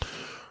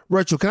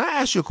 Rachel, can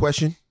I ask you a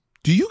question?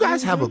 Do you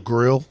guys have a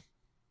grill?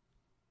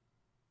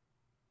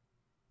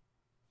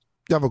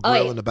 You have a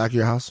grill in the back of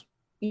your house?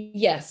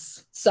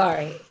 Yes.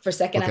 Sorry. For a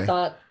second, I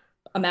thought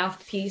a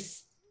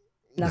mouthpiece.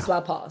 That's why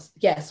I paused.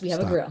 Yes, we have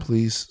a grill.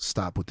 Please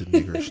stop with the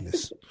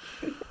niggerishness.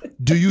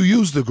 Do you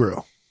use the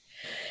grill?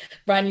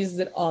 Brian uses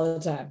it all the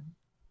time.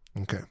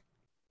 Okay.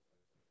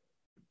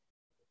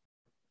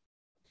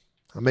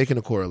 I'm making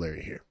a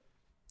corollary here.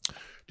 Do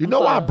you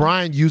know why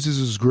Brian uses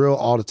his grill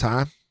all the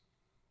time?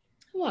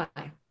 Why?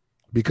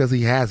 Because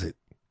he has it.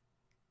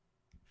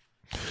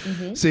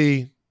 Mm-hmm.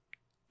 See,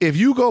 if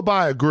you go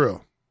buy a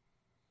grill,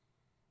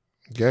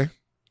 okay,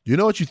 you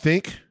know what you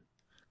think?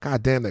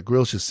 God damn, that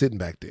grill's just sitting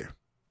back there.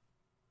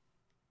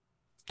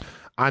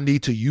 I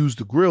need to use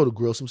the grill to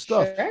grill some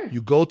stuff. Sure.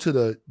 You go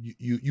to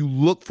you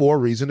look for a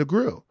reason to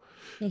grill.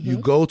 Mm-hmm. You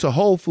go to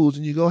Whole Foods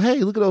and you go, hey,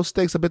 look at those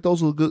steaks. I bet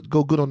those will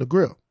go good on the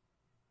grill.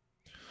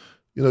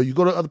 You know, you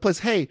go to other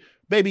places. Hey,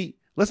 baby,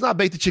 let's not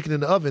bake the chicken in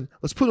the oven.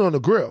 Let's put it on the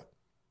grill.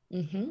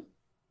 Mm-hmm.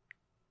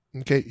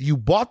 Okay, you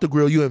bought the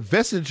grill. You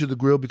invested into the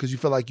grill because you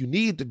felt like you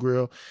need the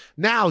grill.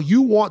 Now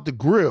you want the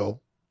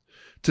grill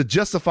to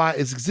justify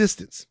its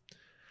existence.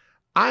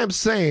 I am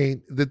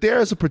saying that there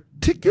is a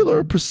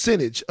particular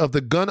percentage of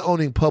the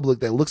gun-owning public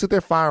that looks at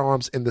their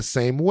firearms in the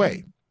same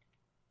way.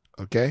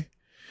 Okay?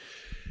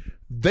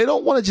 They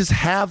don't want to just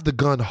have the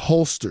gun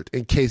holstered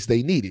in case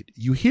they need it.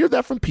 You hear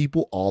that from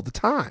people all the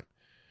time.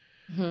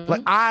 Mm-hmm.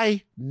 Like,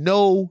 I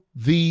know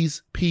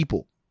these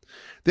people.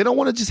 They don't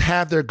want to just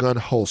have their gun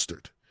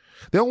holstered.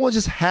 They don't want to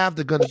just have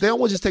the gun. They don't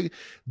want to just take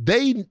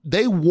it.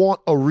 They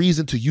want a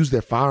reason to use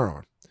their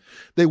firearm.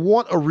 They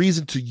want a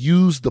reason to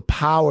use the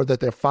power that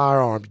their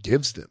firearm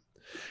gives them.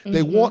 Mm-hmm.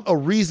 They want a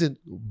reason.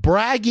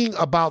 Bragging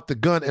about the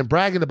gun and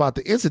bragging about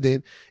the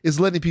incident is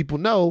letting people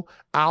know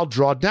I'll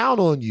draw down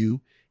on you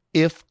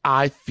if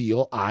I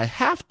feel I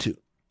have to.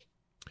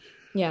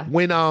 Yeah.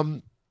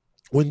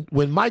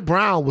 When Mike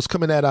Brown was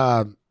coming at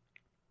the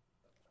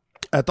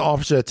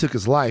officer that took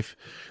his life,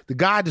 the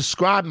guy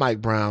described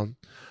Mike Brown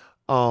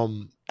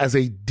as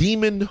a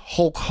demon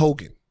Hulk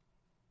Hogan.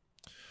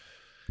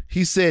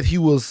 He said he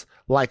was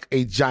like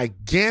a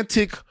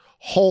gigantic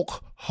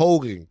Hulk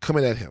Hogan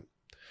coming at him.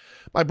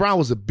 Mike Brown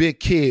was a big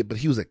kid, but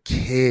he was a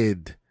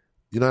kid.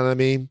 You know what I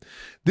mean?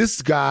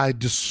 This guy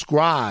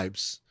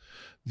describes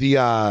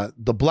the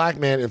black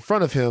man in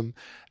front of him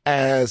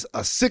as a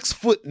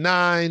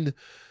 6'9",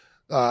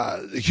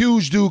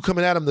 huge dude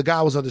coming at him. The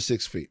guy was under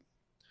 6 feet.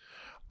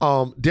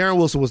 Darren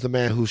Wilson was the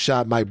man who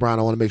shot Mike Brown.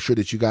 I want to make sure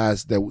that you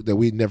guys, that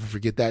we never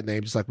forget that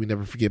name, just like we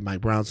never forget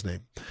Mike Brown's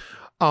name.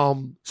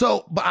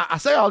 But I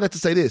say all that to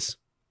say this.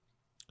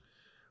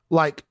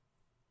 Like,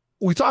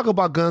 we talk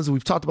about guns, and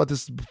we've talked about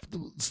this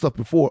stuff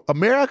before.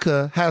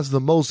 America has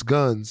the most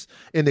guns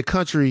in the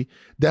country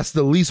that's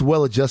the least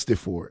well adjusted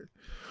for it.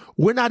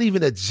 We're not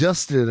even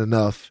adjusted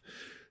enough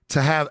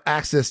to have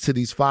access to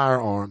these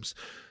firearms.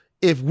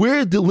 If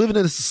we're living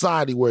in a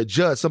society where a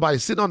judge, somebody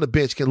sitting on the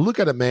bench, can look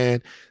at a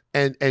man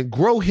and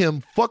grow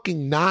him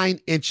fucking 9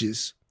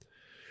 inches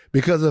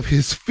because of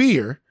his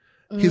fear,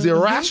 his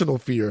irrational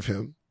fear of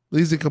him,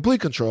 he's in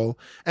complete control,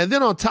 and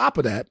then on top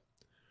of that,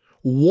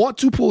 want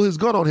to pull his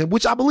gun on him,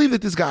 which I believe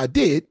that this guy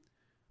did.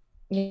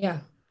 Yeah.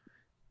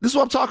 This is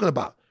what I'm talking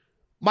about.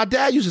 My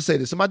dad used to say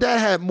this, and my dad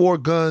had more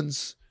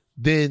guns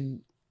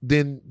than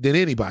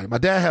anybody. My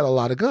dad had a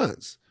lot of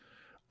guns.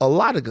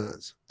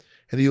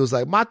 And he was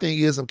like, my thing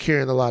is I'm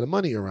carrying a lot of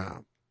money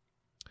around.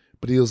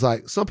 But he was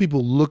like, some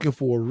people looking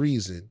for a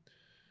reason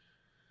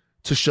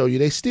to show you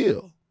they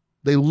steal.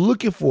 They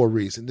looking for a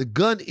reason. The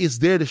gun is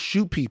there to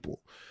shoot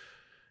people.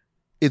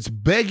 It's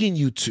begging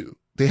you to.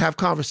 They have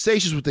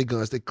conversations with their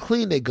guns. They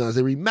clean their guns.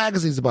 They read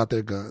magazines about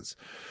their guns.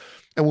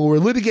 And when we're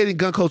litigating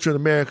gun culture in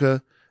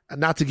America, and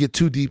not to get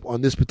too deep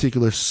on this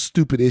particular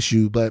stupid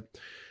issue, but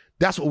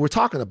that's what we're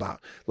talking about.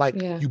 Like,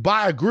 you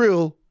buy a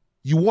grill,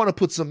 you want to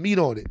put some meat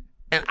on it.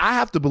 And I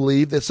have to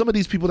believe that some of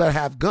these people that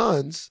have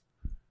guns,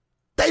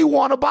 they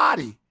want a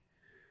body.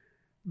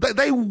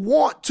 They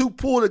want to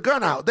pull the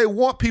gun out. They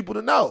want people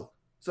to know.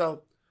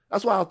 So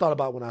that's what I thought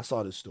about when I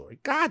saw this story.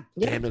 God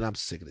damn it, I'm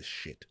sick of this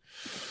shit.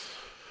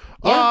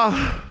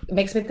 Yeah, it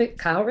makes me think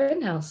Kyle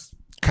Rittenhouse.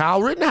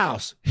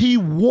 He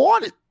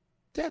wanted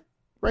that,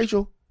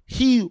 Rachel.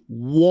 He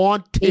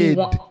wanted.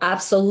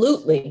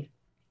 Absolutely.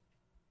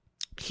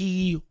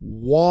 He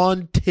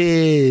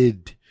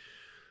wanted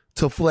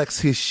to flex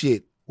his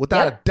shit.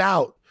 Without a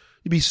doubt.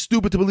 You'd be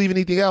stupid to believe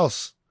anything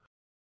else.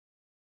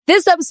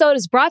 This episode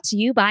is brought to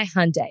you by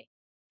Hyundai.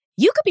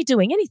 You could be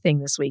doing anything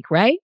this week,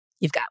 right?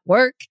 You've got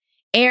work,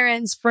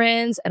 errands,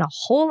 friends, and a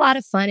whole lot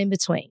of fun in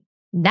between.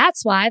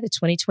 That's why the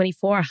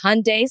 2024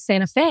 Hyundai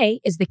Santa Fe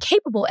is the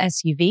capable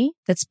SUV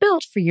that's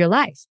built for your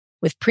life.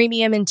 With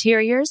premium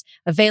interiors,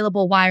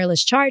 available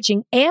wireless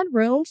charging, and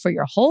room for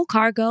your whole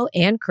cargo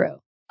and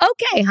crew.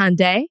 Okay,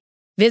 Hyundai.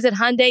 Visit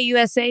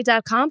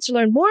HyundaiUSA.com to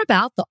learn more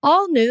about the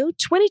all-new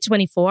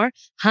 2024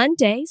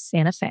 Hyundai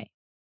Santa Fe.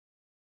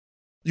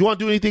 You want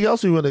to do anything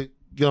else, or you want to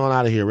get on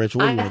out of here,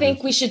 Rachel? I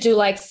think we should do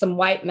like some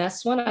white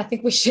mess one. I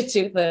think we should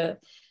do the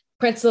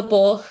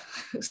principal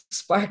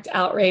sparked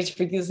outrage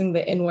for using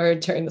the N-word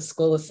during the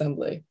school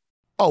assembly.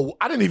 Oh,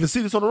 I didn't even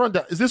see this on the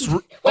rundown. Is this? They're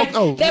playing.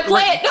 No,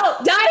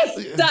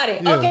 Donnie.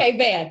 Yeah. Okay,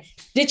 man.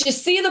 Did you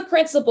see the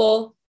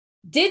principal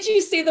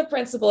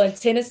in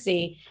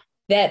Tennessee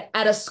that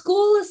at a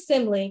school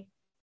assembly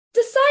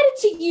decided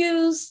to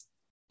use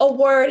a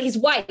word? He's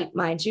white,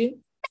 mind you.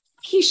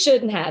 He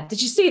shouldn't have.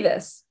 Did you see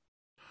this?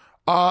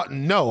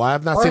 No, I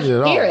have not seen it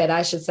at all. Hear it,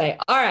 I should say.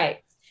 All right.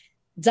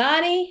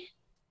 Donnie,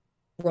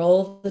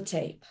 roll the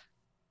tape.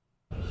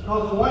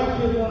 Because the white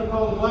kids want to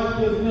call the black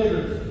kids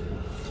niggers.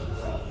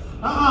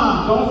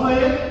 Don't say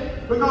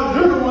it, because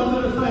you're the ones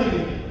that are saying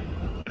it.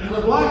 And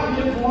the black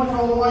kids want to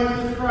call the white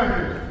kids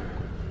crackers.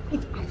 I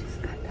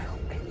just got that on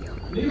video.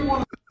 Neither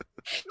one.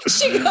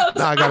 She goes,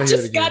 I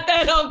just got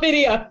that on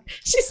video.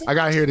 I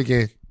gotta hear it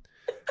again.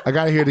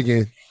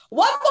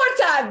 One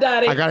more time,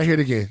 Donnie. I gotta hear it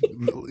again.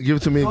 Give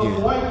it to me again. The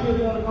white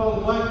kids want to call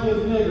the black kids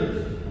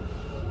niggers.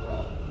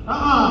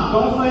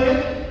 Don't say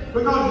it,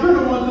 because you're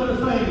the ones that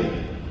are saying it.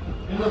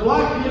 And the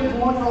black kids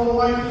want to call the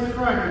white kids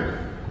crackers.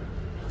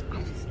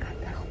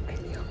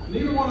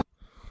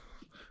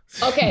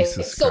 Okay,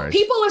 so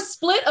people are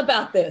split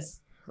about this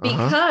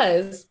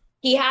because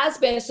he has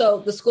been, so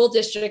the school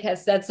district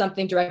has said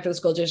something, director of the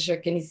school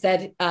district, and he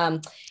said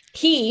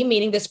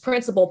meaning this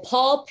principal,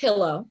 Paul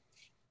Pillow,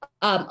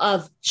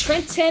 of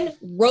Trenton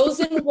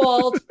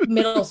Rosenwald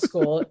Middle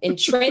School in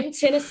Trenton,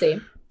 Tennessee.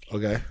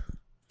 Okay.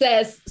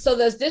 Says, so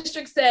the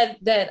district said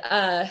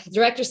that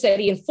director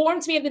said he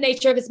informed me of the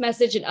nature of his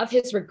message and of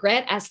his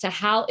regret as to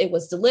how it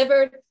was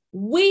delivered.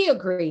 We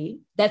agree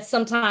that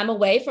some time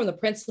away from the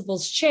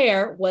principal's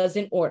chair was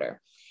in order.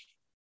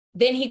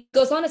 Then he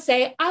goes on to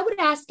say, I would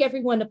ask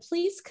everyone to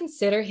please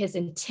consider his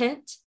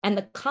intent and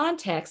the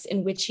context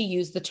in which he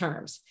used the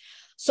terms.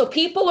 So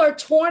people are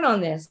torn on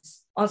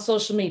this on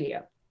social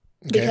media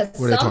because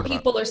some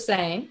people are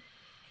saying,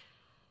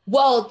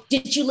 well,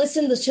 did you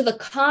listen to the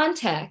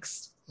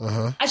context?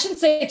 I shouldn't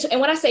say,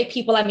 and when I say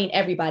people, I mean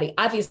everybody.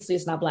 Obviously,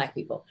 it's not Black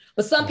people.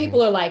 But some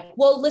people are like,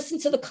 well, listen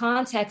to the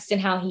context and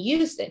how he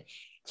used it.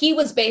 He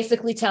was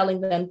basically telling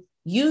them,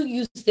 you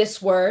use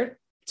this word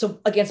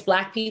against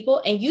Black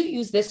people and you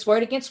use this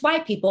word against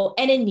white people,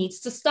 and it needs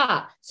to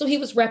stop. So he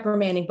was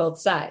reprimanding both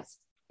sides.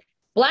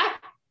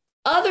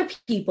 Other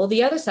people,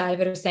 the other side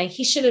of it, are saying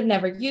he should have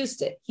never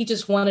used it. He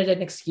just wanted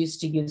an excuse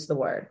to use the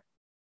word.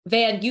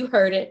 Van, you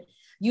heard it.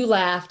 You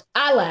laughed.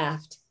 I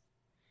laughed.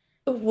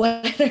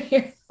 What are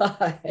your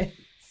thoughts?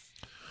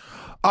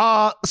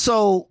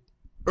 So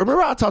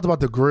remember I talked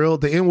about the grill?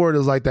 The N-word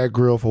is like that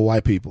grill for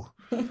white people.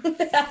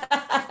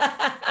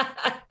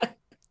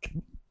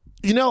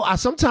 You know, I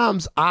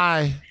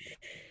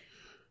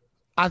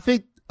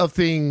think of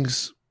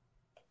things.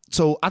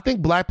 So I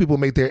think Black people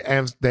make their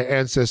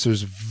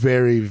ancestors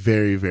very,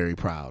 very, very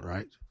proud,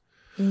 right?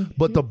 Mm-hmm.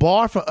 But the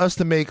bar for us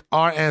to make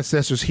our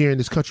ancestors here in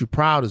this country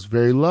proud is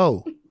very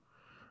low,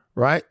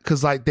 right?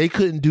 Because like they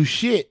couldn't do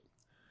shit.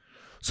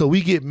 So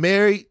we get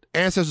married,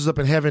 ancestors up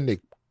in heaven, they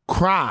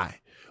cry.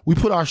 We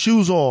put our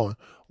shoes on,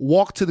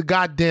 walk to the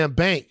goddamn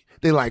bank.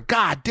 They like,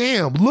 God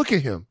damn, look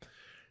at him.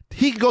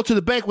 He can go to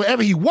the bank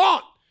wherever he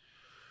want.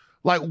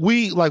 Like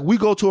we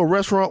go to a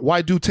restaurant,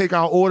 white dude take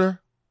our order.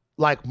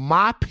 Like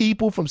my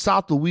people from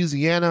South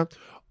Louisiana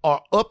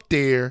are up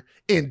there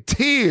in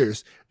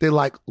tears. They're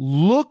like,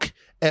 look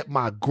at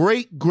my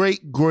great,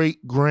 great,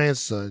 great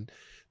grandson.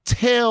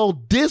 Tell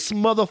this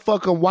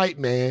motherfucking white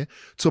man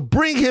to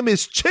bring him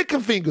his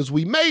chicken fingers.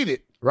 We made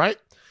it, right?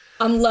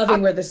 I'm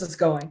loving where this is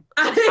going.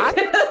 I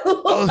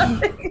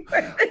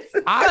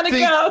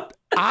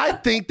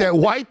think that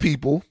white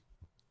people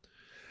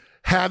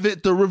have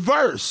it the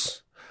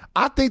reverse.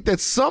 I think that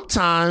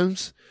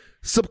sometimes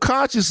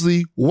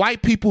subconsciously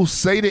white people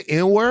say the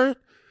N-word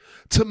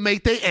to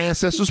make their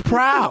ancestors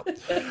proud.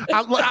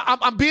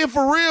 I'm being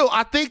for real.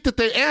 I think that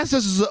their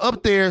ancestors are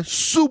up there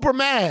super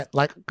mad.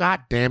 Like,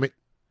 God damn it.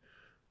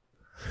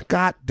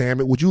 God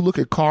damn it. Would you look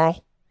at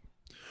Carl?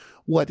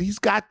 What, he's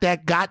got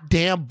that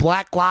goddamn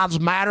Black Lives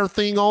Matter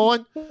thing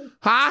on?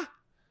 Huh?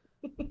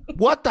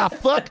 What the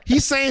fuck?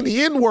 He's saying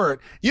the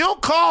N-word. You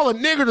don't call a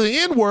nigger the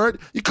N-word.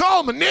 You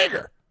call him a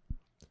nigger.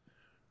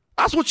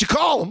 That's what you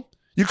call him.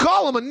 You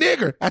call him a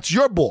nigger. That's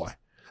your boy.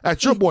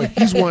 That's your boy.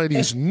 He's one of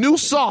these new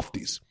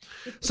softies.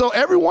 So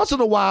every once in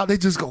a while, they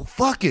just go,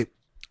 fuck it.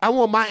 I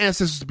want my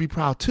ancestors to be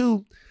proud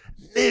too.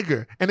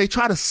 Nigger. And they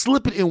try to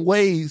slip it in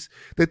ways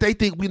that they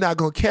think we're not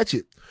going to catch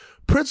it.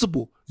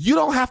 Principal, you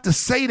don't have to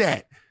say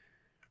that.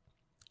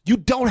 You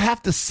don't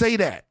have to say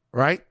that,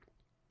 right?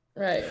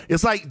 Right.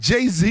 It's like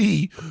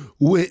Jay-Z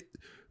with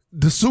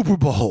the Super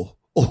Bowl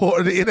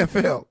or the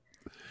NFL.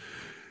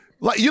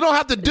 Like, you don't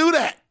have to do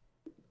that.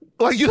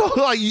 Like, you don't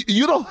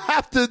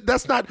have to,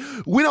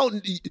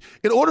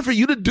 in order for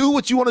you to do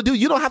what you want to do,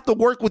 you don't have to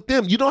work with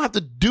them. You don't have to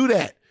do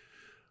that,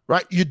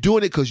 right? You're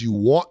doing it because you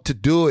want to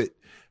do it.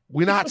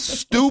 We're not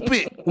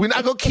stupid. We're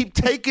not gonna keep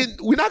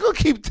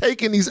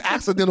taking these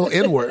accidental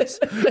N-words.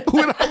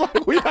 We're not gonna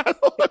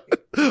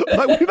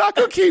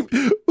keep.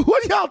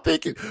 What are y'all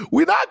thinking?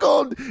 We're not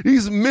going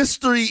these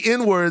mystery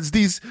N-words,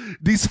 these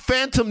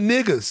phantom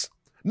niggas.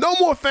 No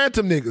more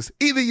phantom niggas.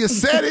 Either you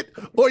said it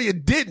or you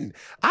didn't.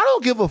 I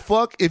don't give a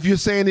fuck if you're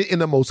saying it in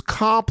the most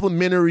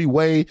complimentary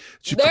way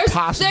that you could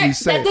possibly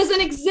say. That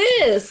doesn't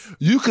exist.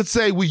 You could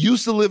say we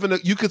used to live in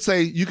you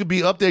could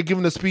be up there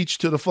giving a speech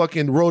to the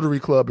fucking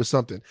Rotary Club or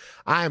something.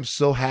 I am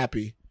so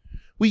happy.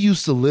 We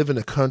used to live in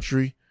a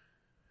country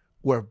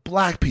where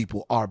black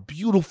people, our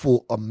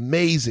beautiful,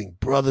 amazing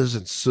brothers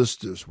and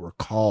sisters, were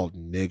called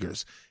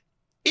niggers.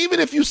 Even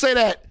if you say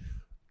that,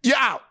 you're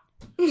out.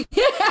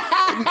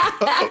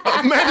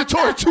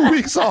 Mandatory 2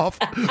 weeks off.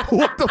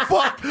 What the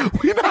fuck?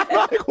 We're not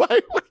like,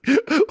 wait.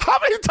 How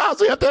many times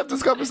do we have to have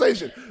this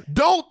conversation?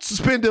 Don't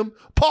suspend him.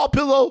 Paul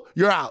Pillow,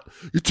 you're out.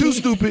 You're too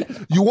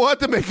stupid. You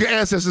wanted to make your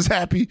ancestors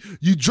happy.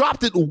 You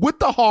dropped it with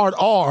the hard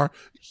R.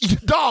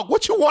 Dog,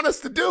 what you want us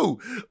to do?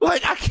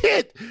 Like, I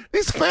can't.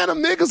 These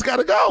phantom niggas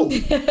gotta go.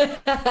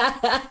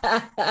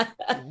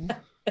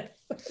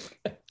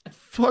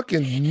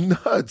 Fucking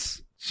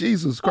nuts.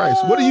 Jesus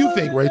Christ. What do you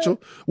think, Rachel?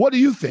 What do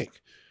you think?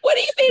 What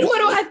do you mean? What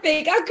do I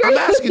think? I'm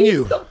asking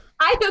you.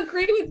 I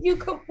agree with you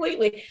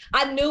completely.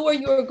 I knew where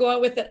you were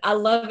going with it. I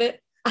love it.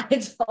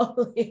 I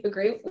totally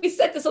agree. We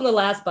said this on the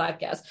last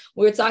podcast.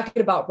 We were talking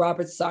about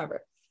Robert Sarver.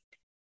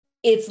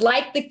 It's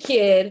like the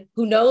kid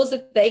who knows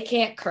that they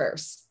can't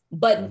curse,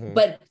 but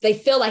they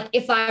feel like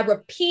if I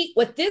repeat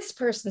what this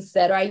person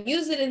said or I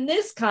use it in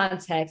this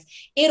context,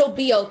 it'll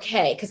be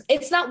okay. Because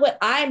it's not what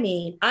I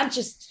mean. I'm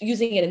just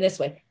using it in this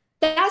way.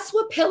 That's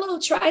what Pillow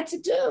tried to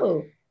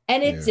do.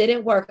 And it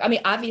didn't work. I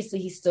mean, obviously,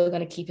 he's still going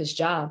to keep his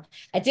job.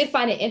 I did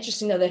find it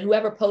interesting, though, that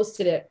whoever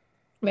posted it,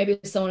 maybe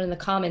someone in the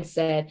comments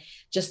said,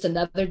 just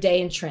another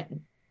day in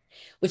Trenton,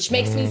 which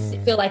makes me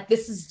feel like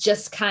this is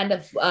just kind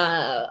of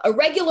a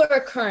regular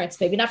occurrence,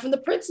 maybe not from the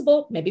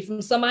principal, maybe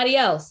from somebody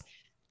else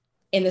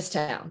in this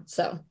town.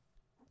 So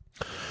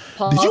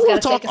Paul's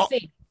got to take a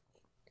seat.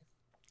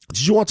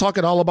 Did you want to talk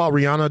at all about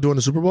Rihanna during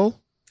the Super Bowl?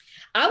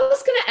 I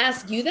was going to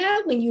ask you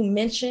that when you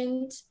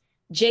mentioned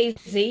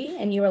Jay-Z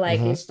and you were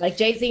like, it's like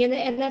Jay-Z in the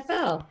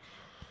NFL.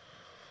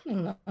 I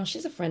don't know.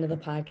 She's a friend of the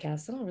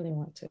podcast. I don't really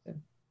want to.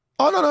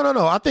 Oh,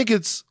 no. I think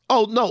it's,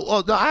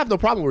 no, I have no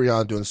problem with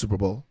Rihanna doing the Super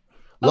Bowl.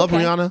 Love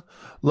Rihanna.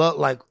 Love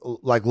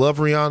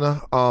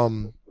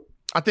Rihanna.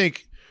 I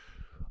think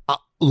I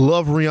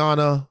love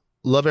Rihanna.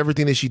 Love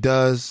everything that she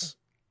does.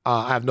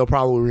 I have no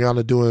problem with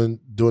Rihanna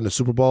doing the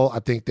Super Bowl. I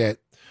think that,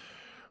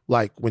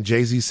 like when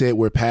Jay-Z said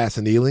we're past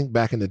kneeling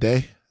back in the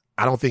day,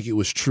 I don't think it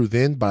was true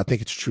then, but I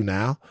think it's true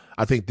now.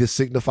 I think this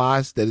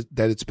signifies that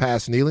it's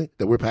past kneeling,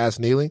 that we're past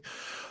kneeling.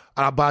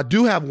 But I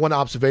do have one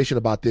observation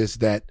about this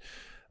that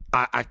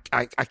I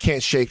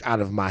can't shake out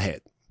of my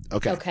head.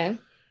 Okay.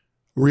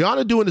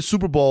 Rihanna doing the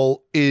Super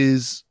Bowl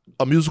is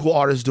a musical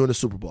artist doing the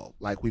Super Bowl.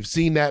 Like, we've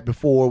seen that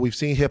before. We've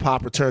seen hip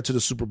hop return to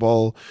the Super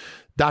Bowl.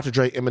 Dr.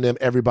 Dre, Eminem,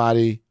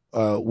 everybody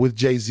with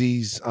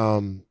Jay-Z's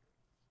connection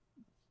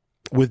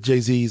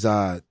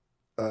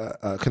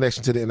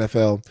to the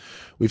NFL.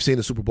 We've seen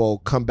the Super Bowl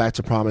come back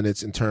to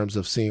prominence in terms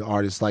of seeing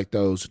artists like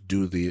those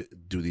do the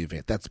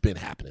event. That's been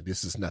happening.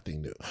 This is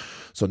nothing new.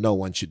 So no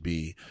one should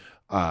be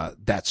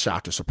that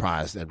shocked or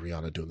surprised at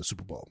Rihanna doing the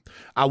Super Bowl.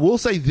 I will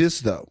say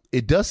this, though.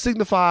 It does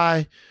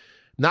signify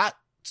not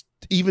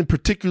even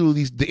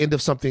particularly the end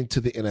of something to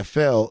the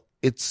NFL.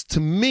 It's, to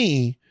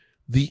me,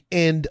 the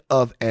end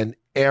of an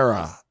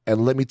era.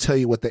 And let me tell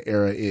you what the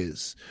era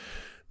is.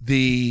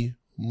 The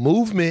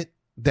movement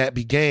that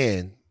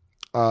began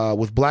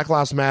with Black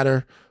Lives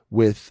Matter,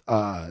 with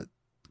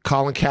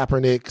Colin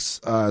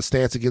Kaepernick's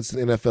stance against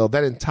the NFL,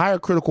 that entire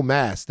critical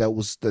mass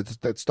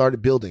that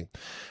started building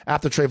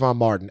after Trayvon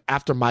Martin,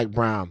 after Mike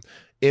Brown,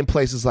 in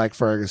places like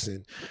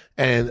Ferguson,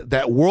 and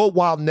that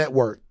worldwide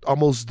network,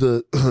 almost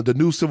the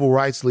new civil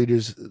rights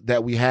leaders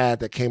that we had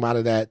that came out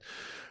of that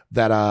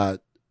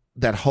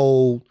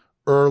whole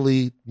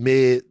early,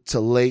 mid to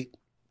late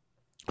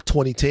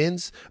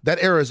 2010s,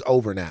 that era is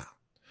over now.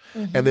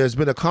 Mm-hmm. And there's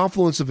been a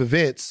confluence of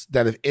events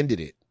that have ended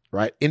it,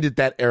 right? Ended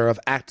that era of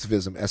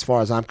activism as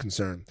far as I'm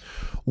concerned.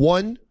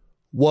 One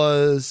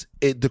was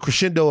the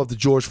crescendo of the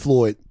George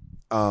Floyd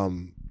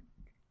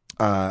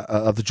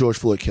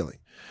killing.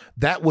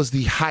 That was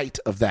the height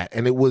of that.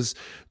 And it was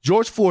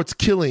George Floyd's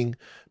killing,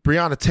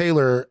 Breonna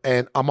Taylor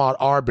and Ahmaud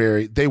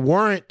Arbery. They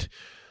weren't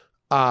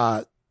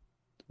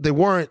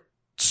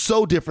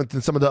so different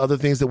than some of the other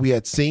things that we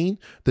had seen.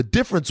 The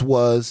difference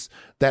was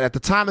that at the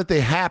time that they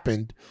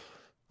happened,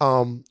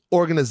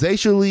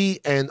 organizationally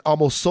and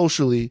almost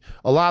socially,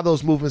 a lot of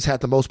those movements had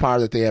the most power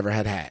that they ever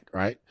had,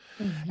 right?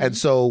 Mm-hmm. And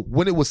so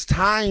when it was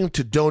time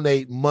to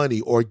donate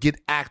money or get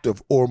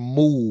active or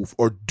move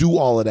or do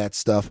all of that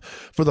stuff,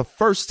 for the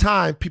first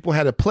time, people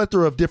had a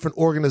plethora of different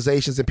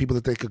organizations and people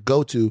that they could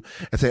go to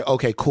and say,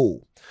 okay,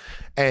 cool.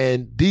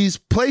 And these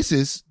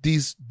places,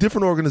 these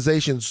different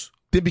organizations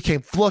then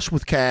became flush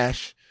with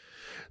cash.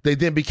 They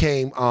then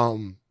became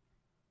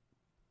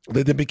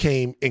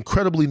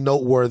incredibly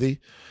noteworthy.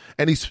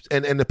 And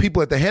the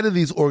people at the head of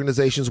these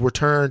organizations were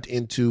turned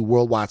into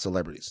worldwide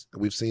celebrities.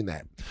 We've seen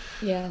that.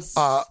 Yes.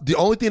 The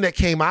only thing that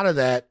came out of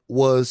that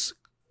was,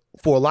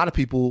 for a lot of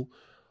people,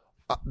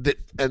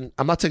 and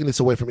I'm not taking this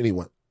away from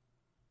anyone,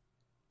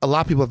 a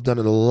lot of people have done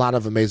a lot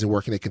of amazing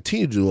work, and they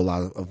continue to do a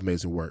lot of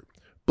amazing work.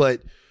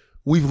 But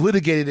we've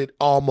litigated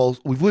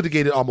almost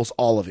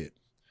all of it.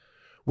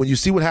 When you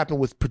see what happened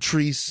with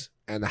Patrice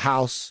and the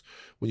House,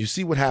 when you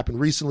see what happened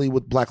recently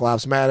with Black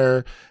Lives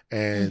Matter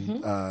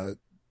and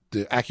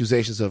the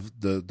accusations of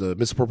the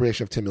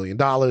misappropriation of $10 million,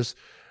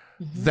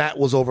 that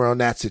was over on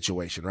that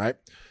situation, right?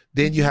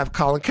 Then you have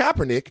Colin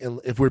Kaepernick,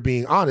 and if we're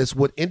being honest,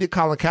 what ended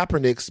Colin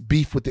Kaepernick's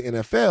beef with the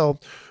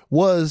NFL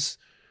was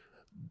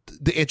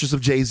the interest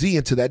of Jay-Z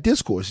into that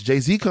discourse.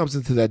 Jay-Z comes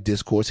into that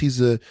discourse.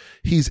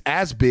 He's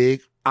as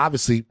big,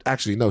 obviously,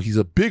 actually, no, he's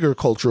a bigger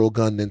cultural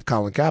gun than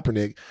Colin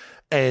Kaepernick.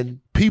 And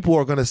people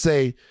are going to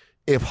say,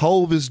 if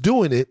Hove is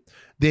doing it,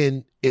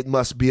 then it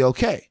must be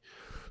okay.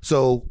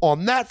 So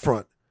on that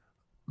front,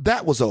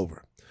 that was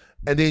over.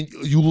 And then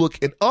you look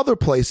in other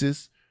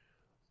places,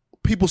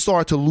 people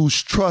start to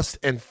lose trust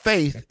and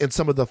faith in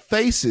some of the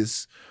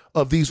faces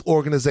of these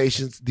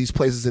organizations, these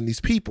places, and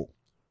these people,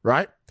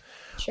 right?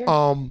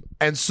 Sure.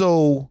 And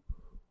so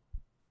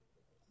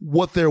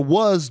what there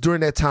was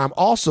during that time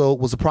also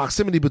was a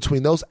proximity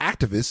between those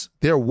activists,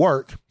 their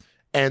work,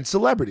 and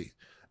celebrity.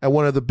 And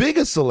one of the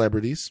biggest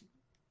celebrities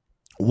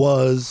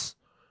was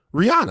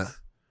Rihanna,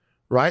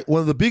 right?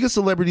 One of the biggest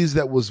celebrities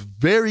that was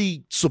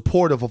very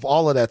supportive of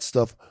all of that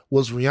stuff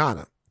was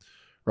Rihanna,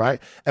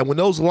 right? And when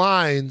those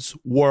lines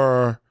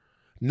were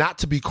not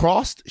to be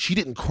crossed, she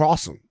didn't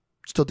cross them.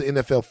 She told the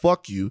NFL,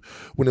 fuck you,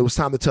 when it was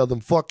time to tell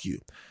them, fuck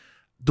you.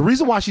 The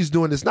reason why she's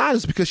doing this now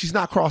is because she's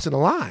not crossing the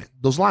line.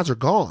 Those lines are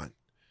gone.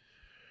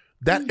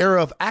 That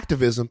era of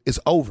activism is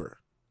over.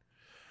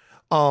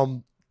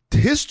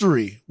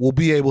 History will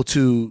be able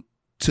to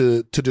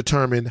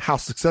determine how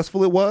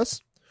successful it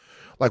was,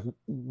 like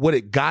what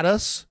it got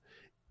us,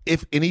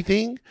 if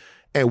anything,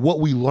 and what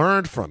we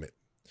learned from it.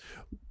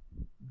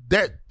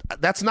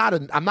 That's not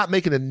I'm not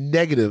making a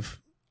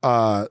negative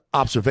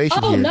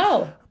observation here.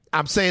 No.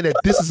 I'm saying that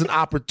this is an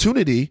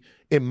opportunity,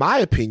 in my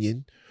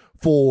opinion,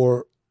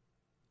 for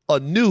a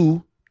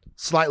new,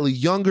 slightly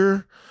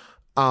younger,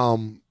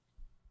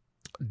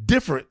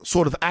 different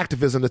sort of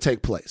activism to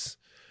take place.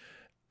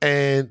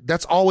 And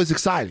that's always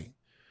exciting.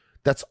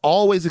 That's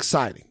always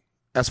exciting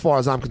as far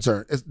as I'm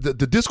concerned.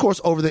 The discourse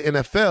over the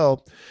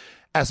NFL,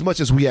 as much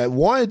as we had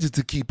wanted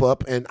to keep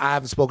up, and I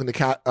haven't spoken to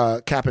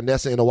Cap and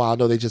Nessa in a while. I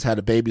know they just had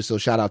a baby, so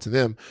shout out to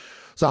them.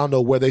 So I don't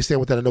know where they stand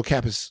with that. I know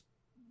Cap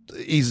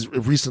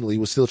recently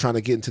was still trying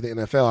to get into the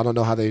NFL. I don't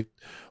know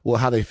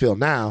how they feel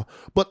now.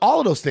 But all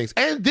of those things.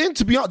 And then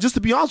to be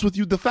honest with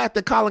you, the fact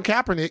that Colin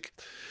Kaepernick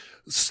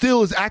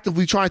still is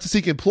actively trying to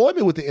seek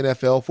employment with the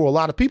NFL, for a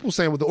lot of people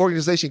saying, well, the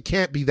organization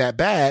can't be that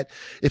bad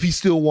if he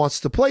still wants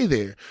to play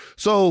there.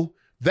 So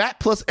that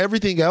plus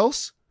everything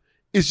else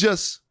is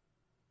just,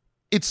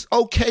 it's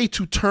okay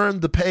to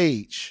turn the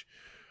page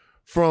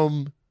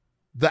from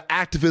the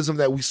activism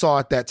that we saw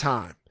at that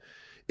time.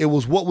 It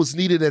was what was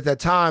needed at that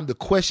time. The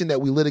question that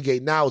we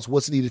litigate now is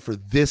what's needed for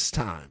this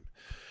time,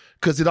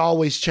 because it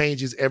always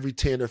changes every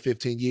 10 or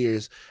 15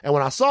 years. And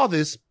when I saw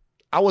this,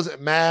 I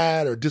wasn't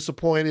mad or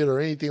disappointed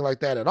or anything like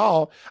that at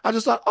all. I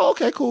just thought, oh,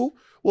 okay, cool.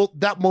 Well,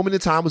 that moment in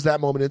time was that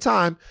moment in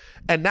time.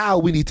 And now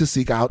we need to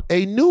seek out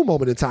a new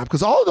moment in time,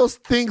 because all of those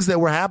things that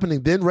were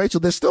happening then, Rachel,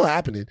 they're still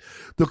happening.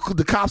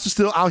 The cops are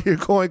still out here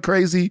going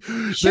crazy.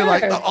 Sure. They're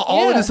like,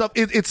 all of this stuff,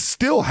 it's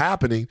still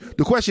happening.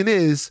 The question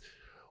is,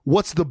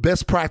 what's the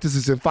best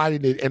practices in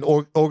fighting it, and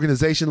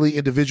organizationally,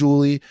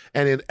 individually,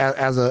 and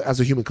as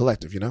a human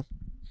collective, you know?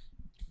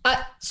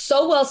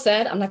 So well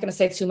said. I'm not going to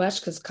say too much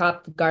because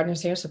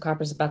Gardner's here, so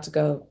Copper's about to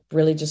go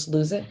really just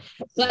lose it.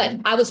 But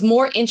I was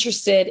more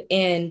interested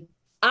in,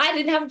 I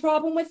didn't have a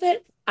problem with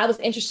it. I was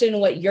interested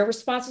in what your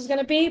response was going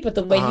to be, but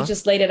the way you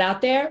just laid it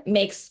out there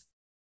makes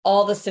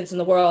all the sense in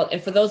the world.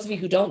 And for those of you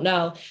who don't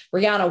know,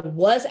 Rihanna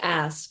was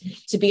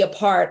asked to be a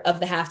part of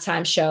the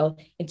halftime show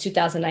in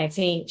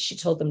 2019. She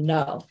told them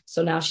no.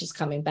 So now she's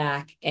coming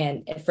back.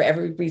 And for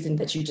every reason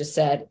that you just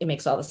said, it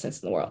makes all the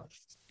sense in the world.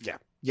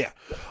 Yeah.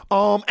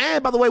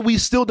 And by the way, we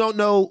still don't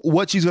know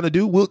what she's going to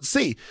do. We'll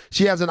see.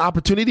 She has an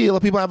opportunity. A lot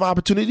of people have an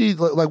opportunity.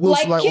 We'll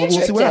see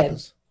what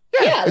happens.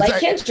 Yeah, like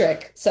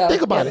Kendrick. So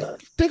think about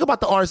it. Think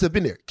about the artists that have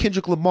been there.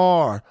 Kendrick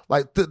Lamar,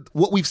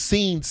 what we've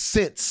seen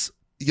since,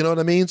 you know what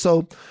I mean?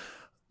 So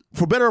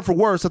for better or for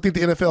worse, I think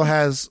the NFL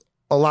has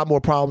a lot more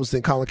problems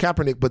than Colin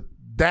Kaepernick, but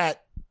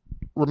that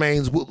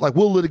remains,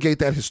 we'll litigate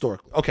that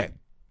historically. Okay.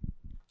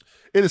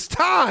 It is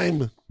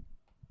time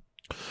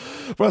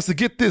for us to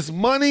get this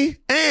money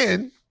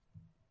and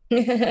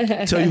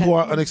tell you who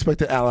our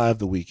unexpected ally of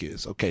the week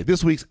is. Okay,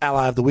 this week's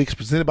ally of the week is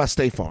presented by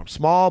State Farm.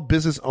 Small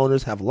business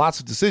owners have lots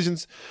of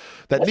decisions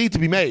that need to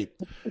be made.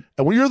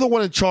 And when you're the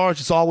one in charge,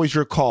 it's always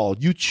your call.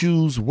 You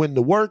choose when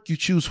to work, you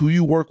choose who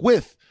you work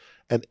with,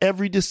 and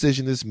every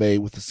decision is made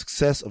with the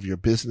success of your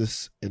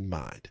business in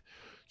mind.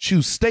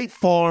 Choose State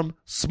Farm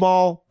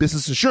Small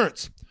Business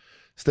Insurance.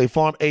 State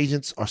Farm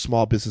agents are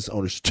small business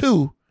owners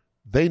too.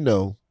 They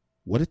know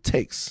what it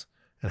takes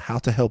and how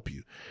to help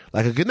you.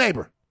 Like a good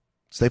neighbor,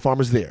 State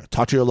Farm is there.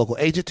 Talk to your local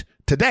agent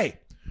today.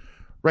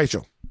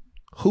 Rachel,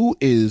 who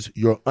is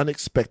your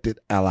unexpected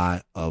ally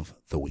of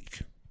the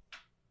week?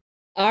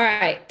 All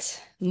right.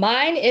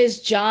 Mine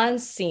is John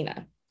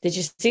Cena. Did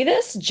you see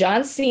this?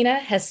 John Cena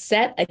has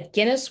set a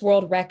Guinness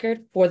World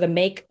Record for the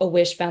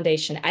Make-A-Wish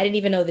Foundation. I didn't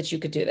even know that you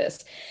could do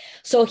this.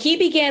 So he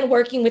began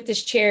working with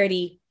this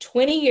charity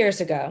 20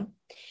 years ago.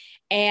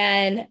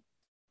 And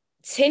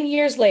 10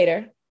 years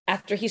later,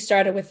 after he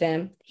started with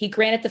them, he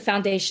granted the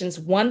foundation's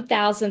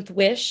 1,000th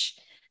wish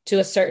to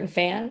a certain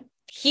fan.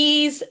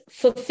 He's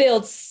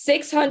fulfilled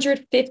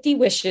 650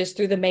 wishes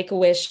through the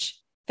Make-A-Wish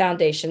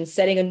Foundation,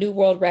 setting a new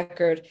world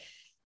record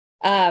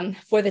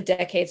for the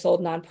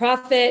decades-old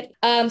nonprofit.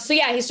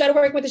 He started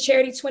working with the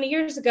charity 20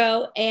 years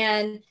ago,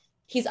 and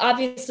he's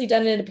obviously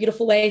done it in a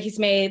beautiful way. He's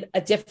made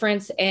a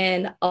difference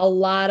in a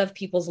lot of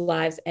people's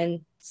lives,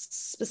 and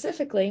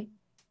specifically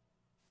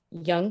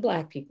young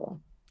Black people.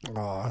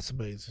 Oh, that's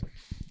amazing.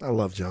 I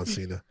love John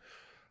Cena.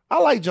 I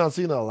like John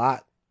Cena a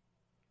lot.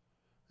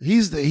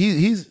 He's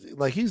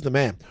the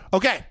man.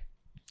 Okay.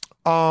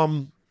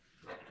 My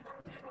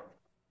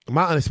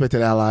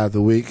unexpected ally of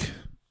the week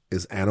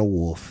is Anna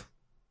Wolfe.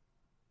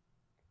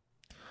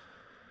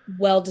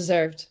 Well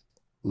deserved.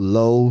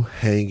 Low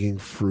hanging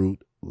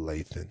fruit,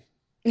 Lathan.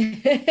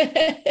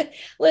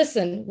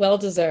 Listen, well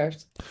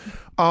deserved.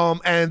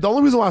 And the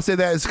only reason why I say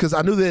that is because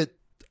I knew that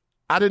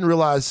I didn't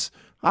realize.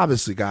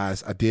 Obviously,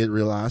 guys, I did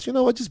realize, you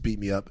know what, just beat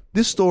me up.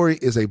 This story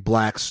is a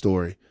Black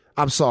story.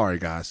 I'm sorry,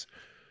 guys.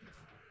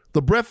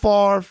 The Brett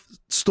Favre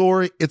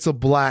story, it's a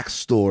Black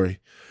story.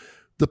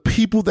 The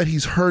people that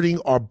he's hurting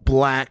are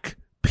Black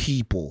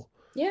people.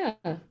 Yeah.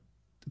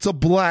 It's a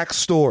Black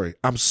story.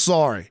 I'm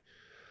sorry.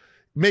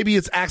 Maybe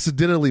it's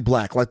accidentally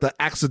Black, like the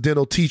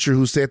accidental teacher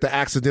who said the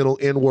accidental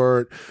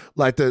N-word,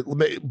 but it's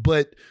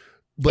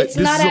this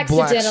not is a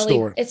Black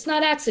story. It's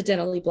not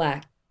accidentally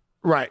Black.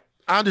 Right.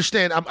 I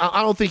understand.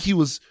 I don't think he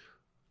was.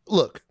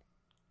 Look,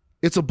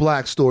 it's a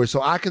Black story.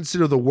 So I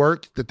consider the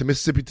work that the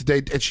Mississippi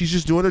Today, and she's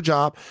just doing her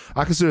job,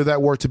 I consider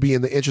that work to be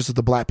in the interest of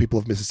the Black people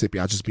of Mississippi.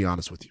 I'll just be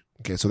honest with you.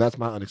 Okay, so that's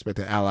my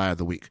unexpected ally of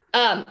the week.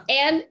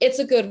 And it's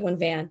a good one,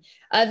 Van.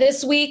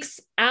 This week's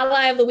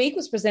ally of the week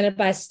was presented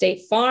by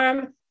State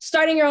Farm.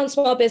 Starting your own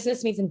small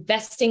business means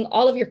investing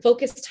all of your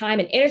focus, time,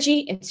 and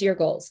energy into your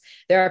goals.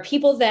 There are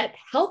people that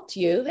helped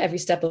you every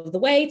step of the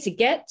way to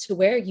get to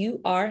where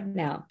you are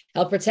now.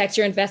 Help protect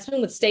your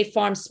investment with State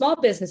Farm Small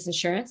Business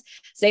Insurance.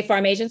 State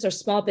Farm agents are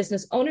small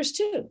business owners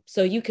too,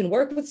 so you can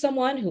work with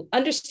someone who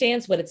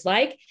understands what it's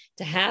like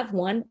to have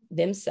one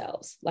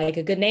themselves. Like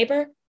a good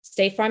neighbor,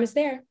 State Farm is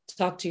there.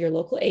 Talk to your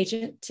local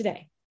agent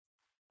today.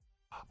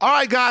 All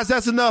right, guys,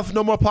 that's enough.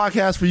 No more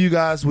podcasts for you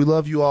guys. We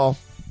love you all.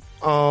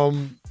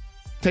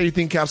 Tell your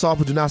thing caps off,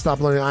 but do not stop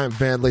learning. I am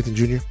Van Lathan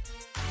Jr.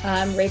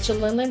 I'm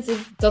Rachel and Lindsay.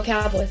 Go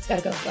Cowboys.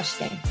 Gotta go watch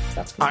the game.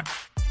 All right.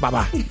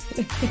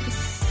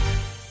 Bye-bye.